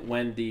 Yeah. And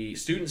when the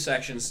student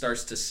section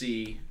starts to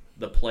see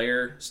the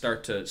player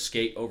start to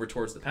skate over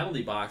towards the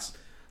penalty box,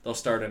 they'll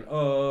start an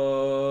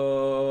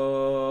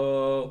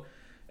oh.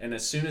 And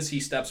as soon as he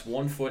steps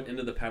 1 foot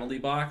into the penalty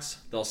box,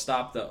 they'll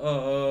stop the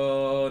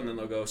oh, and then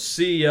they'll go,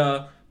 see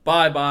ya,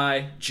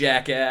 bye-bye,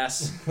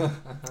 jackass.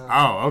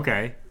 Oh,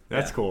 okay.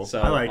 That's Yeah. cool. So,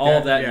 I like all that.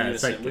 of that in yeah,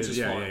 it's unison, which is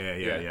yeah,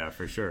 fun. Yeah,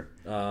 for sure.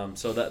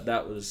 So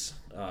that was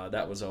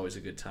always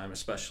a good time,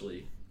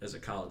 especially as a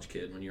college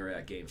kid when you were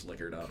at games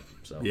liquored up.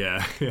 So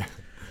Yeah.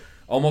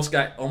 almost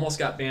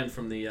got banned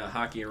from the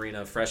hockey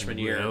arena freshman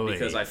year Really?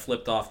 because I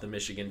flipped off the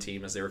Michigan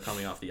team as they were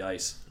coming off the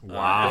ice. Wow.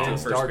 After the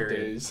Dan's first dark period.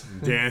 days.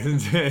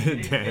 Dan's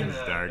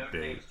Notre dark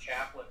days. Dame's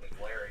chaplain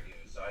declaring you,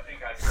 so I think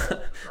I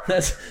sold the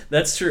drive.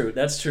 That's true.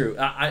 That's true.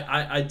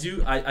 I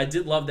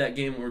did love that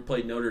game when we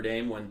played Notre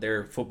Dame when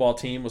their football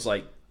team was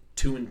like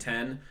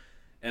 2-10,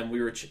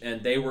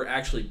 and they were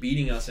actually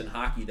beating us in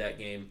hockey that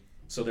game.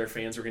 So their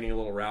fans were getting a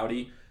little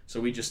rowdy. So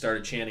we just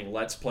started chanting,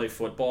 "Let's play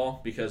football,"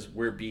 because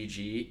we're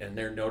BG and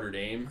they're Notre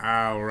Dame.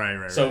 Oh,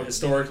 right. So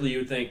historically, you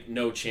would think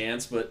no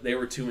chance, but they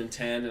were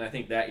 2-10, and I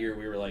think that year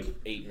we were like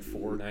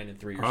 8-4,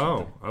 9-3, or Oh,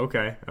 something.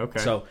 okay.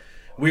 So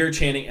we were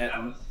chanting at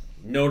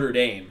Notre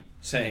Dame,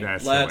 saying,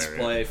 That's "Let's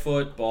hilarious. play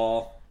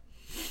football."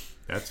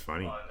 That's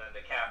funny. And then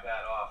to cap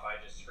that off,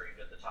 I just screamed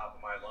at the top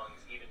of my lungs,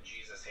 "Even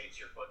Jesus hates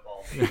your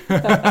football team."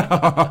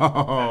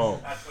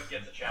 Oh, That's what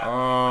gets a chaplain.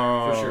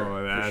 For sure,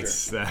 for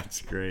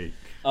that's great.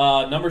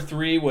 Number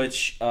 3,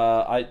 which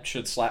I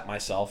should slap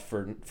myself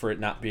for it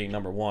not being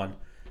number 1.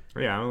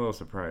 Yeah, I'm a little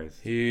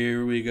surprised.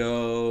 Here we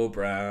go,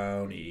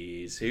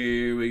 brownies.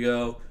 Here we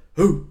go.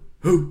 Hoo,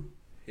 hoo.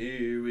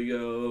 Here we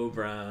go,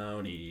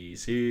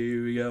 brownies.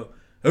 Here we go.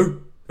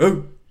 Oh,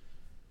 oh.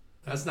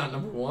 That's not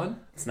number one.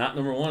 It's not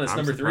number one. It's I'm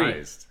number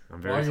surprised. I'm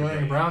Why very are you wearing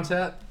a surprised. Browns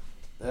hat?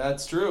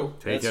 That's true.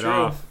 Take That's it true.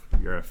 off.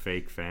 You're a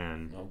fake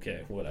fan.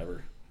 Okay,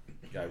 whatever.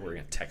 Guy wearing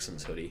a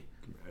Texans hoodie.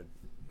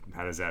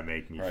 How does that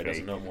make me Probably fake?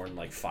 doesn't know more than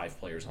like 5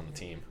 players on the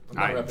team. I'm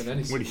not repping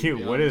any what team,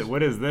 to be honest.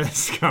 what is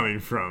this coming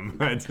from?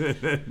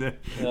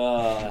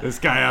 This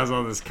guy has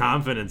all this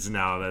confidence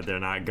now that they're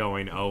not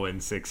going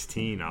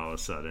 0-16 all of a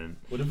sudden.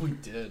 What if we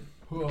did?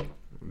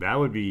 That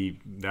would be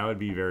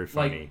very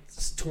funny.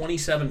 Like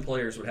 27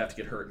 players would have to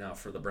get hurt now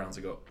for the Browns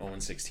to go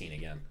 0-16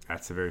 again.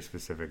 That's a very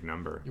specific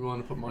number. You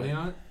willing to put money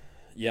on it?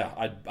 Yeah,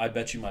 I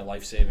bet you my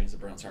life savings the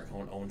Browns aren't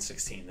going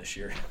 0-16 this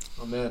year.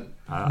 I'm in.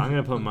 I'm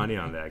gonna put money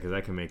on that because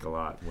I can make a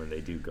lot when they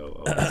do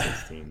go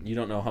 0-16. You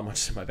don't know how much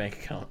is in my bank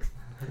account.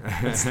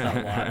 That's not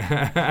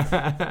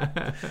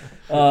a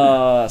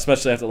lot.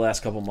 Especially after the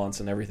last couple months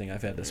and everything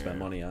I've had to spend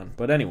money on.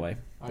 But anyway,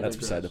 I that's digress.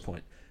 beside the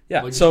point.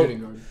 Yeah, Like a so shooting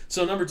guard.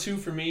 number 2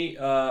 for me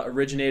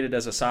originated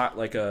as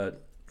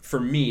for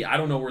me, I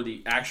don't know where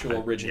the actual Yeah,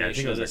 I origination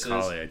think it was of at this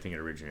college. is. I think it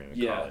originated at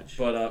Yeah, college.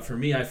 but for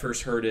me, I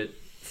first heard it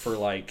for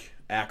like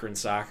Akron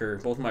soccer.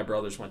 Both of my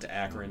brothers went to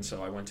Akron,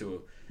 so I went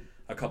to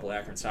a couple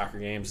Akron soccer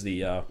games.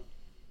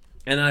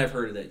 And I've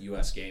heard it at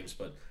U.S. games,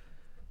 but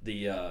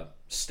the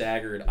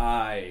staggered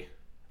I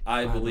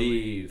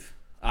believe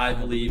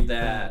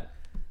that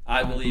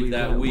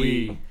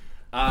we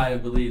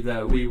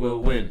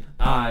will win.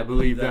 I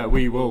believe that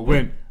we will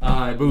win.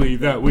 I believe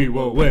that we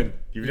will win.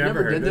 You've You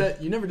never heard did that?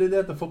 that? You never did that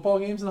at the football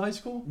games in high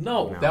school?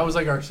 No. That was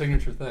like our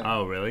signature thing.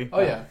 Oh, really? Oh,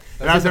 yeah. That's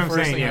like what the I'm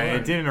first saying. thing I Yeah, it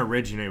learned. didn't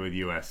originate with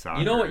U.S. soccer.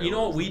 You know what? It You know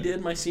what was we like-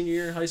 did my senior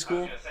year in high I was school.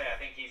 gonna say, I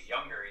think he's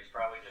younger. He's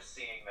probably just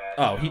seeing that.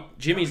 Oh, coming from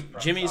Jimmy's-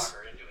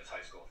 soccer into his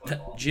high school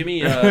football.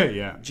 Jimmy,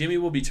 Yeah. Jimmy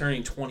will be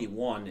turning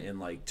 21 in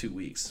like 2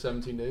 weeks.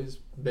 17 days,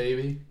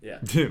 baby. Yeah.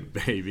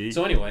 Baby.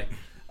 So anyway,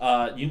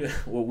 you know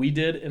what we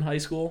did in high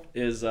school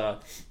is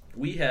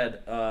we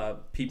had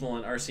people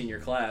in our senior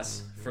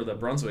class for the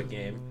Brunswick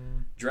game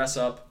dress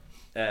up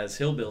as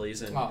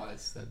hillbillies and Oh,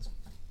 that's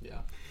yeah.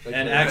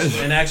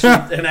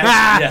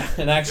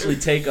 and actually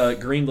take a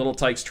green Little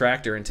Tykes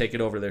tractor and take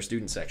it over to their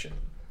student section.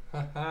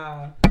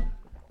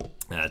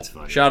 That's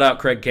funny. Shout out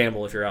Craig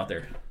Campbell if you're out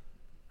there.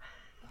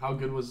 How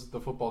good was the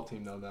football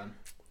team though then?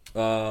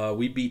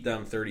 We beat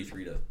them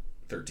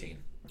 33-13.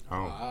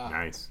 Oh,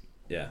 nice.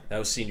 Yeah, that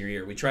was senior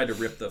year. We tried to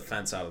rip the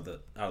fence out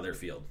of their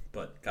field,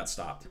 but got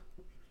stopped.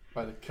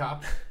 By the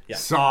cop? Yeah.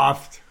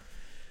 Soft.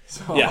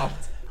 So, Yeah,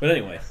 but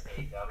anyway.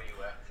 AWFT.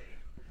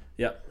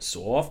 Yep,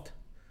 soft.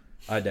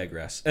 I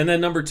digress. And then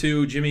number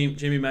 2, Jimmy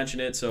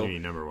mentioned it. So Maybe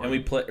number 1. and we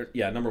play.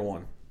 Yeah, number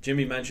 1.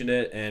 Jimmy mentioned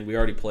it, and we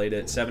already played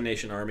it. Seven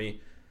Nation Army.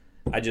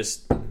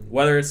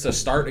 Whether it's to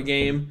start a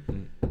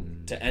game,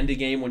 to end a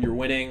game when you're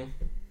winning,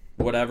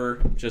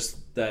 whatever.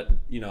 Just that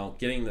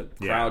getting the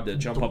crowd to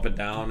jump up and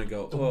down and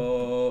go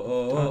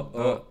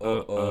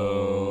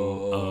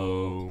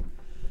oh.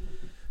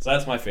 So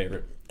that's my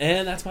favorite,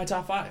 and that's my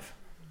top 5.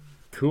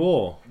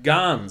 Cool.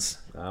 Gons.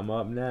 I'm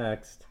up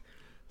next.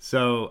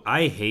 So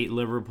I hate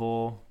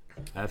Liverpool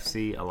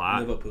FC a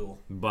lot, Liverpool.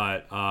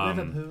 but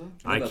Liverpool.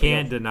 I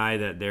can't deny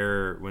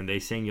that when they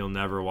sing "You'll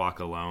Never Walk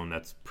Alone,"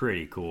 that's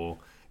pretty cool,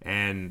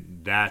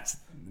 and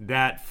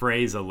that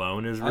phrase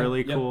alone is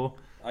really yep. cool.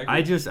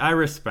 I I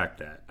respect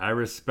that. I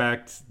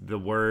respect the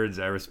words.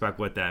 I respect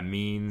what that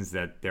means,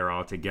 that they're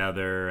all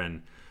together,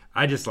 and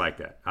I just like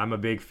that. I'm a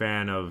big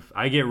fan of.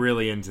 I get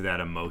really into that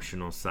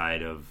emotional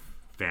side of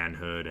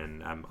fanhood,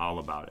 and I'm all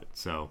about it.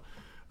 So,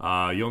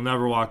 "You'll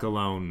Never Walk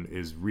Alone"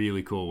 is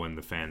really cool when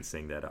the fans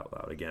sing that out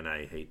loud. Again,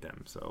 I hate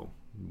them, so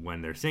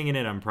when they're singing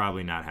it, I'm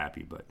probably not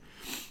happy. But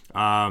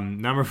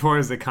number 4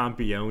 is the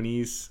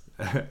Campiones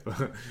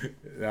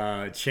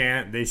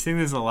chant. They sing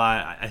this a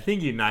lot. I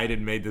think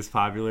United made this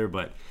popular,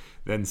 but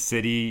then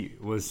City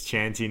was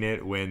chanting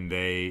it when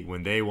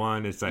they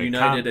won. It's like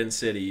United and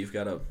City. You've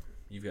got to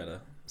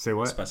say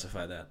what?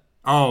 specify that.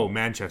 Oh,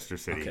 Manchester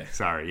City. Okay.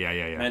 Sorry.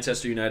 Yeah.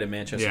 Manchester United,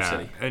 Manchester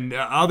City. And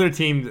other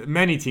teams,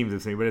 many teams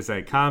have seen, but it's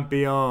like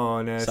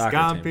Campeones, Soccer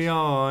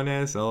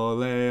Campeones,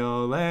 ole,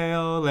 ole,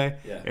 ole.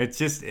 Yeah. It's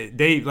just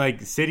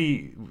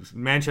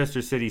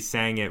Manchester City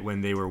sang it when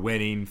they were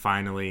winning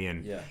finally,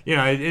 and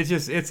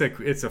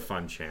it's a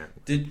fun chant.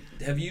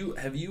 Have you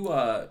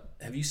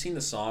seen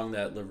the song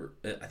that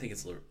I think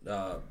it's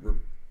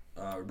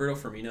Roberto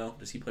Firmino?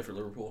 Does he play for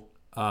Liverpool?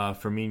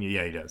 Firmino,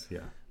 yeah, he does. Yeah.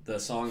 The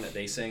song that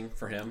they sing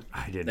for him.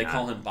 I did They not.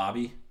 call him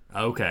Bobby.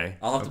 Okay.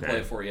 I'll have to play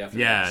it for you after.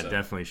 Yeah, the episode.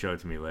 definitely show it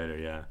to me later.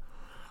 Yeah.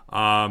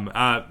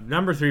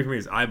 Number 3 for me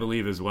is "I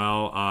Believe" as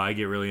well. I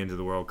get really into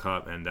the World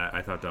Cup, and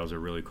I thought that was a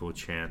really cool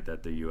chant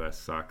that the U.S.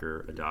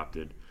 soccer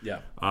adopted. Yeah.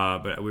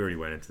 But we already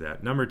went into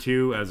that. Number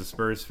 2, as a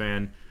Spurs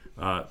fan,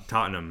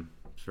 Tottenham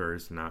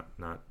Spurs, not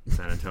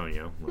San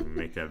Antonio. Let me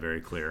make that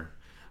very clear.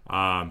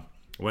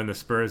 When the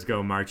Spurs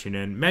go marching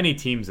in, many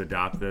teams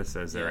adopt this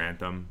as their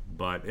anthem,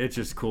 but it's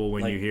just cool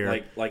when you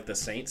hear like the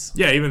Saints.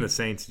 Yeah, even the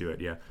Saints do it,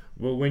 yeah.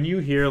 Well, when you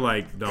hear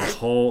like the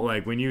whole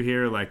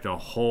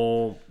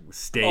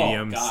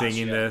stadium gosh,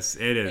 singing yeah. this,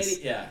 it is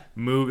Yeah.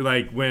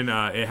 like when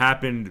it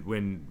happened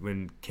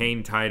when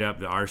Kane tied up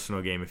the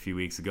Arsenal game a few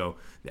weeks ago.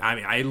 I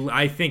mean,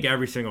 I think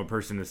every single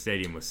person in the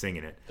stadium was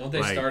singing it. Don't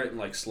they Like, start it in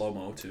like slow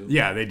mo too?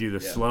 Yeah, they do the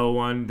slow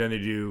one, then they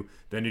do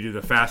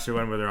the faster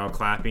one where they're all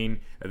clapping,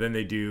 and then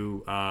they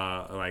do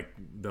like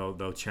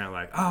they'll chant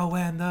like "Oh,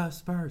 when the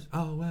Spurs,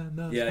 oh, when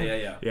the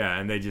Spurs." Yeah,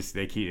 and they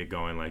keep it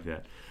going like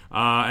that.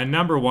 And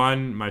number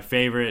one, my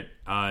favorite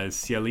is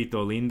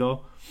Cielito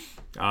Lindo.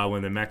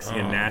 When the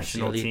Mexican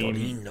national Cielito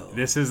team. Lindo.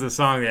 This is the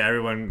song that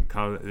everyone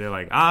calls. They're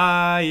like,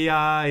 ay,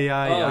 ay,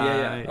 ay,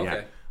 ay.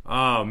 Okay.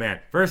 Oh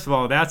man! First of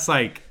all, that's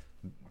like,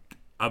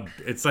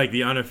 it's like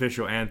the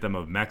unofficial anthem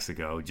of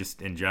Mexico,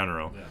 just in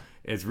general. Yeah.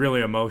 It's really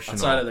emotional.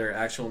 Outside of their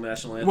actual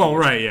national anthem. Well,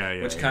 right,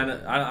 yeah. Which kind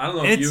of, I don't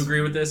know if you agree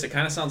with this. It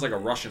kind of sounds like a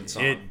Russian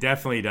song. It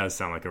definitely does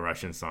sound like a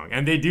Russian song.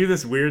 And they do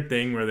this weird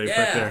thing where they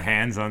put their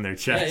hands on their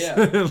chest. Yeah.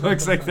 It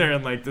looks like they're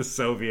in like the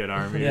Soviet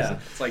army. Yeah,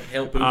 it's like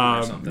Hail Putin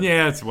or something.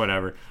 Yeah, it's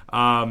whatever.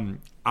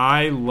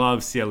 I love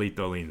Cielito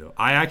Lindo.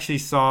 I actually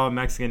saw a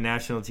Mexican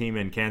national team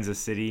in Kansas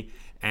City,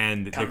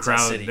 and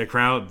the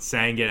crowd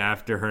sang it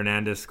after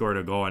Hernandez scored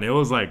a goal, and it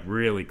was like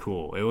really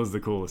cool. It was the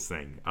coolest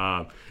thing.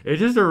 It's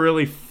just a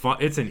really fun.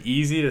 It's an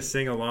easy to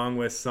sing along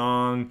with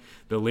song.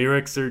 The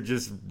lyrics are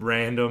just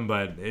random,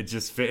 but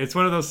it's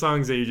one of those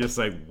songs that you're just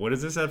like, what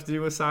does this have to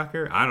do with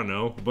soccer? I don't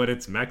know, but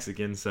it's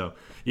Mexican, so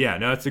yeah.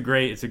 No, it's a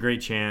great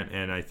chant,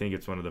 and I think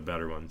it's one of the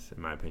better ones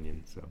in my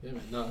opinion. So yeah,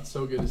 man, no, it's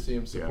so good to see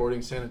him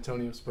supporting San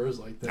Antonio Spurs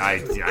like that. I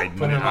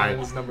putting him on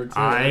as number 2.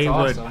 That's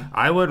awesome.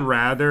 I would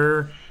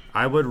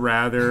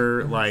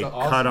rather like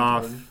awesome cut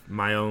off turn.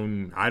 my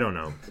own. I don't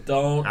know.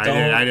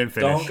 I didn't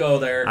finish. Don't go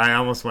there. I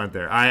almost went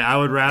there. I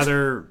would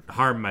rather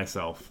harm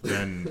myself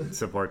than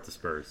support the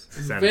Spurs.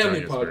 San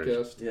Family Antonio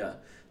Spurs. podcast. Yeah,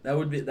 that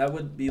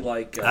would be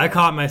like. I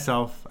caught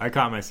myself.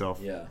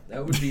 Yeah,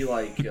 that would be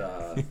like.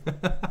 Yeah,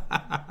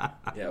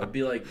 it would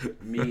be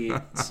like me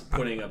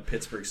putting a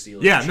Pittsburgh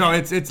Steelers. Yeah, no,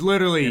 it's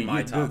literally in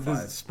my top the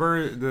five.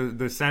 Spurs.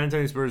 The San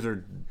Antonio Spurs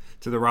are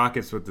to the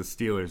Rockets what the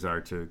Steelers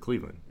are to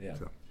Cleveland. Yeah.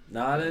 So.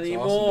 Not That's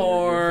anymore.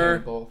 awesome, you're a fan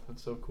of both.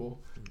 That's so cool.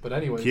 But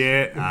anyways,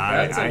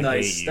 That's a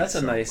nice. hate you That's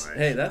a so nice. much.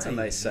 Hey, that's a I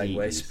nice hate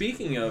segue. you.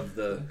 Speaking of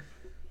the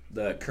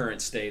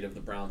current state of the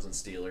Browns and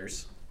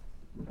Steelers,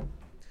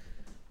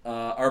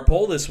 our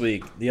poll this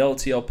week, the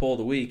LTL poll of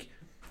the week,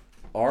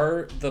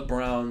 are the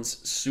Browns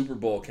Super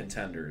Bowl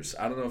contenders?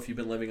 I don't know if you've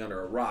been living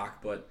under a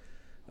rock, but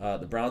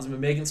the Browns have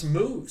been making some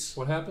moves.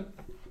 what happened?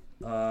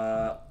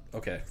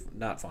 Okay,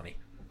 not funny.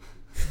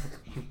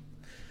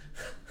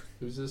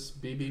 Who's this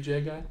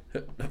BBJ guy?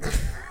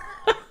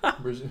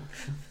 Brazil.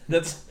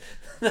 That's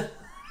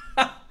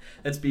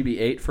that's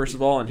BB-8 first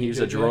of all, and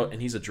he's a BJJ? droid.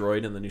 And he's a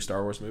droid in the new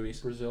Star Wars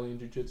movies. Brazilian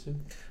Jiu-Jitsu.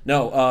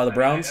 No, the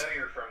Browns. I know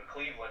you're from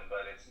Cleveland,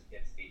 but it's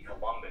the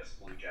Columbus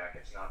Blue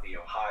Jackets, not the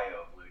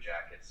Ohio Blue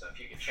Jackets. So if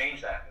you could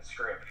change that in the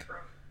script from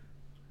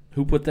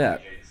Who put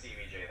that? BJ to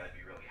CBJ, that'd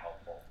be really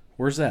helpful.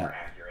 Where's More that?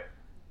 accurate.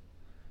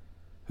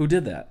 Who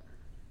did that?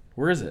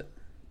 Where is it?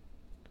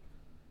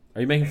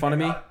 Are you making fun of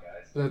me? Got it,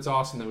 guys. That's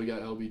awesome that we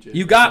got LBJ.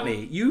 You got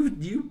me.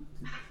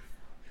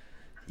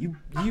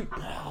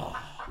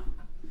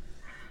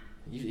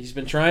 He's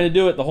been trying to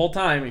do it the whole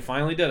time. He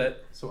finally did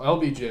it. So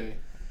LBJ,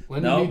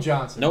 Lyndon B.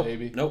 Johnson, nope,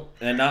 baby. Nope,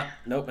 and not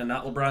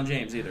LeBron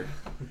James either.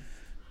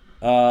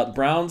 The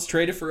Browns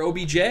traded for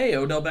OBJ,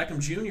 Odell Beckham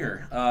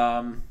Jr.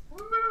 I'm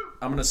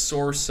going to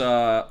source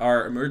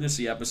our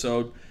emergency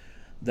episode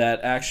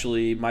that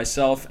actually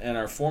myself and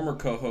our former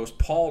co-host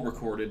Paul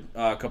recorded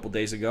a couple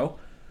days ago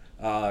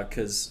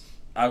because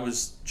I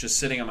was just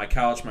sitting on my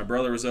couch. My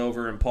brother was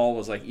over, and Paul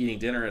was like eating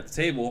dinner at the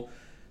table,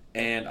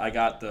 and I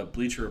got the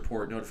Bleacher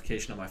Report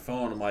notification on my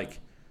phone. I'm like,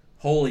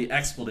 holy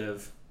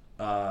expletive,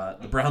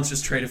 the Browns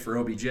just traded for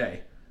OBJ.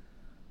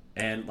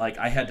 And like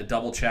I had to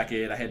double check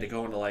it. I had to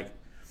go into like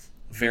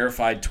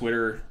verified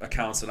Twitter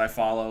accounts that I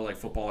follow, like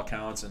football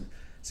accounts, and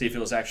see if it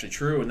was actually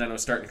true. And then it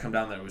was starting to come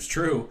down that it was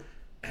true.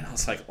 And I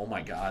was like, oh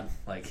my God.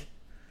 Like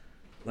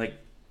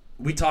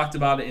we talked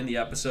about it in the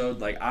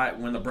episode.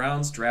 When the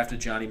Browns drafted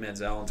Johnny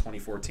Manziel in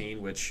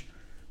 2014, which,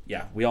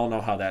 yeah, we all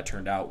know how that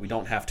turned out. We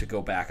don't have to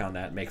go back on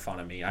that and make fun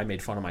of me. I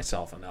made fun of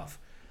myself enough.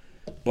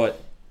 But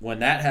when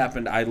that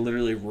happened, I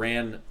literally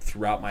ran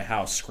throughout my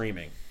house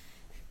screaming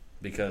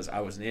because I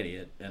was an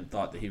idiot and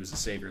thought that he was the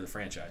savior of the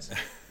franchise.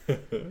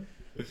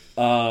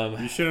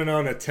 You should have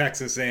known a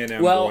Texas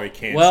A&M Well- boy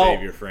can't well-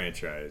 save your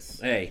franchise.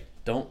 Hey,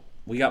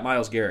 we got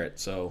Myles Garrett,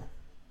 so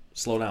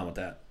slow down with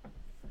that.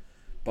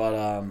 But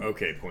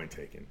Okay, point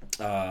taken.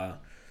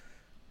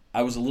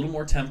 I was a little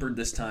more tempered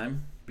this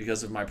time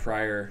because of my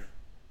prior,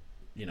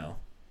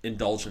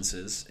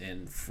 indulgences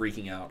in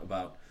freaking out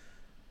about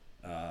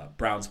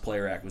Browns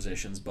player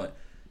acquisitions, but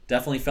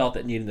definitely felt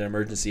that needed an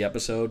emergency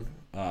episode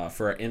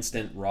for our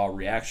instant raw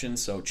reaction.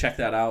 So check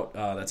that out.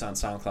 That's on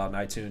SoundCloud and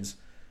iTunes.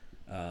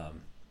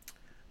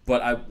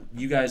 But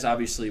you guys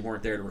obviously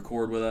weren't there to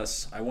record with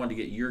us. I wanted to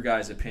get your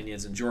guys'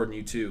 opinions, and Jordan,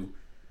 you too,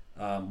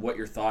 what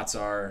your thoughts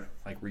are.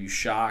 Like, were you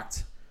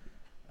shocked?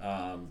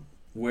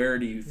 where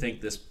do you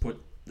think this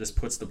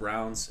puts the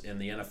Browns in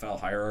the NFL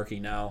hierarchy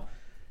now?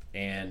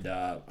 And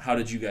how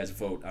did you guys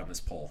vote on this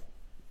poll?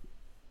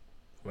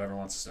 Whoever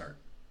wants to start.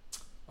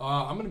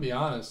 I'm going to be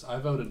honest. I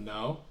voted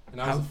no, and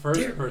I was the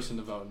first person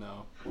to vote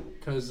no.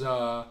 Because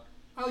I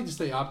like to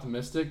stay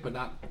optimistic, but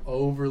not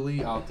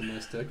overly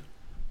optimistic.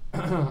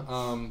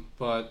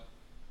 But,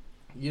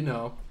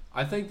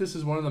 I think this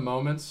is one of the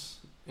moments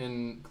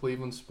in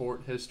Cleveland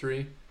sport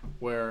history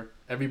where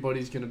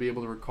everybody's going to be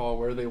able to recall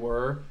where they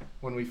were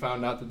when we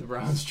found out that the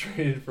Browns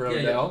traded for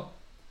Odell.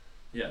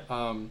 Yeah.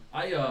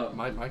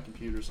 My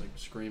computer's like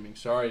screaming.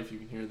 Sorry if you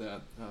can hear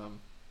that.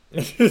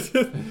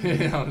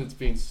 It's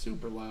being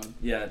super loud.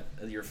 Yeah,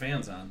 your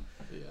fan's on.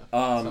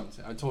 Yeah.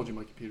 I told you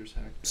my computer's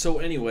hacked. So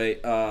anyway,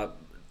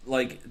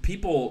 like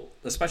people,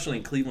 especially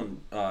in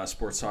Cleveland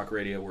sports talk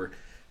radio, were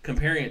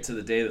comparing it to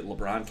the day that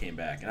LeBron came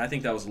back, and I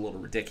think that was a little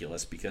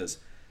ridiculous because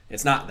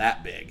it's not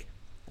that big.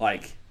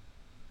 Like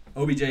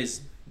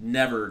OBJ's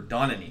never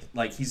done any.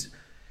 Like he's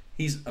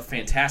a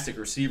fantastic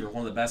receiver,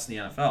 one of the best in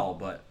the NFL,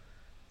 but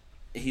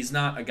he's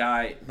not a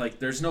guy like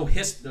there's no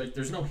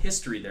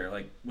history there.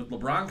 Like with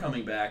LeBron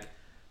coming back,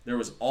 there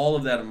was all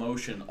of that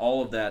emotion,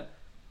 all of that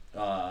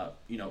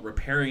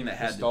repairing that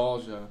had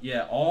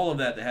nostalgia. All of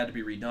that had to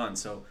be redone.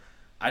 So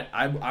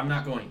I'm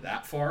not going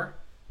that far.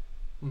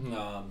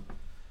 Mm-hmm.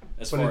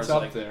 As but far it's as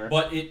up like, there.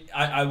 But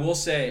I will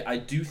say I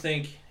do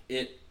think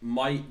it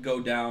might go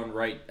down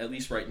at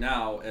least right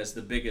now as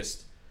the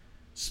biggest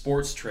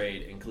sports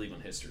trade in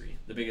Cleveland history.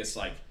 The biggest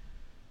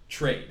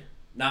trade.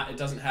 It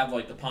doesn't have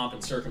the pomp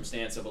and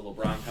circumstance of a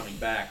LeBron coming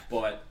back,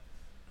 but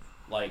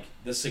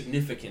the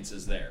significance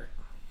is there.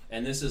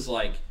 And this is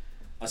a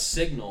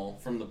signal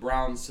from the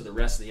Browns to the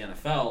rest of the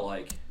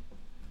NFL,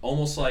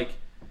 almost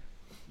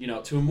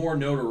to a more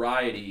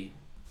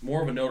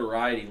of a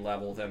notoriety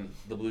level than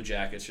the Blue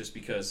Jackets, just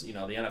because the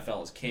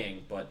NFL is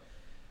king. But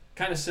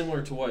kind of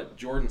similar to what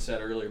Jordan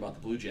said earlier about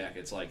the Blue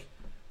Jackets, all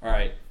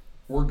right,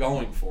 we're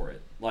going for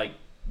it.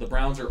 The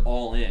Browns are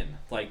all in.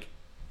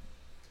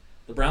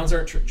 The Browns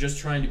aren't just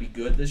trying to be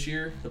good this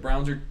year. The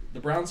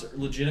Browns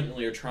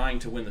legitimately are trying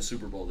to win the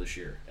Super Bowl this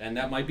year, and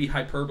that might be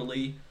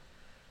hyperbole.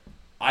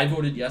 I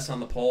voted yes on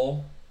the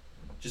poll,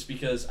 just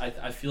because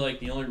I feel like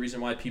the only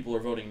reason why people are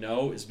voting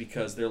no is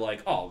because they're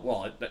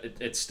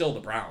it's still the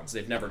Browns.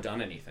 They've never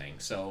done anything,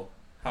 so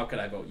how could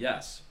I vote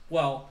yes?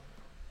 Well,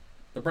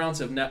 the Browns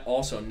have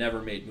also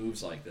never made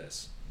moves like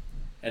this,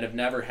 and have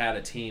never had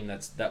a team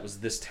that was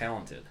this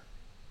talented.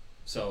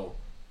 So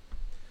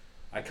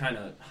I kind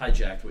of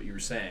hijacked what you were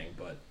saying,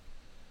 but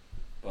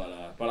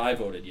I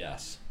voted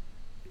yes.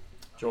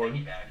 Jordan?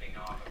 Piggybacking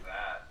off of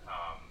that,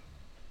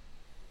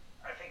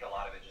 I think a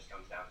lot of it just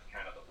comes down to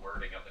kind of the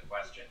wording of the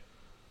question.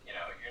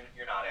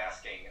 You're not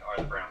asking, are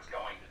the Browns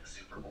going to the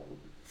Super Bowl?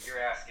 You're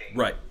asking,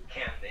 right,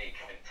 can they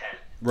contend?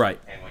 Right.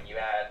 And when you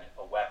add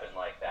a weapon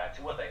like that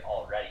to what they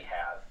already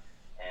have,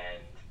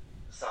 and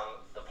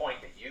the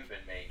point that you've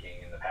been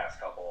making in the past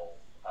couple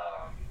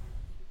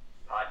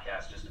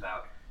podcasts just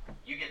about,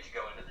 you get to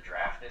go into the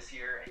draft this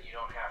year and you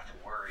don't have to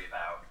worry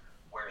about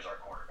where's our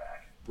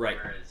quarterback, right,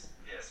 where is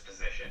this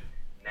position.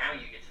 Now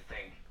you get to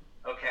think,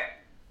 okay,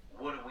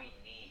 what do we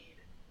need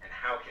and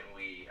how can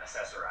we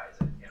accessorize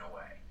it in a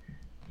way?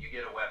 You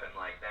get a weapon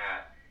like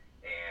that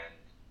and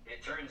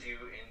it turns you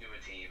into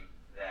a team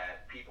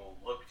that people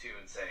look to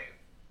and say,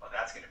 well,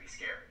 that's going to be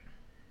scary.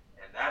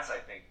 And that's, I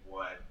think,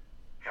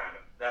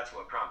 that's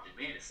what prompted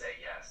me to say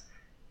yes,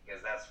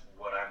 because that's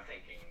what I'm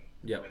thinking.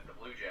 Yep. With the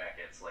Blue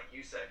Jackets, like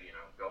you said,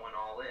 going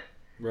all in.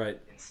 Right.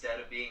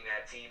 Instead of being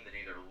that team that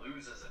either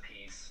loses a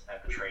piece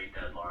at the trade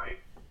deadline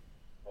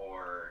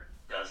or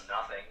does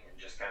nothing and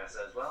just kind of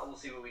says, well, we'll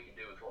see what we can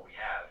do with what we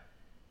have.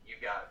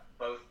 You've got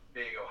both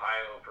big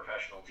Ohio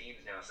professional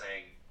teams now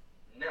saying,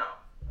 no,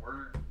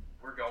 we're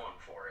going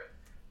for it.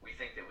 We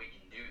think that we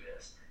can do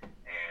this.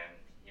 And,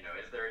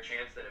 is there a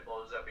chance that it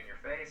blows up in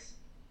your face?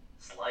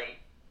 Slight,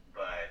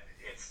 but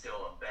it's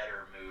still a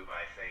better move,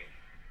 I think,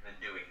 than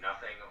doing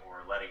nothing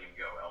or letting him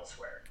go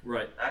elsewhere.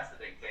 Right. That's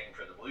the big thing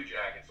for the Blue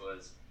Jackets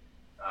was,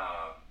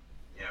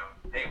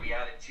 hey, we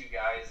added 2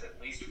 guys at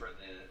least for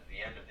the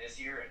end of this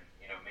year, and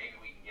maybe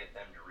we can get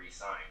them to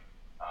re-sign.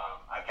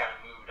 I've kind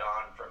of moved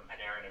on from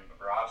Panarin and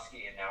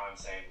Bobrovsky, and now I'm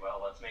saying, well,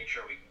 let's make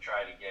sure we can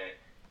try to get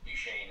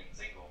Duchesne and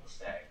Zingle to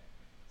stay.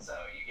 So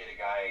you get a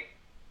guy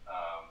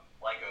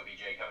like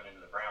OBJ coming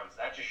into the Browns,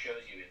 that just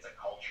shows you it's a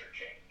culture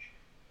change.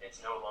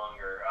 It's no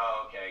longer,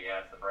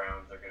 it's the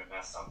Browns, they're going to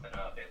mess something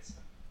up. It's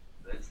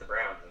the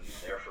Browns, and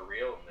they're for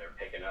real, and they're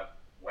picking up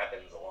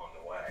weapons along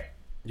the way.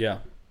 Yeah.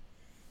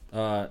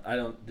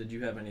 Did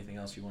you have anything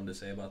else you wanted to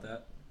say about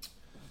that?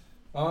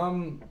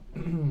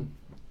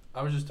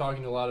 I was just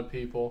talking to a lot of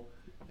people,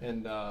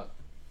 and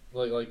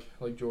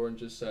like Jordan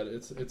just said,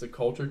 it's a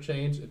culture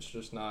change. It's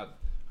just not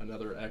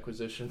another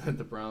acquisition that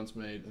the Browns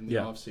made in the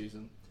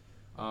offseason.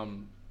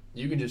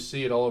 You can just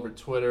see it all over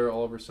Twitter,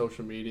 all over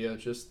social media,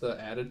 just the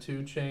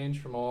attitude change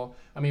from all.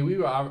 I mean, we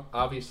were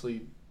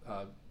obviously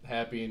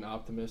happy and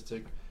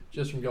optimistic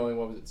just from going,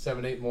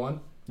 7-8-1?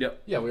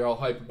 Yep. Yeah, we were all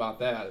hyped about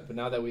that. But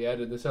now that we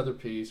added this other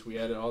piece, we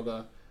added all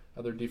the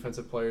other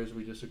defensive players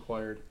we just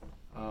acquired.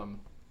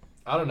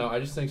 I don't know. I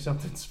just think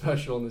something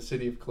special in the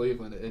city of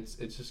Cleveland. It's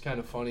just kind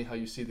of funny how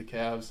you see the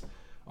Cavs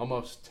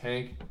almost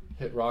tank,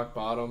 hit rock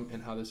bottom,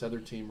 and how this other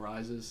team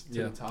rises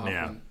to the top.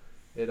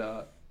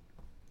 Yeah.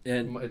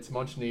 And it's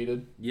much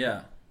needed.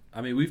 Yeah,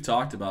 I mean, we've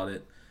talked about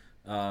it,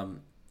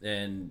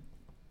 and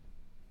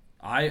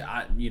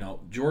I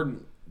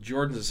Jordan's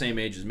the same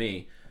age as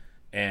me,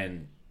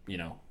 and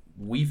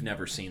we've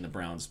never seen the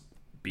Browns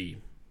be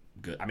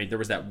good. I mean, there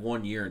was that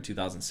 1 year in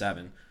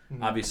 2007.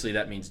 Mm-hmm. Obviously,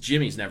 that means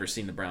Jimmy's never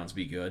seen the Browns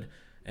be good,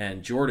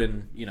 and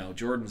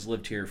Jordan's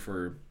lived here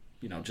for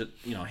just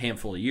a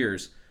handful of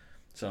years,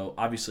 so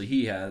obviously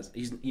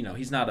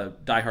he's not a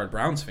diehard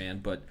Browns fan,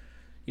 but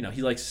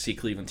he likes to see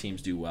Cleveland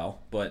teams do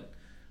well. But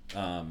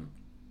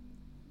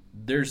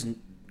there's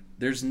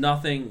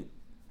nothing,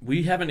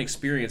 we haven't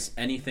experienced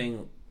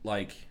anything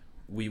like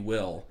we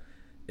will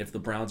if the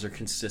Browns are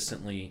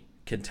consistently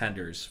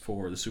contenders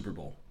for the Super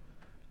Bowl.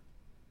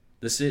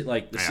 The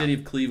city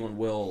of Cleveland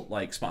will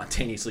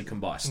spontaneously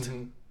combust.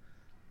 Mm-hmm.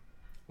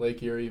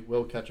 Lake Erie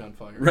will catch on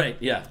fire. Right?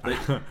 Yeah.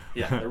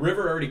 The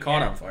river already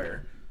caught on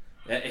fire,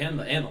 and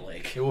the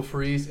lake. It will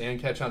freeze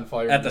and catch on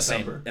fire at the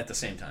December.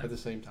 same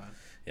time.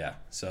 Yeah.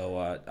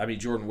 So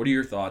Jordan, what are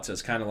your thoughts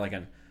as kind of like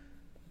an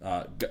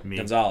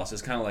Gonzalez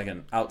is kind of like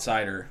an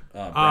outsider.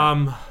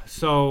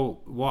 So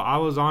I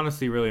was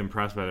honestly really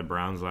impressed by the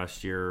Browns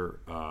last year,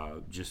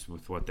 just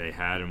with what they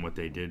had and what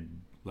they did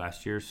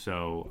last year.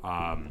 So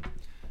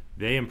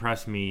they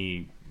impressed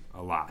me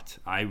a lot.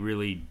 I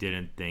really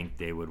didn't think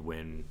they would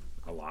win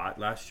a lot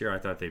last year. I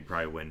thought they'd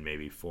probably win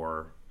maybe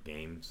 4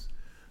 games,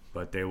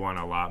 but they won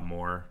a lot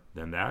more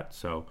than that.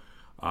 So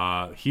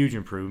huge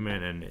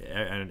improvement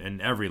in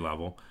every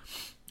level.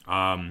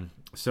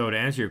 So to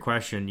answer your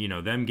question,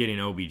 them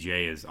getting OBJ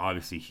is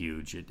obviously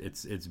huge.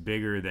 It's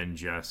bigger than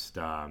just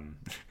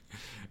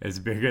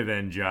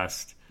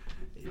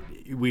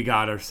we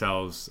got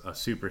ourselves a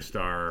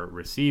superstar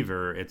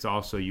receiver. It's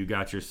also you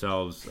got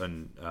yourselves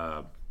an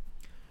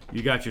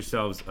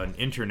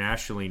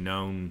internationally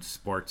known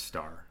sports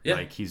star. Yeah.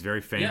 Like he's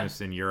very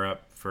famous in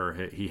Europe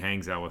he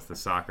hangs out with the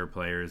soccer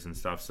players and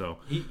stuff. So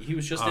he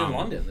was just in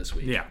London this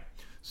week. Yeah.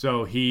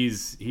 So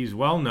he's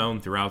well known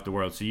throughout the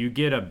world. So you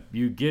get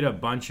a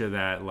bunch of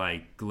that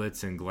like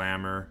glitz and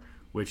glamour,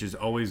 which is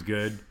always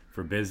good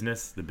for the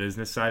business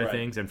side of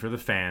things, and for the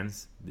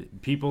fans.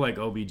 People like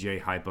OBJ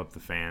hype up the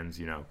fans.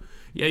 Yeah,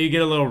 you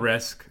get a little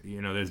risk.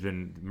 There's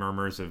been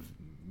rumors of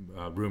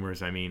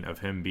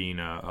him being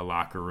a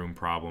locker room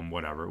problem.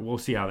 Whatever. We'll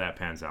see how that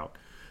pans out.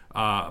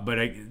 But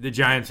the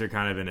Giants are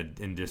kind of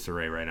in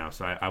disarray right now,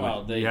 so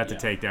you have to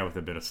take that with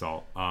a bit of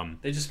salt.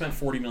 They just spent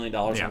 $40 million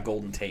on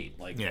Golden Tate.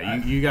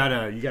 You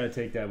gotta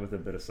take that with a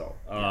bit of salt.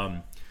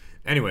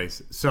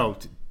 Anyways, so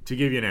to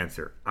give you an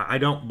answer, I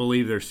don't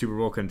believe they're Super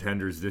Bowl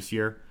contenders this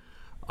year.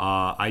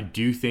 I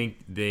do think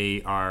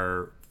they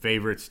are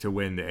favorites to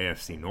win the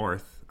AFC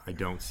North. I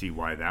don't see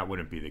why that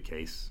wouldn't be the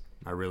case.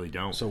 I really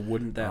don't. So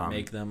wouldn't that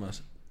make them a...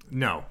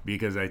 No,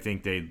 because I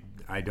think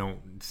I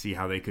don't see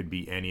how they could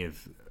be any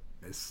of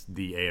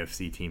the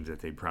AFC teams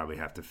that they probably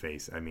have to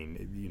face. I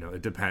mean,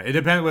 it depends.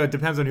 It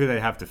depends on who they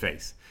have to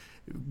face.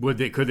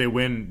 Could they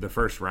win the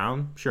first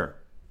round? Sure,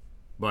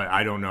 but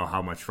I don't know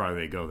how much farther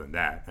they go than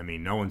that. I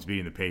mean, no one's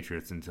beating the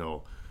Patriots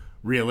until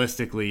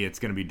realistically, it's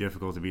going to be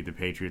difficult to beat the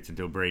Patriots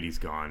until Brady's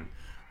gone.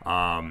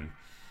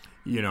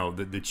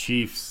 The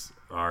Chiefs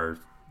are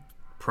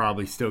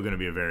probably still going to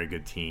be a very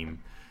good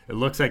team. It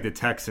looks like the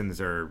Texans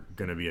are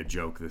going to be a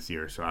joke this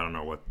year, so I don't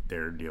know what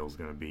their deal is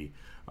going to be.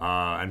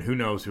 And who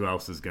knows who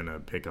else is going to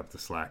pick up the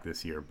slack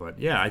this year. But,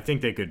 yeah, I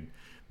think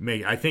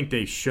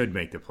they should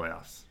make the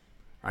playoffs.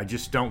 I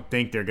just don't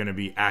think they're going to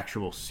be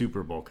actual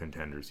Super Bowl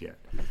contenders yet.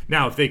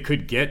 Now, if they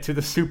could get to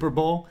the Super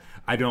Bowl,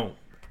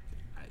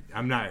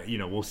 I'm not,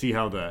 we'll see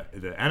how the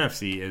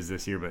NFC is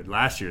this year. But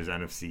last year's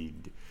NFC,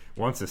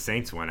 once the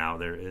Saints went out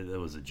there, it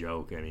was a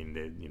joke. I mean,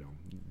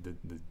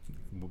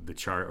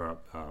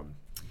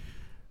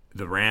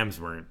 the Rams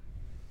weren't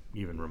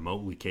even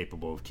remotely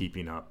capable of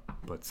keeping up,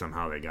 but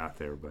somehow they got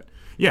there. But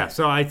yeah,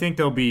 so I think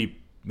they'll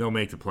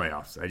make the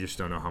playoffs. I just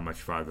don't know how much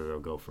farther they'll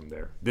go from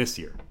there this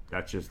year.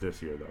 That's just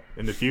this year, though.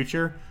 In the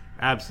future,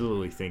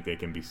 absolutely think they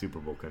can be Super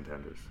Bowl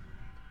contenders.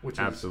 Which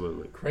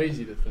absolutely is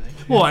crazy to think.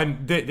 Well,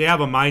 and they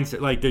have a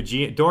mindset like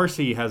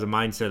Dorsey has a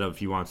mindset of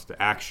he wants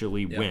to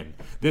actually win.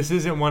 This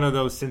isn't one of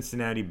those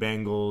Cincinnati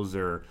Bengals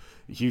or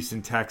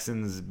Houston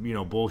Texans,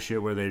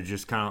 bullshit where they're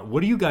just kind of,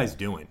 what are you guys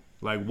doing?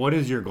 Like, what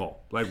is your goal?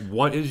 Like,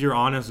 what is your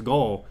honest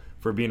goal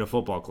for being a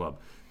football club?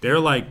 They're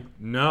like,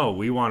 no,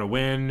 we want to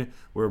win.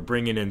 We're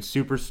bringing in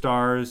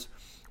superstars.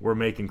 We're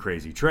making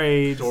crazy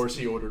trades.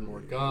 Dorsey ordered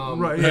more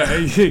gum. Right, yeah,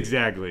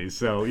 exactly.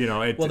 So,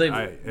 I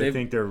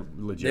think they're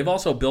legit. They've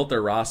also built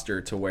their roster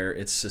to where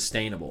it's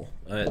sustainable.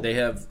 They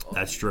have...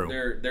 That's true.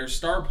 Their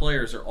star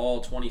players are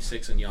all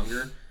 26 and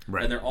younger,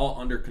 right, and they're all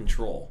under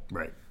control.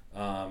 Right.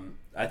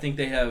 I think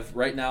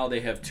right now they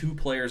have 2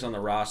 players on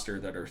the roster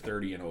that are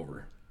 30 and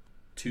over.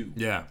 2.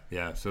 Yeah.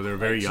 So they're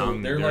very So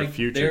young. They're a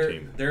future they're,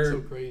 team. They're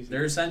So crazy.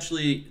 They're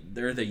essentially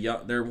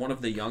they're one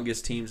of the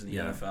youngest teams in the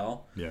Yeah.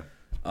 NFL. Yeah.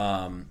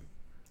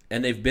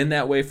 And they've been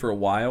that way for a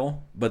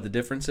while. But the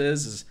difference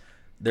is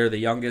they're the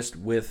youngest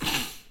with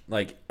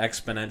like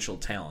exponential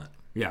talent.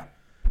 Yeah.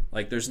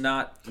 Like there's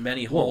not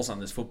many holes on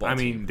this football I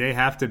team. mean, they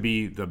have to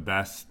be the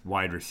best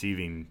wide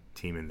receiving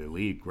team in the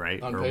league,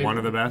 right? On Or paper. one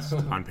of the best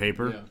on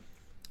paper. Yeah.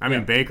 I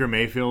mean, Baker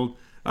Mayfield,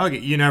 okay,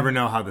 you never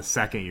know how the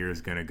second year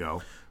is going to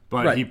go.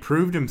 But Right. he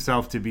proved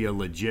himself to be a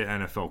legit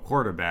NFL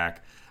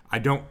quarterback. I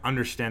don't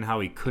understand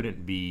how he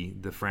couldn't be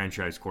the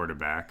franchise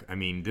quarterback. I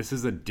mean, this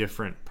is a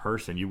different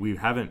person. We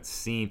haven't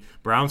seen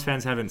 – Browns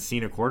fans haven't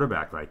seen a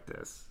quarterback like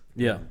this.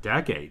 Yeah. In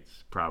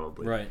decades,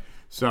 probably. Right.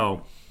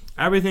 So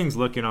everything's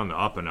looking on the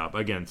up and up.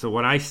 Again, so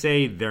when I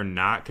say they're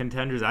not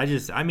contenders,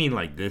 I mean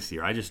like this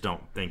year. I just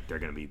don't think they're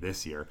going to be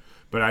this year.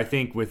 But I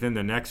think within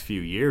the next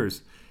few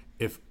years,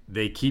 if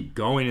they keep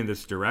going in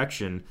this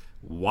direction,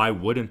 why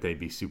wouldn't they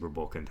be Super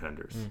Bowl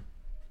contenders?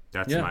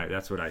 That's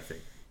what I think.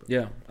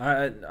 Yeah,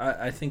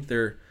 I think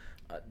they're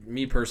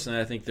me personally.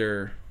 I think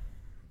they're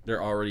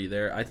already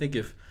there. I think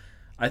if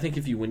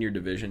you win your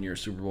division, you're a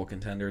Super Bowl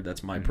contender.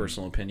 That's my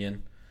personal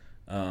opinion.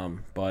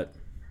 But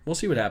we'll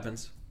see what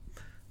happens.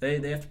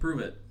 They have to prove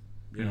it,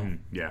 you know.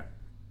 Yeah.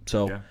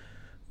 So Yeah.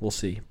 we'll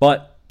see.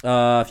 But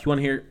if you want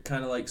to hear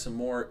kind of like some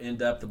more in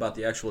depth about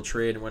the actual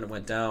trade and when it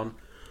went down,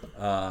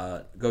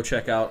 go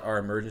check out our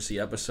emergency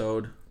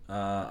episode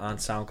on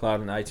SoundCloud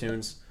and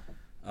iTunes.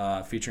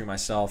 Featuring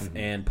myself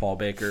and Paul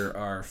Baker,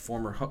 our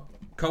former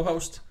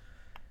co-host,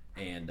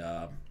 and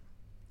so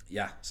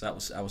that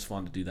was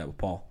fun to do that with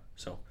Paul.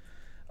 So,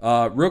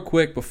 real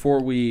quick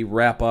before we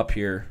wrap up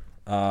here,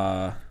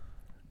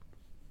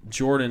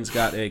 Jordan's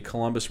got a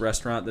Columbus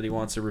restaurant that he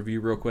wants to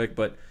review real quick.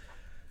 But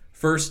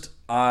first,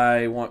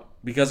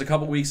 because a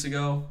couple weeks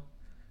ago,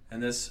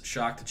 and this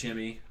shocked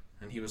Jimmy,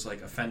 and he was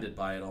like offended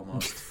by it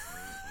almost.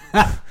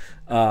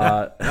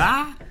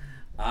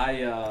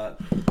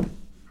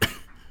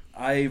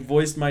 I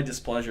voiced my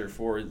displeasure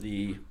for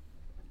the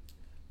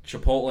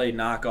Chipotle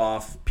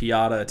knockoff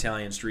Piata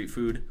Italian street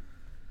food.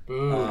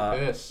 Boo,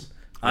 piss.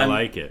 I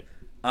like it.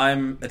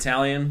 I'm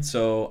Italian,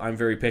 so I'm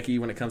very picky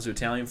when it comes to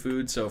Italian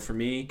food. So for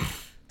me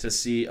to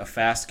see a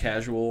fast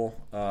casual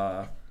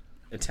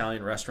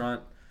Italian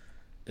restaurant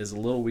is a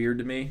little weird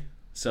to me.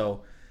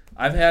 So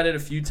I've had it a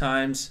few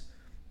times,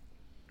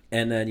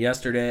 and then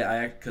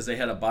yesterday, because they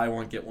had a buy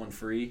one get one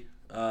free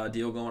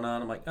deal going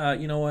on, I'm like,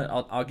 you know what?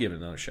 I'll give it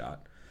another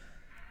shot.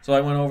 So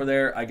I went over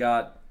there. I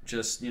got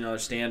just, a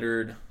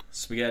standard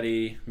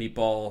spaghetti,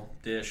 meatball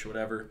dish,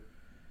 whatever.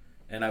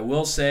 And I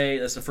will say,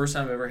 that's the first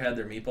time I've ever had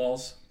their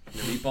meatballs.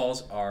 Their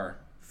meatballs are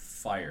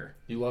fire.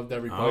 You loved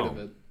every bite of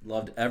Oh. it.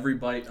 Loved every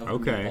bite of the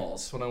Okay. meatballs.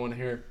 That's what I want to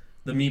hear.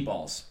 The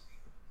meatballs.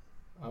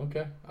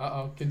 Okay.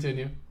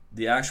 Continue.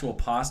 The actual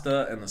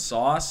pasta and the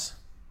sauce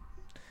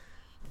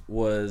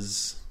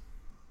was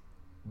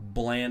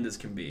bland as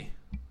can be.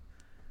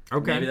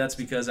 Okay. Maybe that's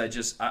because I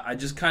just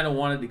kind of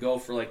wanted to go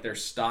for like their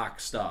stock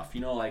stuff.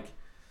 Like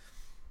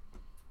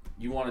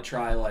you want to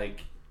try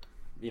like,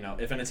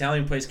 if an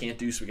Italian place can't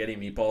do spaghetti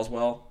and meatballs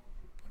well,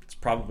 it's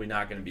probably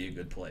not going to be a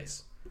good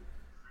place.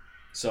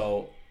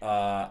 So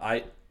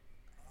I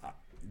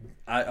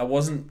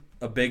wasn't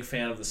a big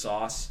fan of the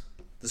sauce.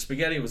 The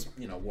spaghetti was,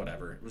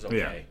 whatever. It was okay.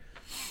 Yeah.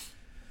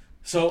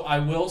 So I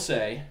will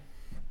say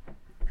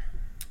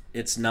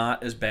it's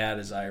not as bad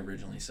as I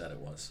originally said it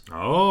was.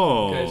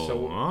 Oh, Okay,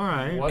 so all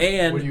right. What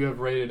And would you have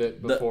rated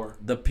it before?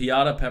 The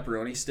Piata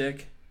pepperoni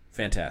stick,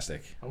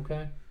 fantastic.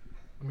 Okay.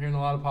 I'm hearing a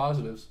lot of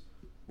positives.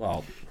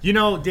 Well,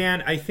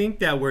 Dan, I think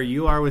that where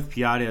you are with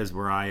Piata is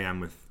where I am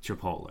with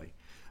Chipotle.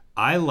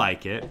 I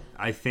like it.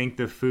 I think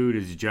the food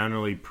is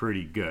generally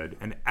pretty good,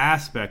 and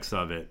aspects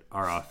of it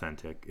are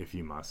authentic, if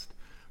you must.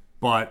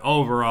 But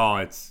overall,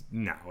 it's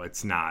not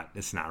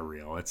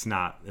real. It's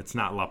not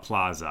La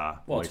Plaza,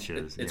 well, which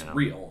is it's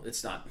real.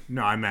 It's not.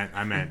 No, I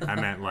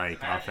meant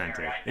like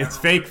authentic. It's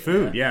fake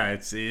food. Yeah,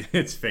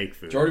 it's fake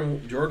food.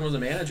 Jordan was a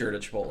manager at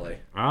Chipotle.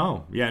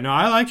 Oh, yeah. No,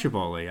 I like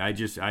Chipotle.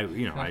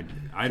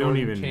 I don't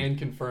even. Can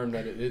confirm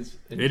that it is.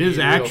 It is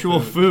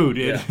actual food.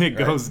 It Yeah,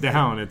 goes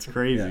down. It's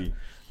crazy.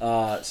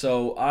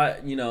 So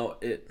I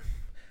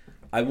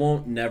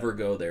won't never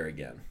go there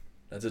again.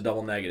 That's a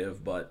double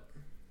negative, but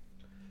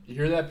You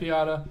hear that,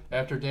 Piata?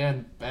 After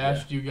Dan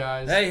bashed you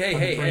guys on the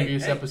hey,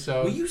 previous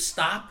episode, will you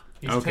stop?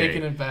 he's Okay.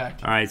 taking it back.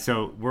 All right,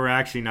 so we're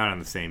actually not on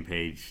the same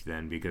page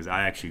then, because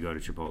I actually go to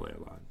Chipotle a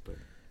lot. But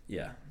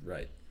Yeah,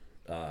 right.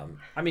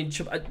 I mean,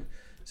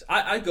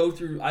 I go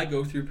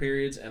through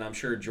periods, and I'm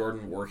sure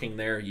Jordan working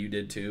there, you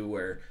did too,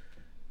 where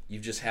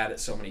you've just had it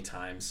so many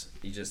times,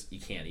 you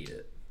can't eat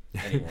it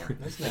anymore,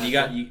 and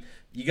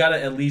you got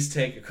to at least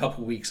take a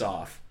couple weeks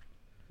off.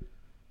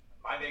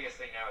 My biggest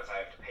thing now is I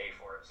have to pay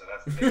for it, so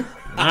that's the biggest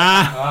thing.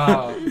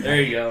 Oh,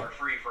 There you go. For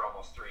free for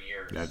almost 3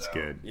 years. that's so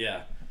good.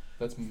 Yeah,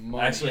 that's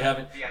money. actually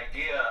having, The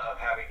idea of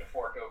having to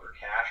fork over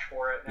cash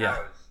for it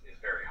now is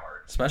very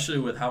hard. especially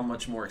with how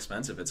much more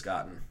expensive it's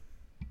gotten.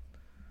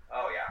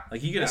 Oh yeah.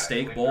 Like you get a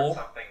steak we've bowl.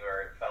 heard something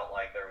where it felt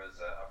like there was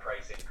a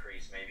price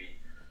increase maybe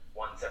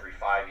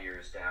 5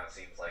 years now, it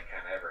seems like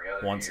kind of every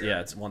other year.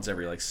 Yeah, it's once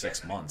every like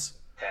 6 months.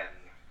 10,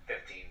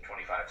 15,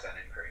 25-cent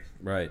increase.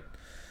 Right.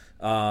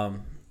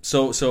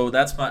 So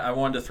that's I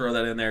wanted to throw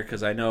that in there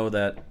because I know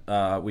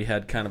that we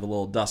had kind of a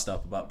little dust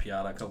up about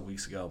Piata a couple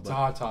weeks ago. It's a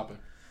hot topic.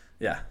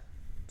 Yeah.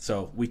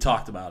 So we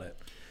talked about it.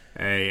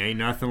 Hey, ain't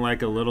nothing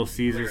like a Little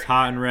Caesars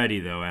hot and ready,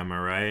 though, am I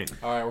right?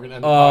 All right, we're going to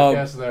end the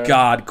podcast there. Oh,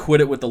 God,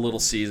 quit it with the Little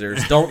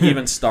Caesars. Don't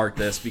even start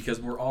this because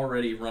we're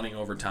already running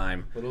over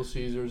time. Little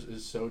Caesars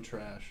is so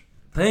trash.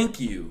 Thank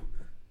you.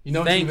 You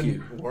know Thank what's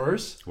you. even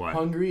worse? What?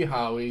 Hungry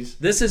Howie's.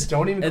 This is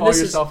Don't even and call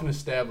this yourself an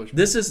establishment.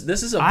 This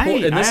is a poor, I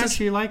and this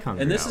actually like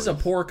Hungry and this is a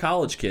Howie's. poor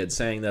college kid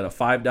saying that a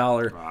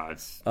 $5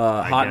 It's,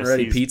 hot I and guess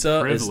ready he's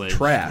pizza is privileged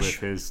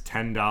trash. with his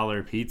 $10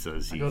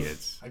 pizzas he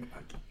gets.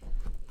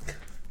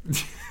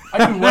 I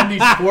can run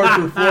these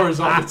 4-through floors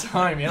all the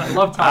time, man. I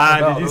love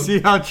Taco Bell. Did you see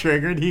how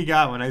triggered he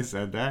got when I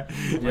said that?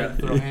 Yeah.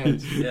 Throw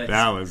hands. Yeah,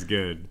 That was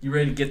good. You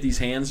ready to get these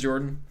hands,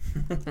 Jordan?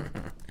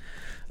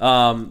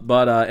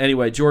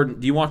 Anyway, Jordan,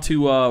 do you want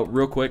to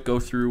real quick go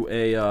through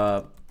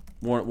a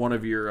one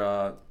of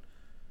your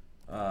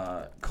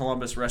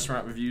Columbus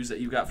restaurant reviews that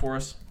you got for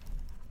us?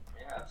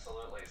 Yeah,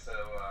 absolutely. So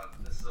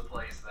this is a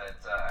place that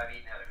I've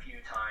eaten at a few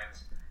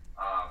times.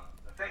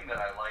 The thing that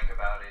I like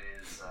about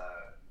it is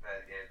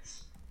that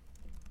it's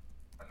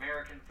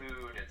American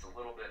food. It's a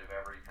little bit of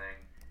everything,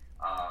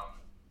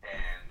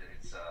 and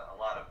it's a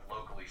lot of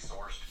locally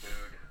sourced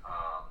food.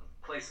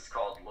 Place is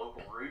called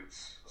Local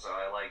Roots, so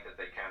I like that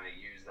they kind of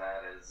use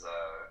that as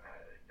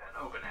an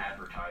open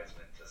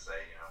advertisement to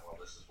say, well,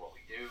 this is what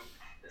we do.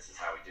 This is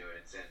how we do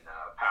it. It's in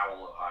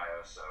Powell,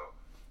 Ohio, so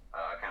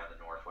kind of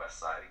the northwest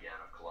side again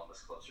of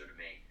Columbus, closer to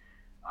me.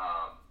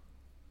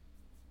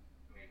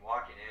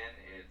 Walking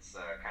in, it's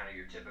kind of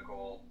your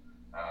typical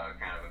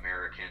kind of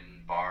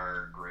American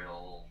bar,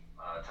 grill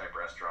type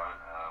restaurant.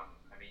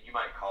 You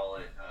might call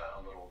it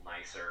a little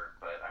nicer,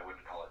 but I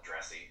wouldn't call it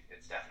dressy.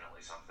 It's definitely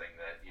something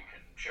that you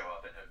can show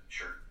up in a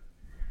shirt,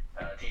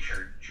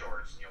 t-shirt,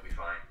 shorts, and you'll be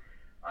fine.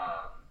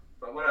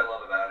 But what I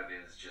love about it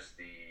is just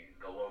the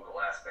local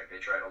aspect.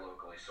 They try to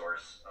locally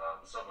source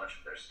so much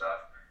of their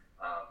stuff.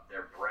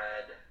 Their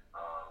bread,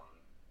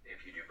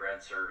 if you do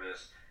bread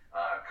service,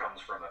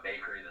 comes from a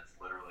bakery that's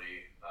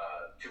literally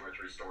 2 or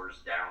 3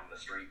 stores down the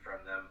street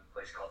from them, a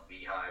place called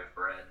Beehive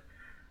Bread.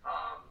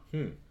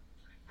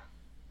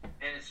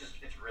 And it's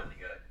really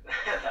good.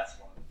 That's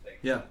one of the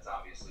things. Yeah. It's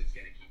obviously it's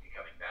going to keep you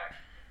coming back.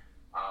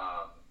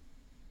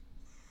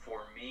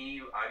 For me,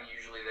 I'm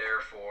usually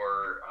there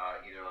for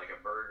either like a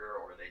burger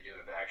or they do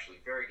have actually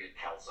very good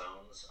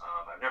calzones.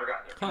 I've never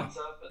gotten their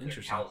pizza, but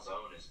their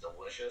calzone is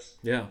delicious.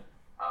 Yeah.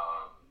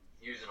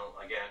 Using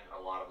again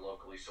a lot of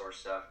locally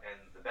sourced stuff, and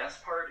the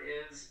best part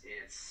is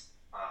it's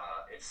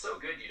so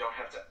good you don't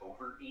have to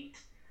overeat.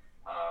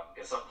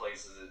 Because some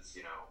places it's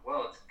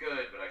it's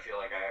good, but I feel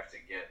like I have to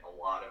get a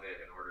lot of it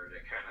in order to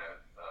kind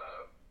of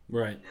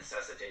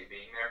necessitate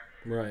being there.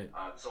 Right.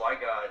 So I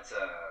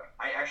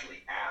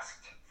actually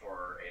asked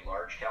for a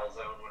large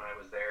calzone when I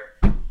was there,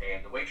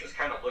 and the waitress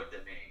kind of looked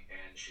at me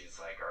and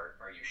she's like,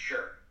 "Are you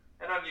sure?"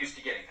 And I'm used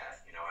to getting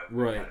that. I've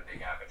got a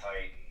big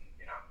appetite,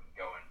 and I'm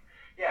going,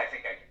 "Yeah, I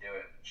think I can do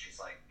it." And she's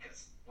like,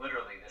 "Because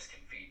literally this can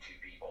feed 2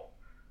 people."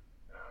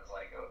 And I was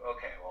like,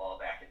 "Okay, well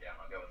I'll back it down.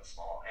 I'll go with the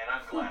small." And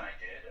I'm glad I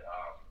did.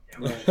 It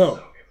was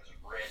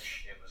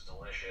rich. It was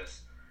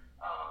delicious.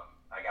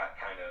 I got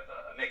kind of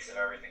a mix of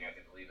everything. I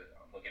believe it.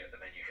 I'm looking at the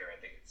menu here. I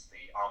think it's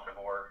the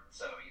omnivore.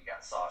 So you've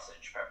got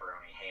sausage,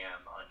 pepperoni,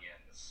 ham,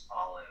 onions,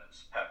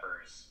 olives,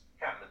 peppers.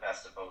 Kind of the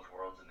best of both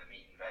worlds in the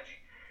meat and veggie.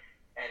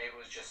 And it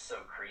was just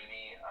so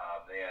creamy.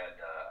 They had.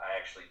 I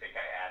actually think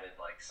I added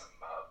like some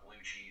blue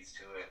cheese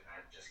to it, and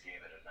that just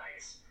gave it a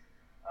nice,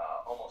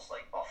 almost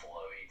like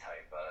buffalo-y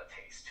type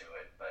taste to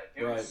it. But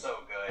it was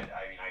so good.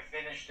 I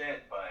finished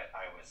it, but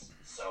I was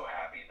so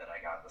happy that I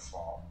got the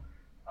small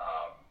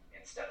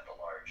instead of the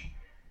large.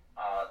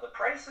 The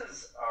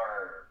prices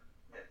are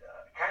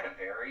kind of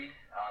varied.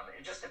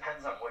 It just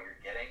depends on what you're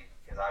getting,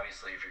 because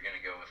obviously if you're going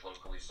to go with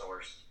locally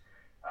sourced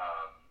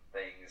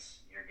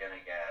things, you're going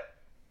to get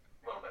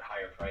a little bit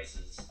higher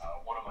prices.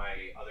 One of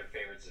my other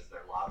favorites is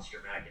their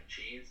lobster mac and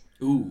cheese.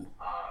 Ooh.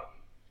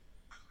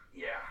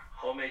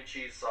 Homemade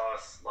cheese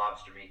sauce,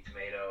 lobster meat,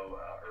 tomato,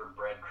 herb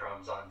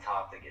breadcrumbs on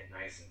top that get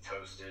nice and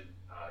toasted,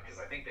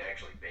 because I think they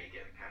actually bake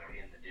it kind of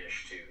in the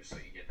dish too, so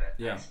you get that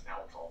nice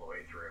melt all the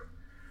way through.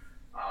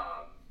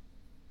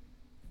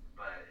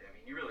 But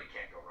you really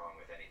can't go wrong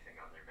with anything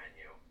on their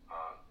menu.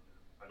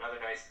 Another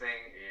nice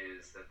thing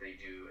is that they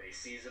do a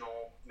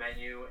seasonal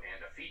menu and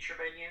a feature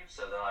menu,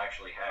 so they'll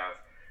actually have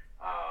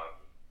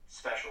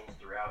specials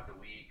throughout the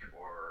week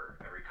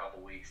or every couple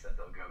weeks that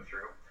they'll go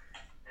through.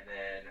 And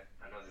then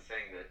another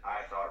thing that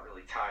I thought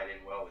really tied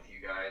in well with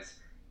you guys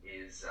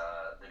is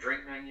the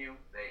drink menu.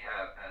 They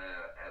have,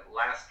 at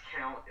last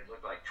count, it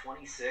looked like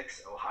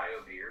 26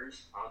 Ohio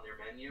beers on their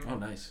menu.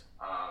 Oh, nice.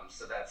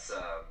 So that's,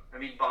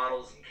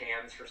 bottles and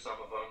cans for some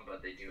of them,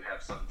 but they do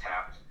have some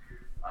tapped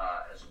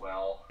as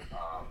well.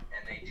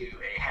 And they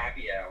do a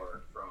happy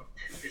hour from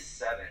 2 to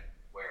 7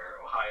 where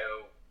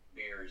Ohio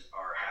beers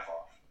are half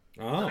off.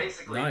 Oh, So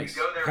basically, nice. if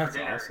you go there That's for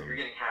dinner, awesome. you're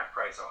getting half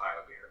price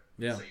Ohio beer.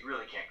 Yeah. So you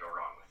really can't go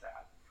wrong with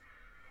that.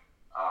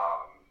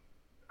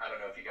 I don't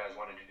know if you guys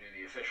wanted to do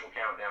the official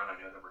countdown. I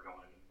know that we're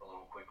going a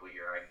little quickly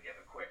here. I can give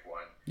a quick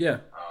one. Yeah.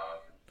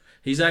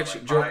 He's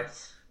actually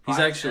he's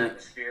actually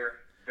atmosphere,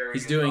 very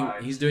he's good doing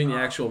vibes. he's doing the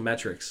actual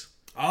metrics.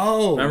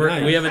 Oh, Remember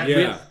nice. we haven't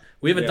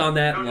we haven't Yeah. done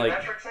that No in like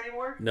metrics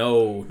anymore?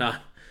 no,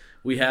 not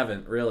we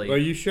haven't really. Well,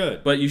 you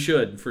should. But you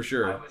should for I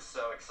sure. was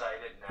so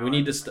excited. Now We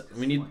need to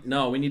we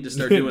need to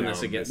start doing No,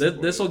 this again.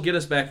 disappointed. This will get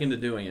us back into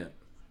doing it.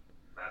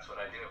 That's what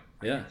I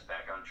do. Yeah. Get us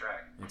back on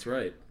track. That's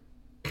right.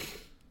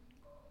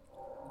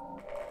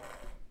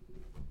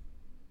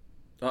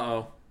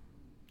 Uh-oh.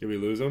 Did we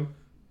lose him?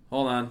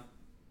 Hold on.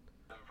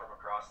 From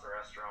across the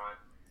restaurant,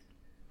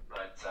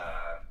 but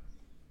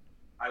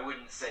I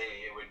wouldn't say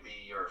it would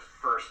be your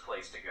first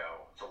place to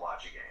go to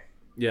watch a game.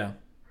 Yeah.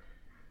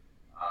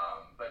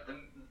 But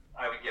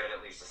I would give it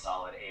at least a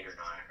solid 8 or 9.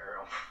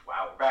 Or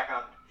wow, we're back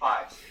on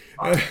 5s.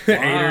 8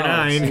 or Wow,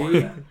 9. see?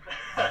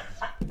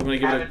 I'm gonna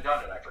give it haven't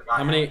done it. I forgot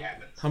how many it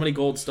happens. how many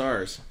gold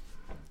stars?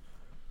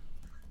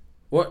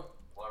 What?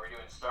 Well, are we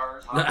doing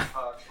stars, hockey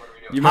pucks? What are we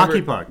doing? You Hockey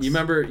remember, pucks. You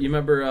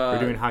remember We're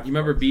doing hockey you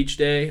remember pucks. Beach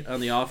Day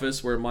on The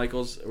Office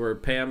where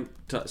Pam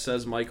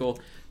says Michael,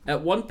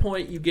 at one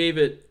point you gave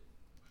it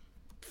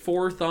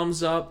 4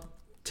 thumbs up,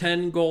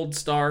 10 gold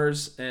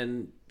stars,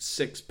 and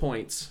 6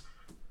 points.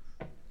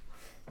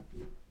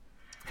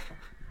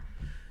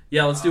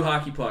 Yeah, let's do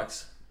hockey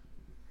pucks.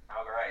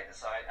 All right,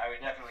 so I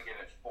would definitely give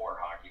it 4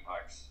 hockey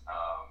pucks.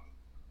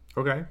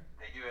 Okay.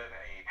 They do have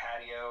a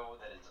patio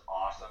that is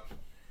awesome.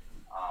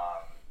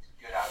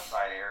 Good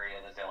outside area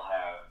that they'll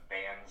have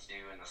bands do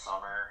in the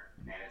summer,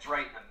 and it's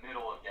right in the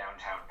middle of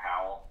downtown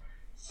Powell.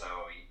 So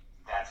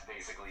that's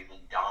basically the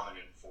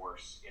dominant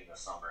force in the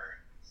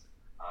summer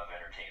of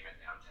entertainment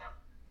downtown.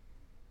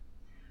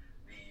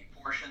 The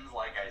portions,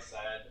 like I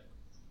said,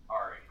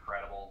 are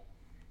incredible.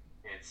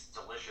 It's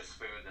delicious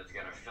food that's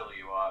going to fill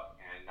you up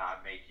and not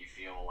make you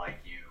feel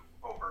like you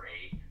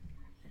overate.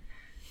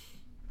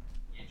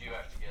 You do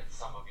have to get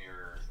some of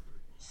your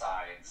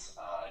sides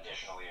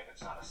additionally if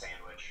it's not a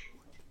sandwich,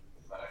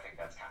 but I think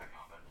that's kind of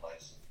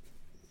commonplace.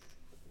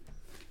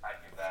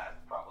 I'd give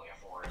that probably a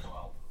 4 as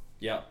well.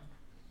 Yeah.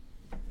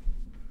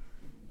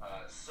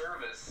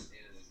 Service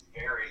is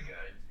very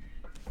good.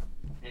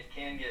 It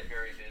can get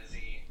very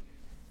busy,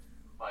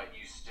 but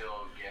you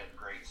still get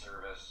great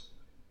service.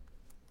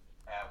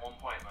 At one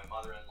point, my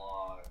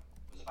mother-in-law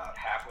was about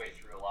halfway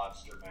through a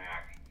lobster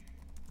mac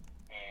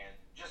and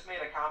just made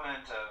a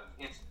comment of,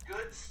 it's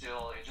good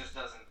still, it just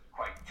doesn't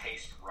quite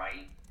taste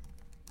right.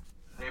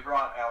 They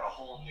brought out a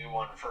whole new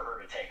one for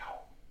her to take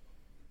home.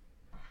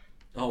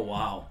 Oh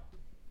wow.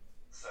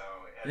 So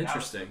and that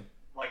was- Interesting.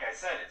 like I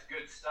said, it's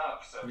good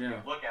stuff. So if Yeah. you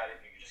look at it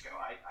and you just go,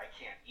 I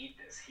can't eat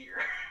this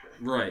here.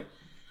 Right.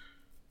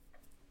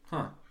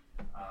 Huh.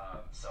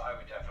 So I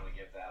would definitely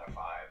give that a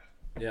 5.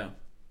 Yeah.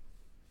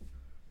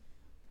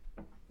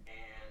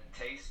 And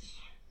taste,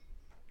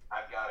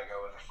 I've got to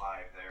go with a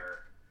 5 there.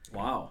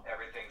 Wow.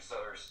 Everything's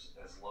sourced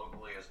as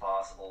locally as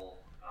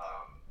possible.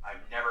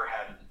 I've never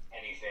had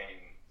anything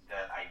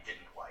that I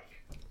didn't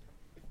like.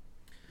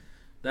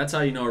 That's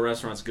how you know a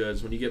restaurant's good,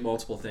 is when you get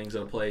multiple things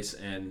at a place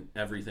and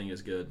everything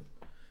is good.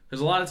 Because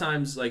a lot of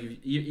times, like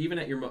even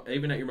at your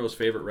most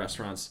favorite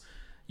restaurants,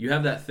 you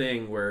have that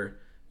thing where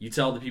you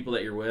tell the people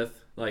that you're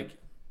with, like,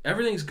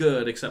 everything's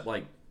good except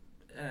like,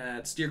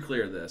 steer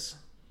clear of this.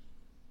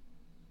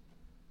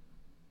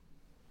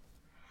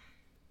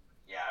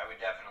 Yeah, I would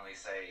definitely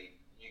say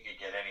you could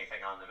get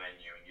anything on the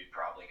menu and you'd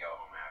probably go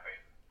home happy.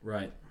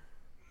 Right.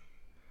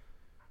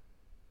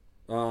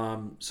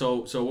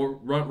 So we'll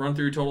run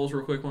through your totals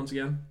real quick once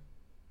again.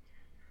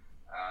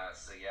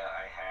 So yeah,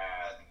 I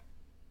had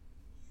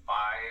 5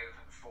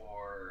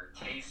 for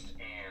taste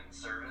and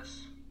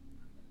service,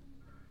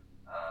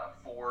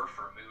 4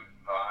 for mood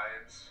and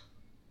vibes,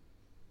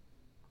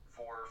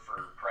 4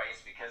 for price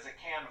because it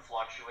can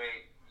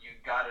fluctuate. You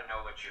got to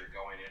know what you're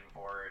going in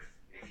for.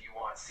 If you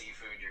want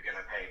seafood, you're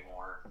gonna pay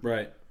more.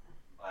 Right.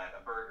 But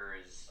a burger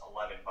is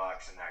 $11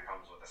 and that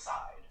comes with a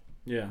side.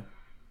 Yeah.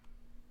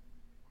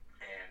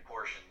 And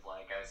portions,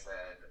 like I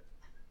said,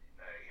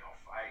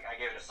 I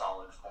gave it a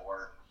solid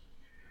 4.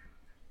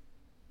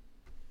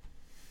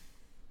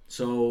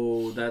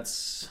 So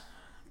that's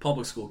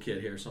public school kid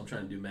here, so I'm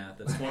trying to do math.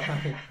 That's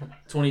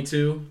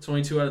 22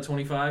 out of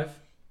 25.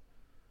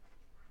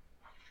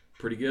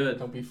 Pretty good.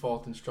 Don't be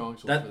faulting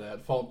Strongsville That- for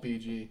that. Fault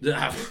BG.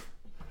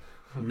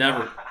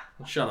 Never.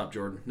 Shut up,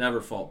 Jordan. Never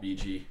fault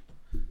BG.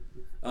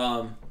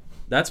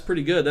 That's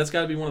pretty good. That's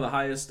got to be one of the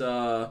highest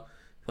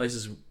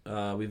places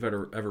we've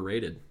ever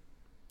rated.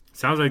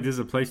 Sounds like this is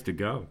a place to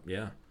go.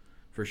 Yeah,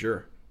 for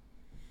sure.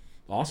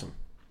 Awesome.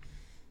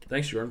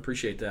 Thanks, Jordan.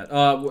 Appreciate that.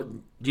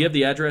 Do you have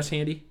the address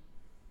handy?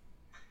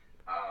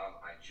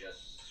 I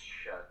just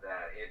shut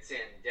that. It's in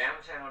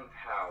downtown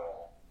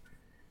Powell.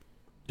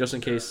 Just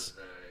in case.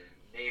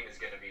 The name is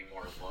going to be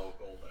more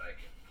local, but I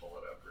can pull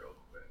it up real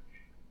quick.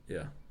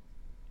 Yeah.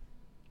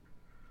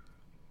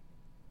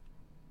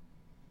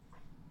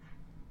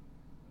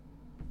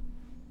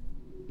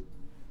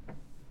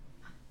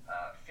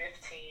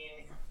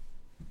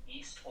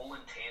 East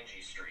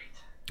Olentangy Street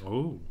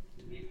Oh.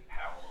 in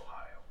Powell,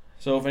 Ohio.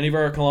 So if any of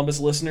our Columbus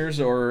listeners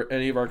or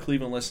any of our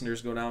Cleveland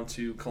listeners go down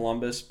to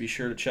Columbus, be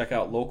sure to check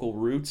out Local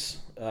Roots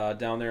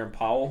down there in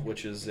Powell,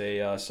 which is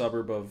a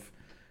suburb of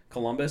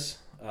Columbus.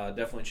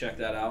 Definitely check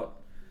that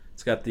out.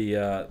 It's got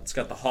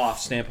the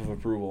Hoff stamp of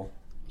approval.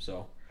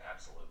 So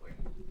Absolutely.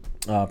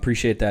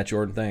 appreciate that,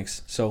 Jordan.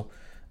 Thanks. So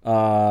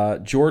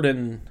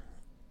Jordan,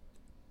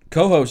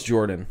 co-host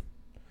Jordan,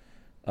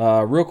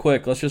 real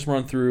quick, let's just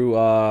run through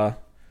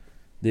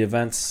the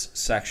events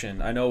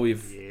section. I know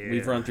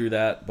we've run through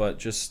that, but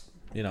just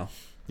Yeah,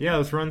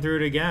 let's run through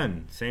it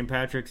again. St.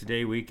 Patrick's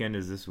Day weekend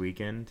is this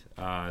weekend.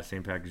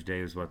 St. Patrick's Day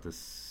is what, the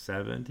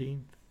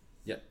 17th?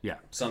 Yeah.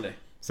 Sunday.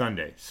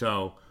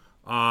 So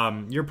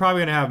you're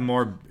probably gonna have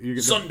more.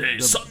 Sunday.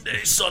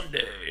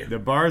 The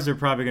bars are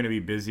probably going to be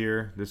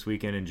busier this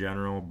weekend in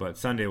general, but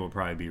Sunday will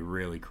probably be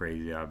really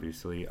crazy,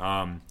 obviously.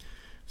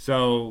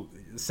 So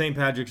St.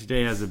 Patrick's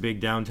Day has a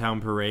big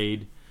downtown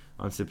parade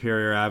on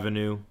Superior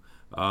Avenue.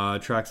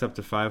 Attracts up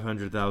to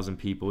 500,000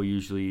 people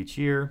usually each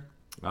year.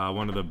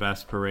 One of the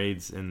best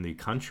parades in the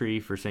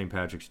country for St.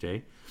 Patrick's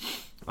Day.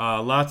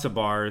 Lots of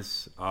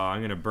bars.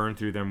 I'm going to burn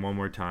through them one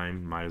more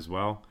time. Might as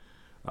well.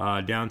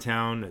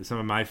 Downtown, some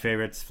of my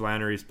favorites: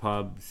 Flannery's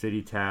Pub,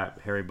 City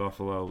Tap, Harry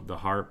Buffalo, The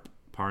Harp,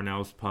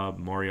 Parnell's Pub,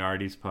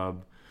 Moriarty's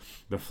Pub,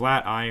 The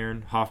Flat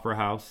Iron, Hofbräu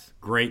House.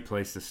 Great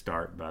place to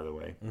start, by the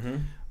way.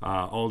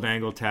 Old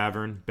Angle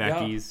Tavern,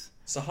 Becky's.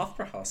 It's a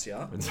Hofbräu House,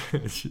 yeah.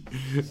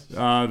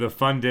 The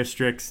fun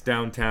districts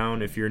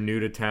downtown. If you're new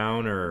to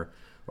town or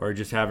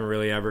just haven't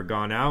really ever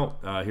gone out,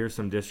 here's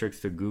some districts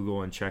to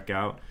Google and check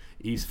out: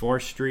 East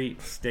 4th Street,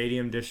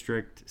 Stadium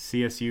District,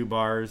 CSU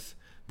bars,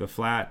 The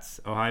Flats,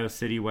 Ohio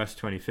City, West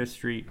 25th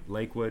Street,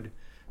 Lakewood,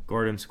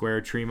 Gordon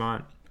Square,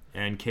 Tremont,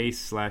 and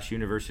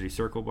Case/University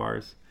Circle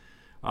bars.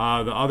 The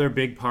other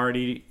big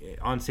party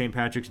on St.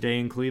 Patrick's Day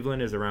in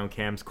Cleveland is around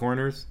Cam's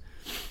Corners.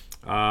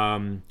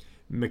 PJ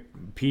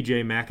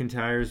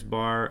McIntyre's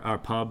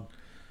pub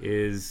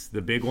is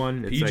the big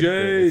one. It's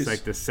PJ's. It's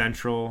like the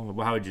central.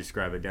 How would you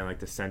describe it, Dan? Like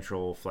the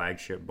central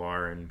flagship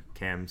bar in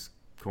Cam's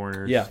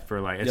Corners. Yeah. For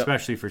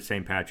especially for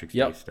St. Patrick's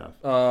Day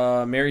stuff.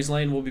 Mary's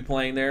Lane will be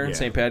playing there on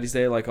St. Patty's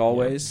Day, like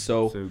always.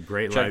 So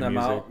great check live them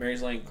music. out.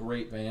 Mary's Lane,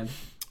 great band.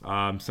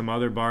 Some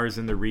other bars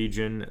in the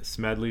region: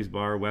 Smedley's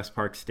Bar, West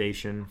Park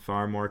Station,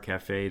 Farmore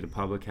Cafe, the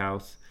Public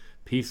House,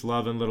 Peace,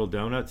 Love, and Little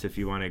Donuts if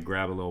you want to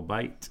grab a little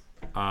bite.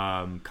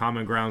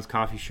 Common Grounds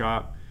Coffee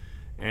Shop,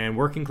 and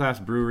Working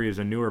Class Brewery is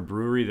a newer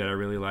brewery that I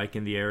really like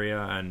in the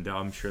area, and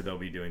I'm sure they'll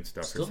be doing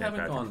stuff Still for St. haven't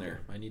Patrick's gone Day. there.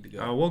 I need to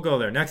go. We'll go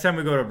there. Next time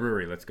we go to a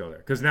brewery, let's go there.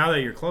 Because now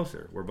that you're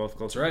closer, we're both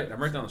closer. That's right. I'm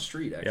right down the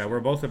street, actually. Yeah, we're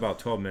both about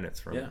 12 minutes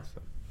from Yeah.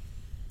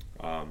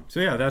 it. So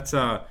yeah, that's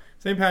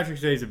St.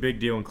 Patrick's Day is a big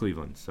deal in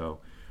Cleveland. So,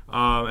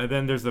 and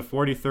then there's the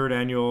 43rd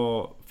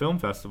Annual Film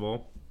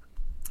Festival.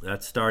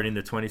 That's starting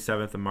the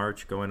 27th of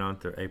March, going on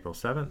to April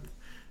 7th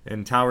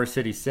in Tower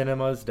City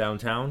Cinemas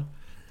downtown.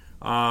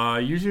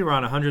 Usually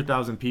around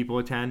 100,000 people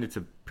attend. It's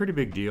a pretty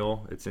big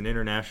deal. It's an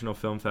international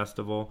film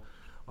festival.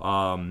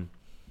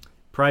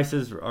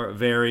 Prices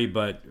vary,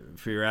 but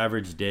for your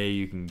average day,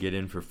 you can get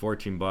in for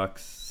 $14,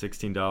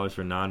 $16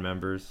 for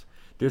non-members.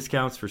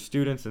 Discounts for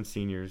students and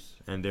seniors,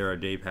 and there are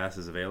day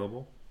passes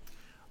available.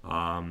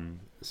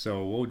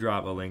 So we'll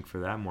drop a link for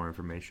that, more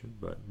information.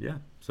 But yeah,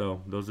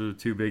 so those are the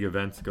two big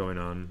events going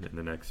on in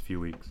the next few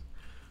weeks.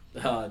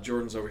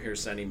 Jordan's over here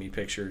sending me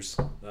pictures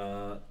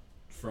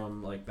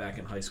from like back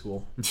in high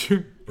school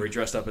where he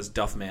dressed up as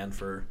Duff Man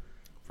for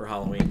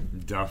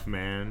Halloween. Duff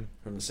Man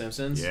from The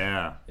Simpsons.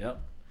 Yeah.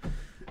 Yep.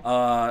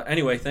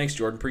 Anyway, thanks,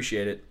 Jordan.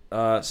 Appreciate it.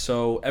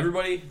 So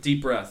everybody,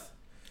 deep breath.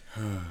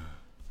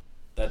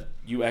 That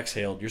you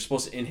exhaled. You're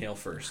supposed to inhale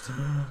first.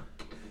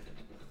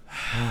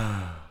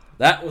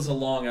 That was a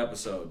long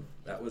episode.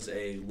 That was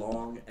a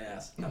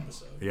long-ass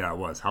episode. Yeah, it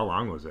was. How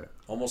long was it?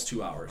 Almost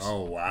 2 hours.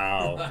 Oh,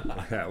 wow.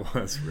 That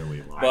was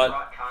really long. But- I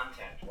brought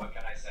content. What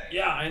can I say?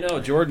 Yeah, I know,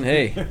 Jordan.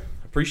 Hey,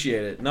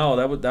 appreciate it. No,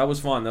 that was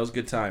fun. That was a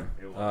good time.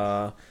 It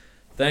was.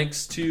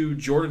 Thanks to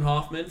Jordan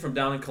Hoffman from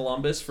down in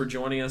Columbus for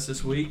joining us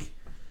this week.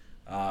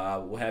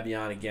 We'll have you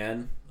on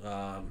again,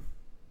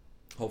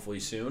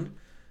 hopefully soon.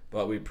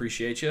 But we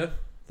appreciate you.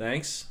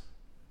 Thanks.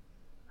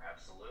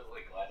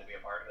 Absolutely. Glad to be a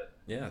part of it.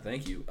 Yeah,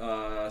 thank you.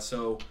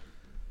 So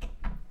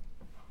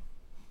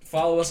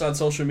follow us on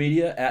social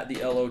media at the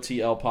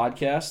LOTL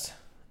Podcast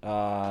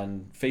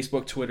on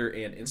Facebook, Twitter,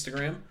 and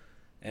Instagram.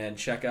 And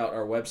check out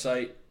our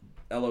website,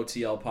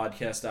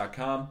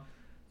 lotlpodcast.com.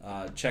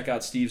 Check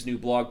out Steve's new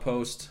blog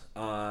post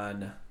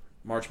on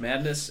March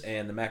Madness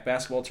and the MAC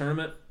basketball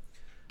tournament.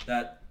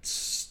 That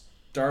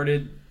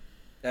started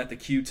at the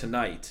Q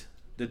tonight.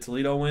 Did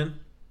Toledo win?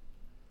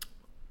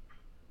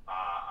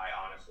 I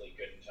honestly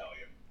couldn't tell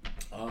you.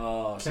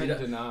 Oh, so Kent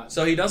did not.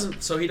 So he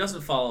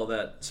doesn't follow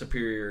that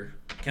Superior.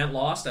 Kent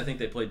lost. I think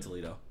they played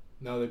Toledo.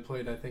 No, they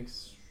played, I think,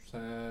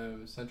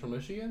 Central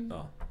Michigan?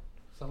 Oh,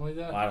 Something like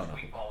that? I don't know.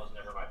 Squeak ball was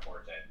never my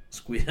forte.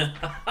 Squeak,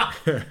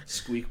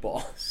 squeak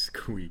ball.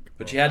 Squeak.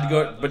 But you had to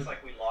go. It But looks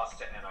like we lost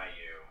to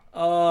NIU.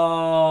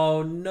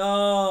 oh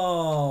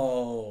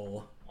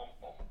no!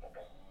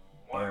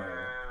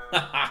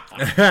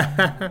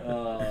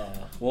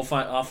 We'll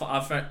find.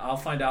 I'll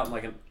find out in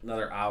like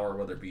another hour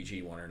whether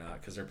BG won or not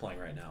because they're playing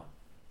right now.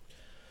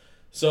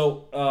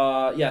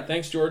 So yeah,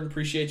 thanks Jordan.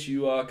 Appreciate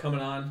you coming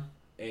on,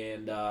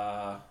 and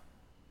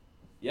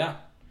yeah,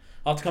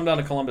 I'll have to come down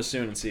to Columbus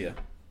soon and see you.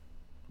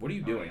 What are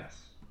you doing? Yes.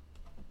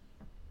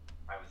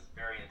 I was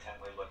very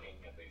intently looking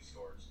at these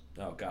scores.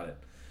 Oh, got it.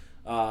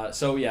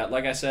 So yeah,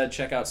 like I said,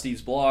 check out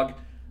Steve's blog.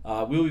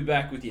 We'll be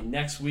back with you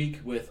next week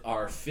with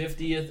our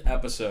 50th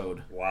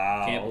episode.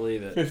 Wow. Can't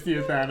believe it.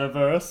 50th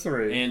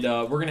anniversary. And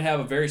we're going to have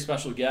a very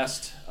special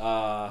guest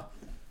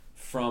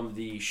from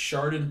the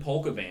Chardon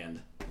Polka Band.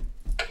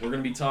 We're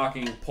going to be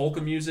talking polka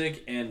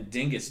music and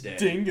Dingus Day.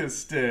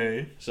 Dingus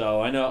Day.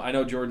 So I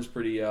know Jordan's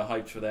pretty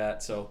hyped for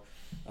that. So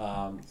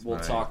we'll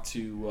right. talk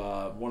to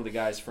one of the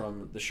guys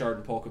from the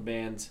Chardon Polka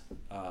Band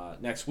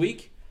next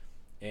week.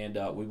 And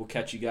we will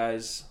catch you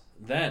guys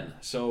then.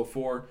 So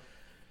for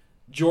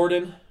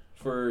Jordan,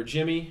 for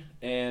Jimmy,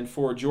 and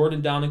for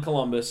Jordan down in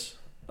Columbus,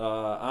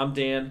 I'm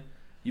Dan.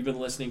 You've been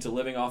listening to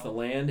Living Off the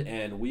Land,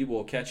 and we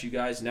will catch you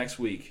guys next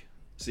week.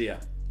 See ya.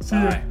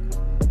 Bye.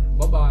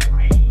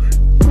 Bye-bye.